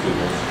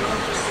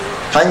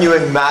 Can you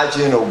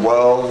imagine a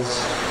world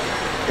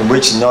in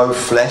which no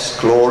flesh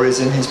glories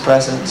in his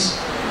presence,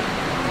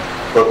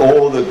 but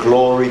all the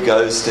glory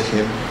goes to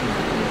him?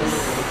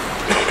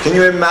 Can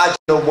you imagine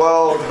a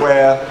world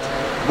where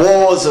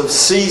wars have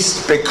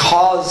ceased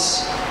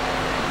because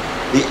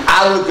the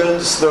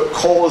arrogance that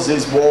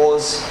causes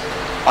wars,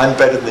 I'm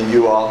better than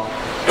you are,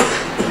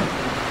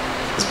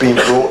 has been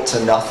brought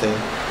to nothing?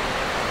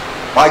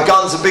 My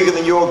guns are bigger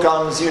than your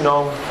guns, you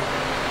know.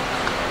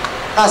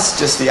 That's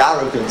just the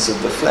arrogance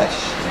of the flesh.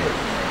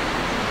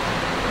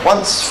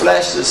 Once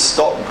flesh has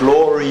stopped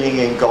glorying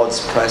in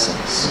God's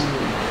presence,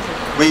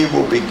 we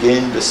will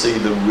begin to see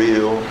the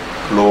real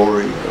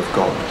glory of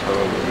God.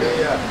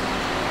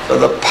 So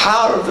the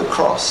power of the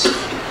cross,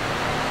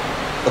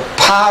 the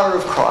power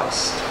of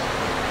Christ,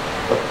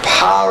 the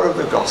power of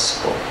the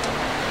gospel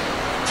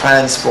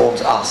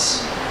transforms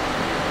us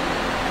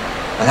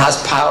and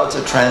has power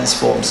to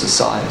transform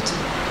society,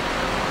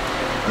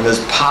 and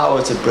there's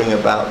power to bring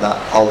about that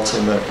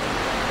ultimate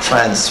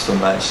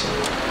transformation.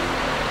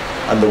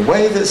 And the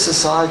way that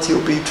society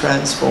will be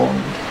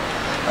transformed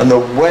and the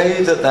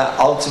way that that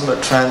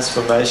ultimate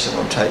transformation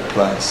will take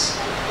place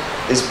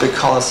is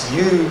because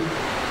you,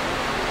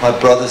 my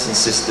brothers and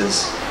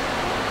sisters,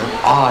 and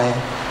I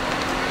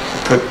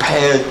are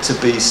prepared to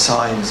be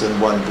signs and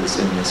wonders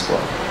in this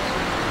world.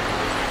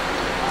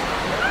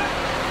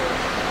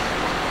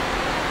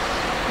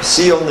 You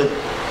see, on the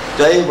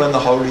day when the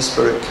Holy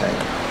Spirit came,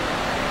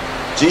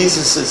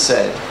 Jesus had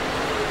said,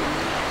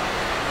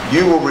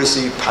 you will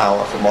receive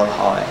power from on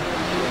high,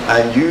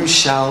 and you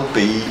shall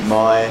be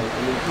my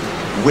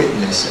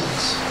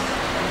witnesses.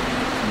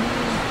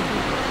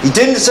 He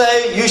didn't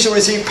say you shall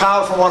receive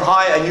power from on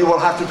high and you will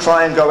have to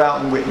try and go out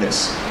and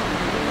witness.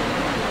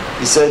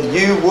 He said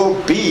you will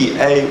be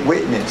a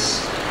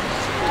witness.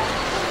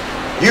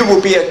 You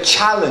will be a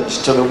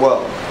challenge to the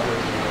world.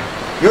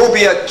 You will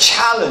be a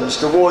challenge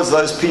towards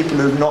those people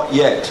who have not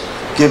yet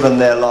given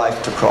their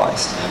life to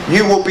Christ.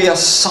 You will be a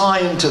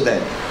sign to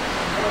them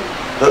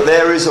that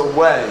there is a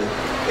way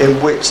in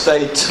which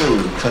they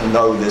too can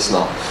know this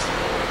life.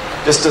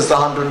 Just as the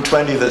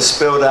 120 that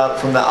spilled out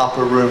from that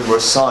upper room were a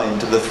sign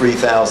to the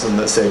 3,000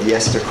 that said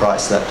yes to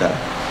Christ that day,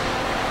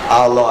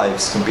 our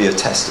lives can be a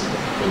testimony.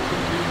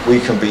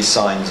 We can be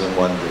signs and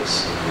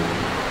wonders.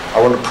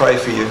 I want to pray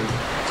for you.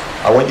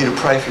 I want you to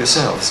pray for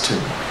yourselves too.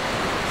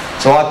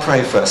 So I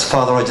pray first.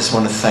 Father, I just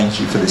want to thank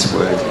you for this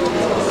word,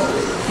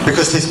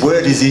 because this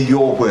word is in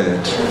your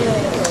word.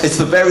 It's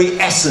the very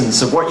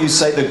essence of what you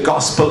say the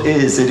gospel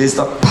is. It is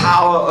the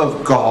power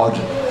of God.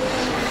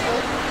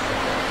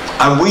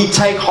 And we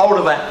take hold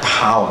of that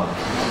power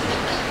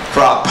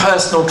for our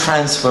personal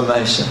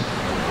transformation.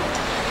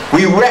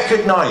 We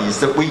recognize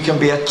that we can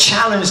be a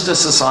challenge to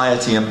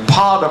society and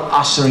part of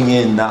ushering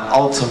in that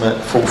ultimate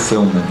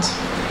fulfillment.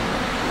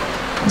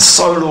 And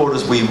so, Lord,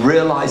 as we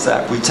realize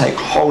that, we take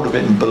hold of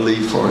it and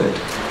believe for it.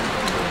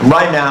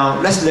 Right now,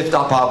 let's lift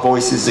up our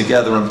voices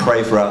together and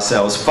pray for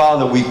ourselves.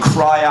 Father, we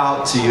cry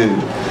out to you.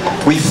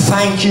 We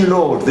thank you,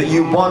 Lord, that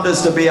you want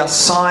us to be a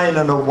sign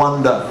and a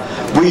wonder.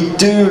 We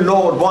do,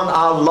 Lord, want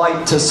our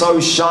light to so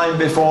shine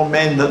before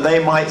men that they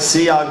might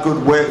see our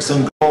good works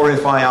and glorify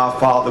glorify our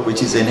Father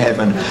which is in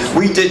heaven.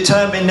 We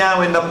determine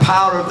now in the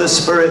power of the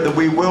Spirit that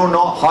we will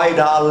not hide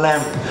our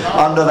lamp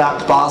under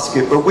that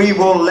basket, but we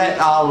will let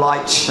our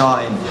light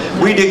shine.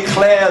 We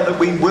declare that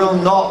we will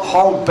not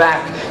hold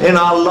back in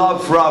our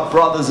love for our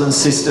brothers and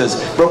sisters,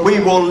 but we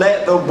will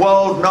let the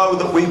world know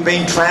that we've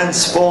been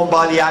transformed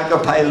by the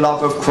agape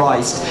love of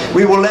Christ.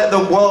 We will let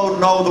the world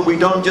know that we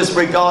don't just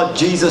regard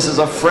Jesus as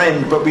a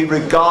friend, but we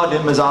regard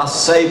him as our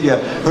Saviour,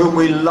 whom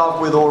we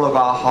love with all of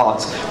our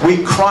hearts.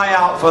 We cry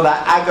out for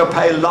that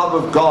agape love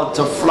of God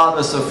to flood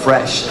us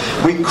afresh.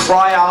 We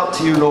cry out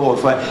to you, Lord,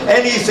 for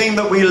anything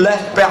that we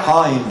left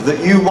behind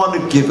that you want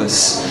to give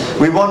us.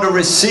 We want to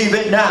receive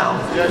it now.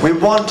 We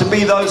want to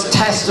be those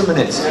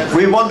testimonies.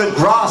 We want to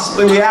grasp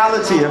the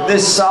reality of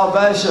this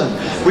salvation.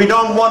 We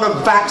don't want a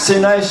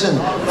vaccination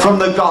from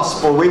the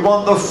gospel. We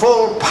want the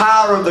full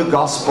power of the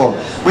gospel.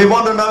 We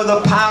want to know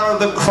the power of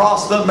the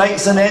cross that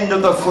makes an end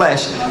of the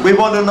flesh. We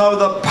want to know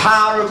the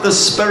power of the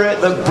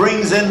Spirit that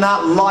brings in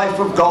that life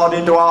of God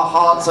into our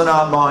hearts and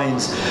our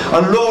minds.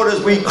 And Lord,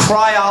 as we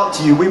cry out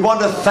to you, we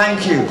want to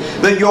thank you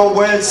that your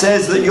word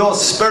says that your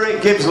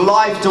Spirit gives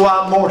life to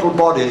our mortal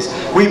bodies.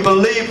 We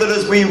believe that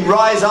as we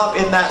rise up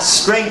in that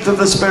strength of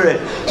the Spirit,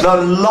 the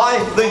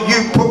life that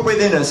you put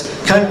within us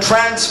can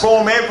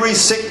transform every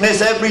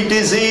sickness, every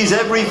disease,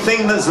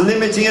 everything that's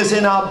limiting us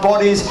in our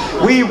bodies.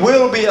 We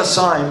will be a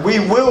sign. We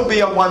will be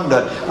a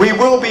wonder. We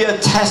will be a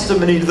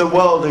testimony to the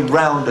world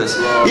around us.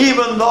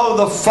 Even though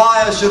the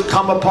fire should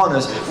come upon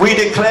us, we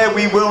declare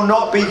we will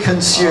not be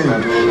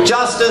consumed.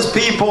 Just as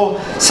people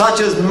such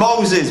as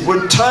Moses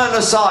would turn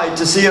aside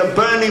to see a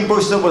burning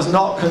bush that was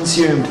not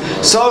consumed,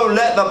 so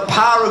let the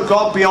power of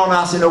God be on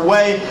us in a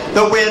way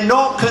that we're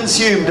not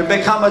consumed and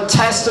become a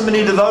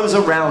testimony to those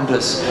around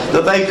us,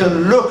 that they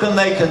can look and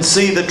they can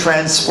see the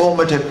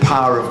transformative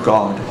power of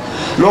God.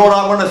 Lord,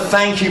 I want to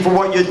thank you for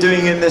what you're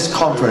doing in this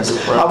conference.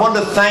 I want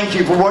to thank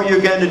you for what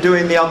you're going to do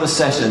in the other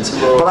sessions.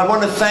 But I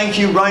want to thank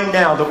you right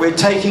now that we're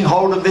taking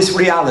hold of this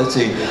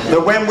reality,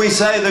 that when we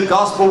say the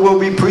gospel will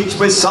be preached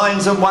with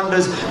signs and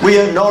wonders, we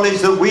acknowledge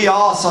that we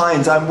are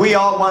signs and we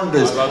are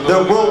wonders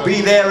that will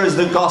be there as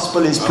the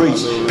gospel is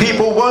preached.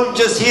 People won't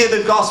just hear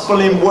the gospel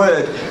in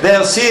word,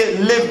 they'll see it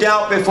lived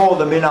out before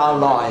them in our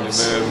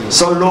lives.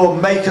 So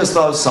Lord, make us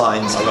those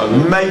signs,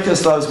 make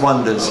us those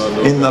wonders.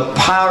 In the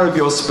power of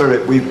your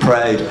Spirit we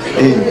pray.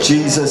 In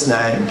Jesus'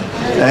 name,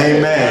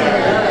 amen.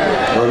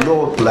 The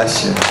Lord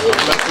bless you.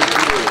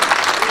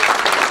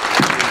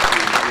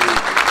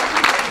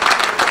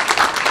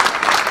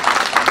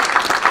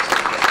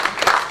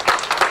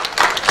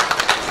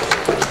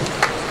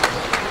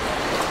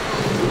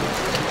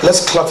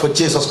 Let's clap for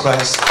Jesus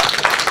Christ.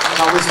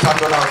 Now we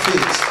stand on our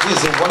feet.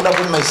 This is a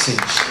wonderful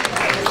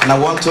message. And I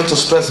want you to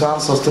stretch your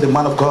hands to the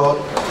man of God.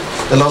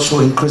 The Lord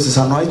should increase his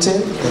anointing.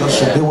 The Lord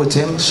should be with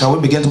him. Shall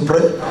we begin to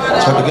pray?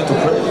 Shall we begin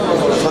to pray?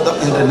 Father,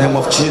 in the name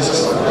of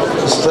Jesus,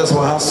 we stretch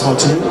our hands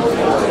unto you.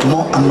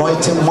 More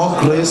anointing, more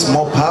grace,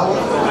 more power,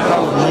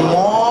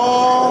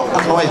 more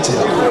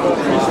anointing,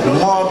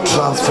 more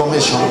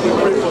transformation.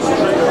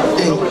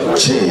 In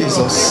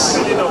Jesus'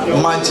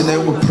 mighty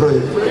name we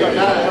pray.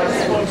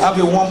 I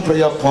have one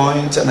prayer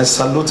point, and I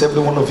salute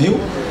every one of you.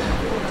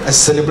 I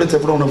celebrate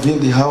every one of you in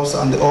the house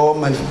and all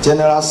my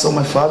generals, all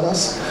my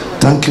fathers.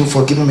 Thank you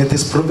for giving me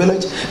this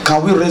privilege.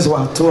 Can we raise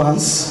our two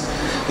hands?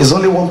 It's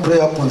only one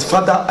prayer point.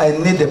 Father, I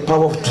need the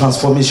power of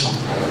transformation.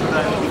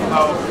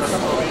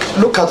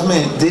 Look at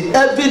me. The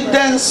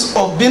evidence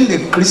of being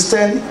a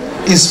Christian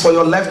is for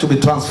your life to be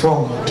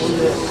transformed.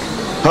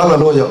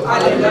 Hallelujah.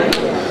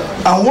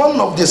 And one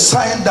of the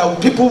signs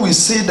that people will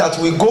see that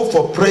we go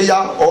for prayer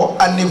or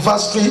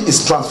anniversary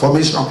is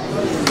transformation.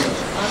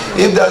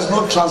 If there is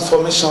no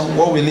transformation,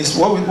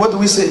 what do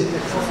we say?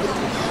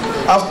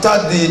 After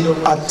the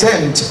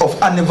attempt of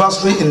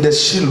anniversary in the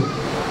Shiloh,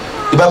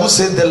 the Bible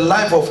says the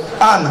life of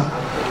Anna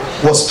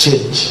was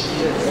changed.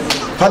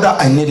 Father,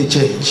 I need a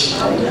change.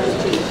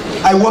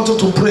 I want you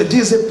to pray.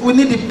 We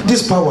need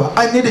this power.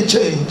 I need a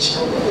change.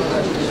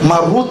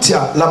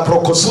 Marutia la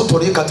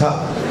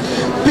prokosutorikata.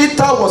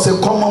 Peter was a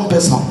common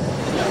person,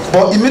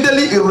 but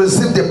immediately he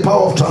received the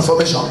power of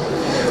transformation.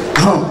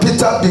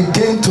 Peter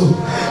began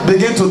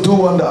to do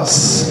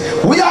wonders.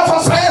 We are for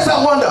signs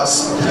and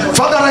wonders.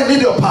 Father, I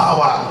need your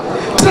power.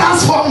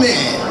 Transform me.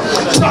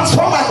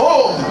 Transform my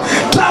home.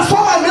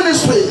 Transform my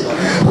ministry.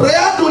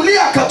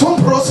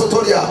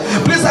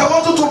 Please, I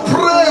want you to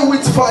pray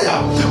with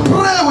fire.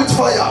 Pray with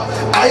fire.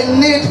 I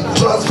need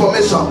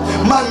transformation.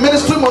 My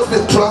ministry must be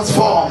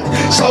transformed.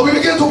 Shall we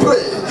begin to pray?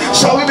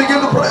 Shall we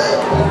begin to pray?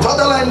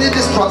 Father, I need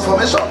this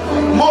transformation.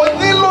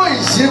 Monilo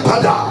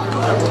ìyípadà.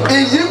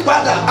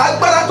 Ìyípadà.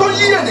 Agbára tó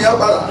yí ènìyàn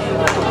padà.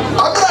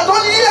 Agbára tó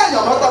yí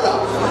ènìyàn padà.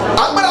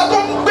 Agbára tó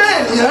ń gbé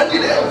ènìyàn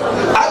dìde.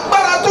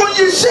 Agbára tó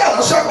yí iṣẹ́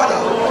ìránṣẹ́ padà.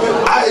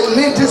 I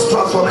need this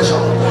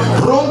transformation.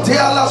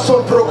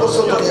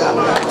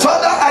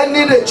 Father, I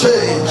need a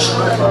change.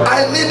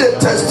 I need a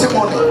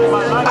testimony.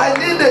 I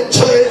need a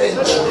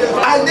change.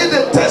 I need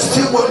a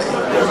testimony.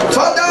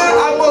 Father,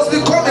 I must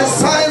become a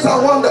signs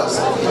and wonders.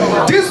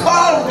 This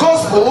power of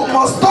gospel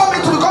must turn me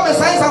to become a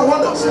signs and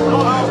wonders.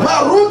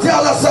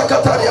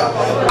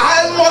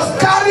 I must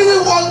carry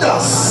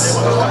wonders.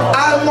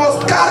 I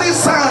must carry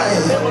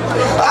signs.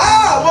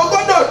 Mo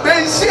gbọ́dọ̀ gbé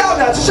iṣẹ́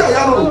àmì àti iṣẹ́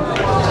ìyanu.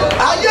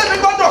 Ayé mi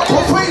gbọ́dọ̀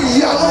kún fún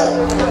ìyanu.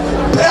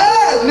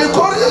 Bẹ́ẹ̀ ni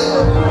kò rí.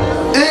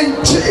 In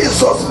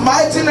Jesus'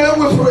 mighty name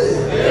we pray.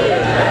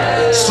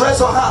 Stretch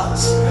your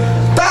hands.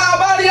 Tá a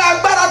bá rí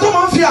agbára tó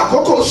máa ń fi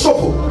àkókò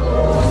ṣòfò.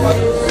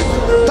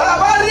 Tá a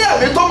bá rí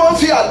ẹ̀mí tó máa ń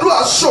fi àdúrà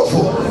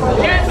ṣòfò.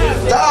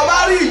 Tá a bá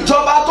rí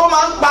ìjọba tó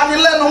máa ń pani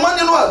lẹ́nu mọ́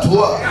nínú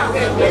àdúrà.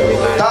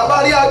 Tá a bá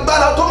rí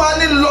agbára tó máa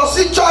ní lọ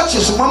sí church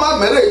ṣùgbọ́n má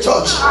mẹ́rẹ̀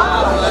church.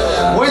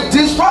 We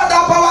destroy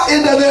that power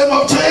in the name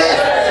of Jesus.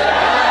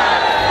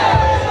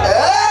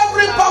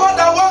 Every power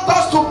that wants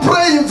us to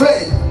pray in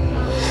vain.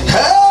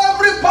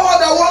 Every power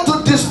that wants to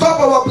disturb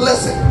our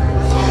blessing.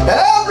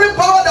 Every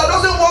power that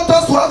doesn't want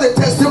us to have a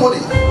testimony.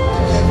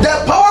 The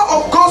power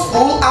of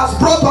gospel has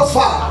brought us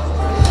far.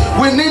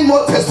 We need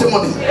more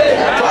testimony.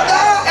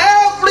 Father,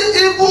 every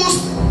evil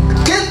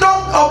kingdom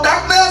of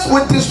darkness,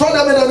 we destroy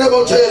them in the name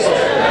of Jesus.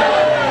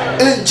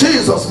 In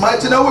Jesus'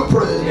 mighty name we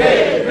pray.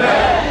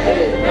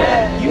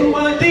 Amen. You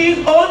are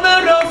the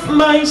owner of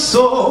my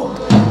soul,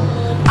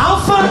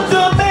 Alpha and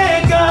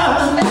Omega.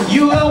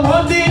 You are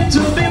worthy to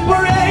be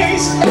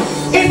praised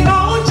in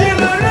all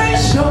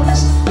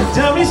generations.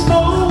 There is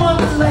no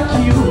one like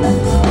you.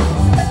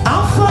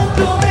 Alpha and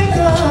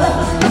Omega.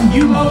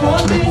 You are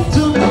worthy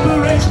to be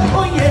praised.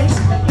 Oh yes,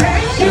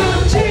 thank you,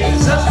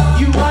 Jesus.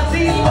 You are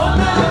the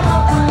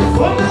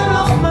owner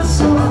of my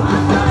soul.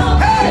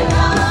 Hey,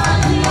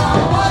 you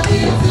are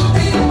worthy to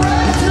be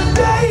praised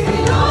today.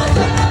 In all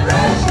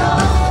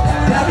generations,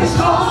 there is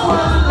no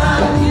one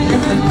like you.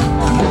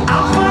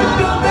 Alpha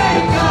and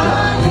Omega.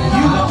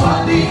 You are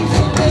worthy.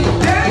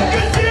 Thank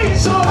you,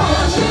 Jesus.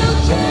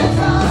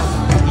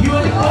 You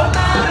are the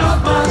owner of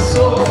my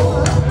soul.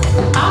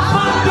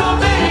 Alpha and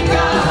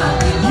Omega.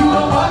 You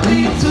are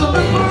worthy to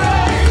be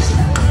praised.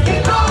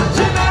 In all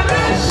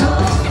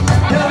generations,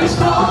 there is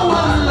no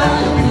one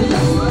like you.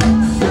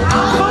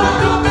 Alpha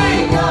and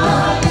Omega.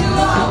 You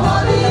are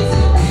worthy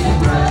to be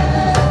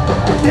praised.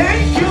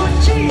 Thank you,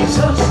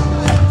 Jesus,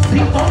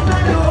 the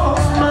owner of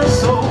my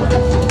soul.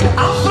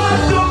 Alpha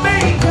and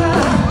Omega.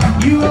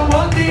 You are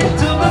worthy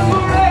to be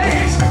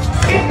praised.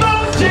 In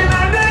all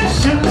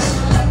generations,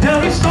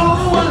 there is no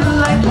one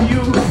like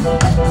you.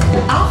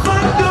 Alpha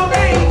and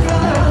Omega.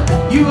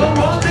 You are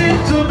worthy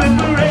to be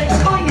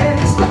praised. Oh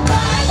yes.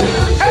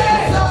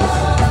 Hey,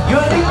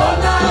 you're the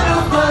owner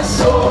of my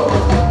soul.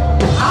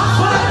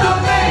 Alpha and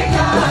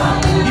Omega.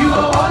 You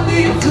are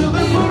worthy to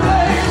be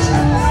praised.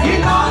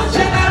 In all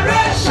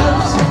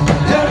generations,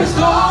 there is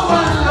no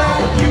one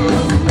like you.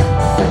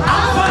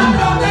 Alpha and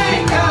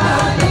Omega.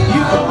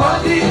 You are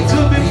worthy to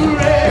be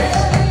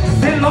praised.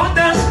 The Lord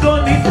has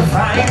done it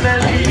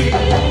finally.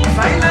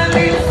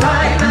 Finally,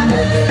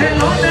 finally. The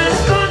Lord has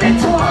done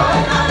it all.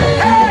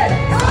 Hey!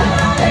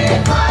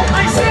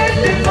 I said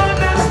the Lord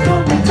has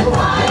done it all.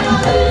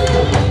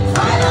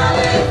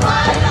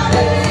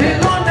 The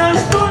Lord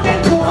has done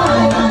it all.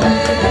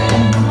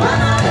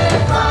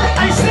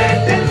 I said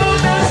the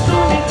Lord has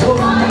done it all.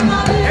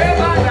 Hey,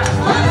 Father.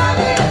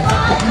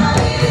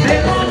 The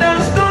Lord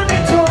has done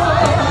it all.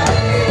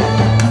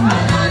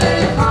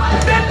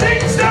 The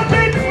things that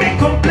make me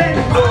complain,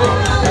 oh.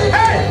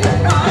 Hey!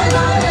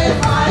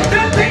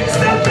 The things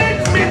that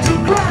make me to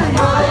cry,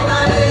 oh.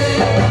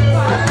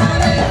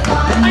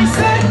 I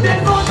said the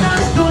Lord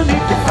has done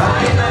it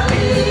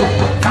finally,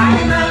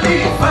 finally,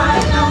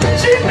 finally.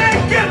 She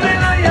make me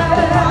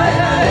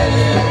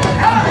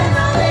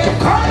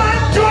come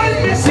and join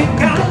me, sing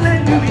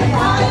hallelujah.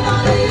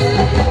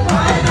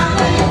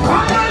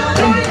 Come and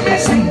join me,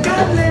 sing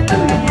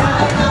hallelujah.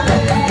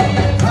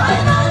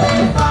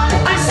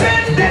 I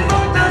said the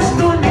Lord has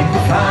done it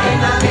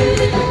finally,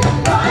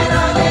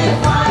 finally,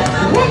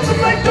 finally. What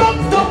my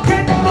doctor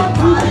cannot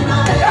do,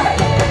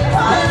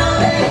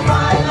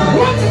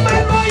 what my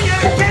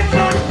lawyer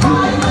cannot do,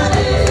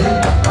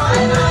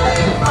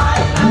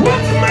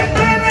 what my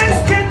parents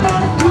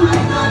cannot do.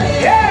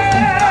 Yeah,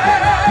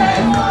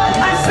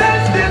 I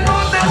said the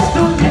Lord has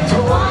done it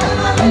all.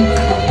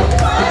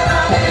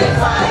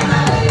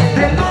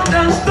 The Lord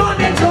has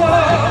done it all.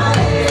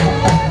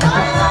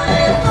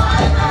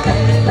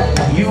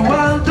 You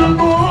are the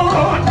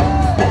Lord,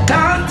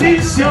 that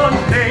is your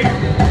name.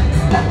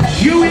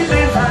 You will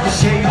never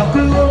share your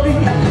glory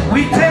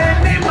with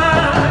any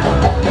man.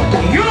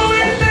 You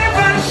will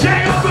never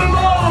share your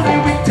glory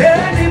with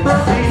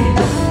anybody.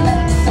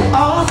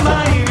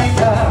 Almighty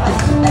God,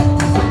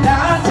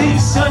 that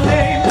is your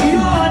name,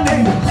 your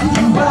name.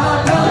 You are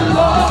the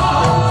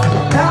Lord,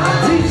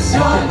 that is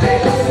your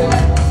name.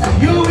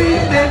 You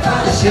will never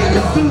share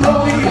your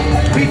glory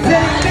with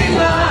any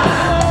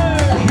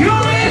man. You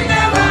will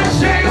never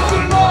share your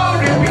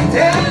glory with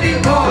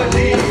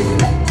anybody.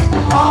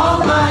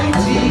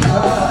 Almighty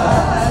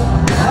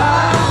God,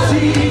 that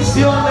is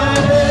your name.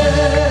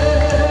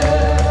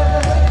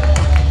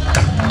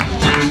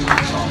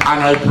 And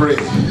I pray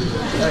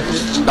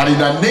that in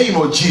the name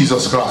of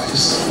Jesus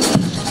Christ,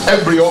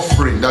 every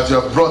offering that you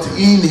have brought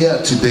in here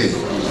today,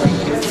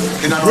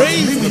 in an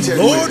Praise unlimited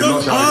the way, Lord the Lord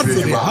on shall earth repay to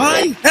you the back.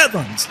 high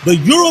heavens. The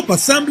Europe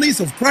Assemblies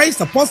of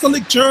Christ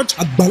Apostolic Church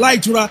AGBALA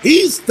ITURA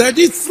is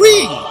 33.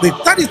 The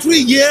 33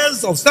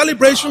 years of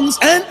celebrations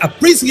and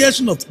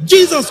appreciation of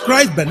Jesus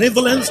Christ's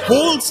benevolence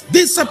holds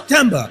this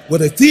September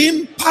with the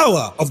theme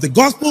Power of the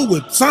Gospel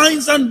with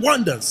Signs and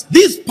Wonders.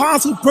 This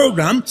powerful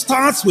program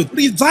starts with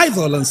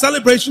revival and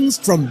celebrations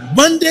from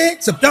Monday,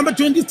 September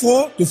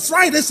 24 to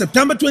Friday,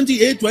 September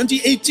 28,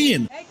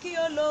 2018.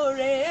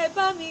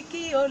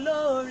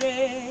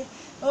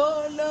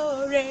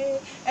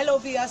 Hello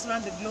viewers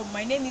around the globe.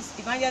 My name is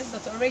Evangelist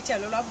Dr.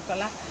 Rachel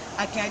Olabukola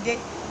Akande,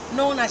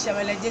 known as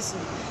Shemele Jesu.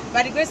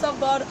 By the grace of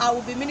God, I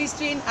will be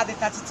ministering at the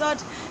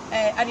 33rd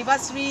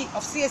anniversary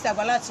of CS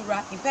AGBALA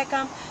ITURA in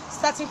Peckham,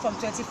 starting from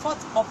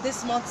 24th of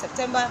this month,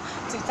 September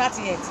to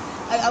 30th.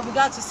 I'll be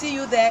glad to see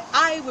you there.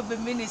 I will be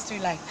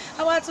ministering like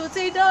the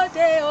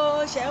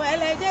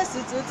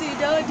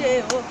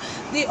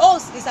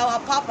host is our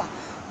Papa,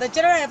 the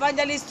general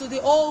evangelist to the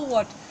whole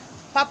world,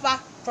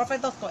 Papa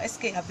Prophet Dr.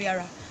 S.K.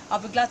 Abiara. I'll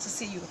be glad to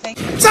see you. Thank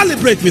you.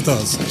 Celebrate with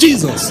us.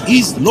 Jesus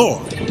is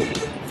Lord.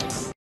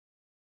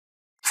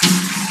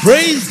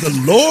 Praise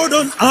the Lord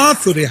on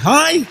earth to the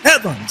high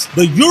heavens.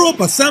 The Europe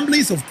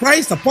Assemblies of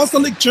Christ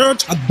Apostolic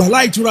Church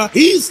AGBALA ITURA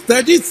is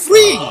 33.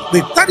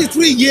 The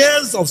 33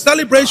 years of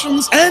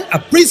celebrations and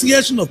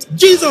appreciation of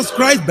Jesus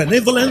Christ's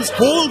benevolence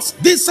holds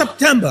this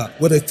September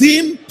with the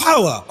theme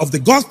Power of the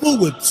Gospel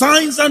with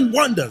Signs and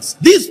Wonders.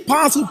 This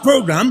powerful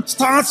program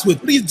starts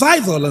with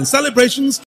revival and celebrations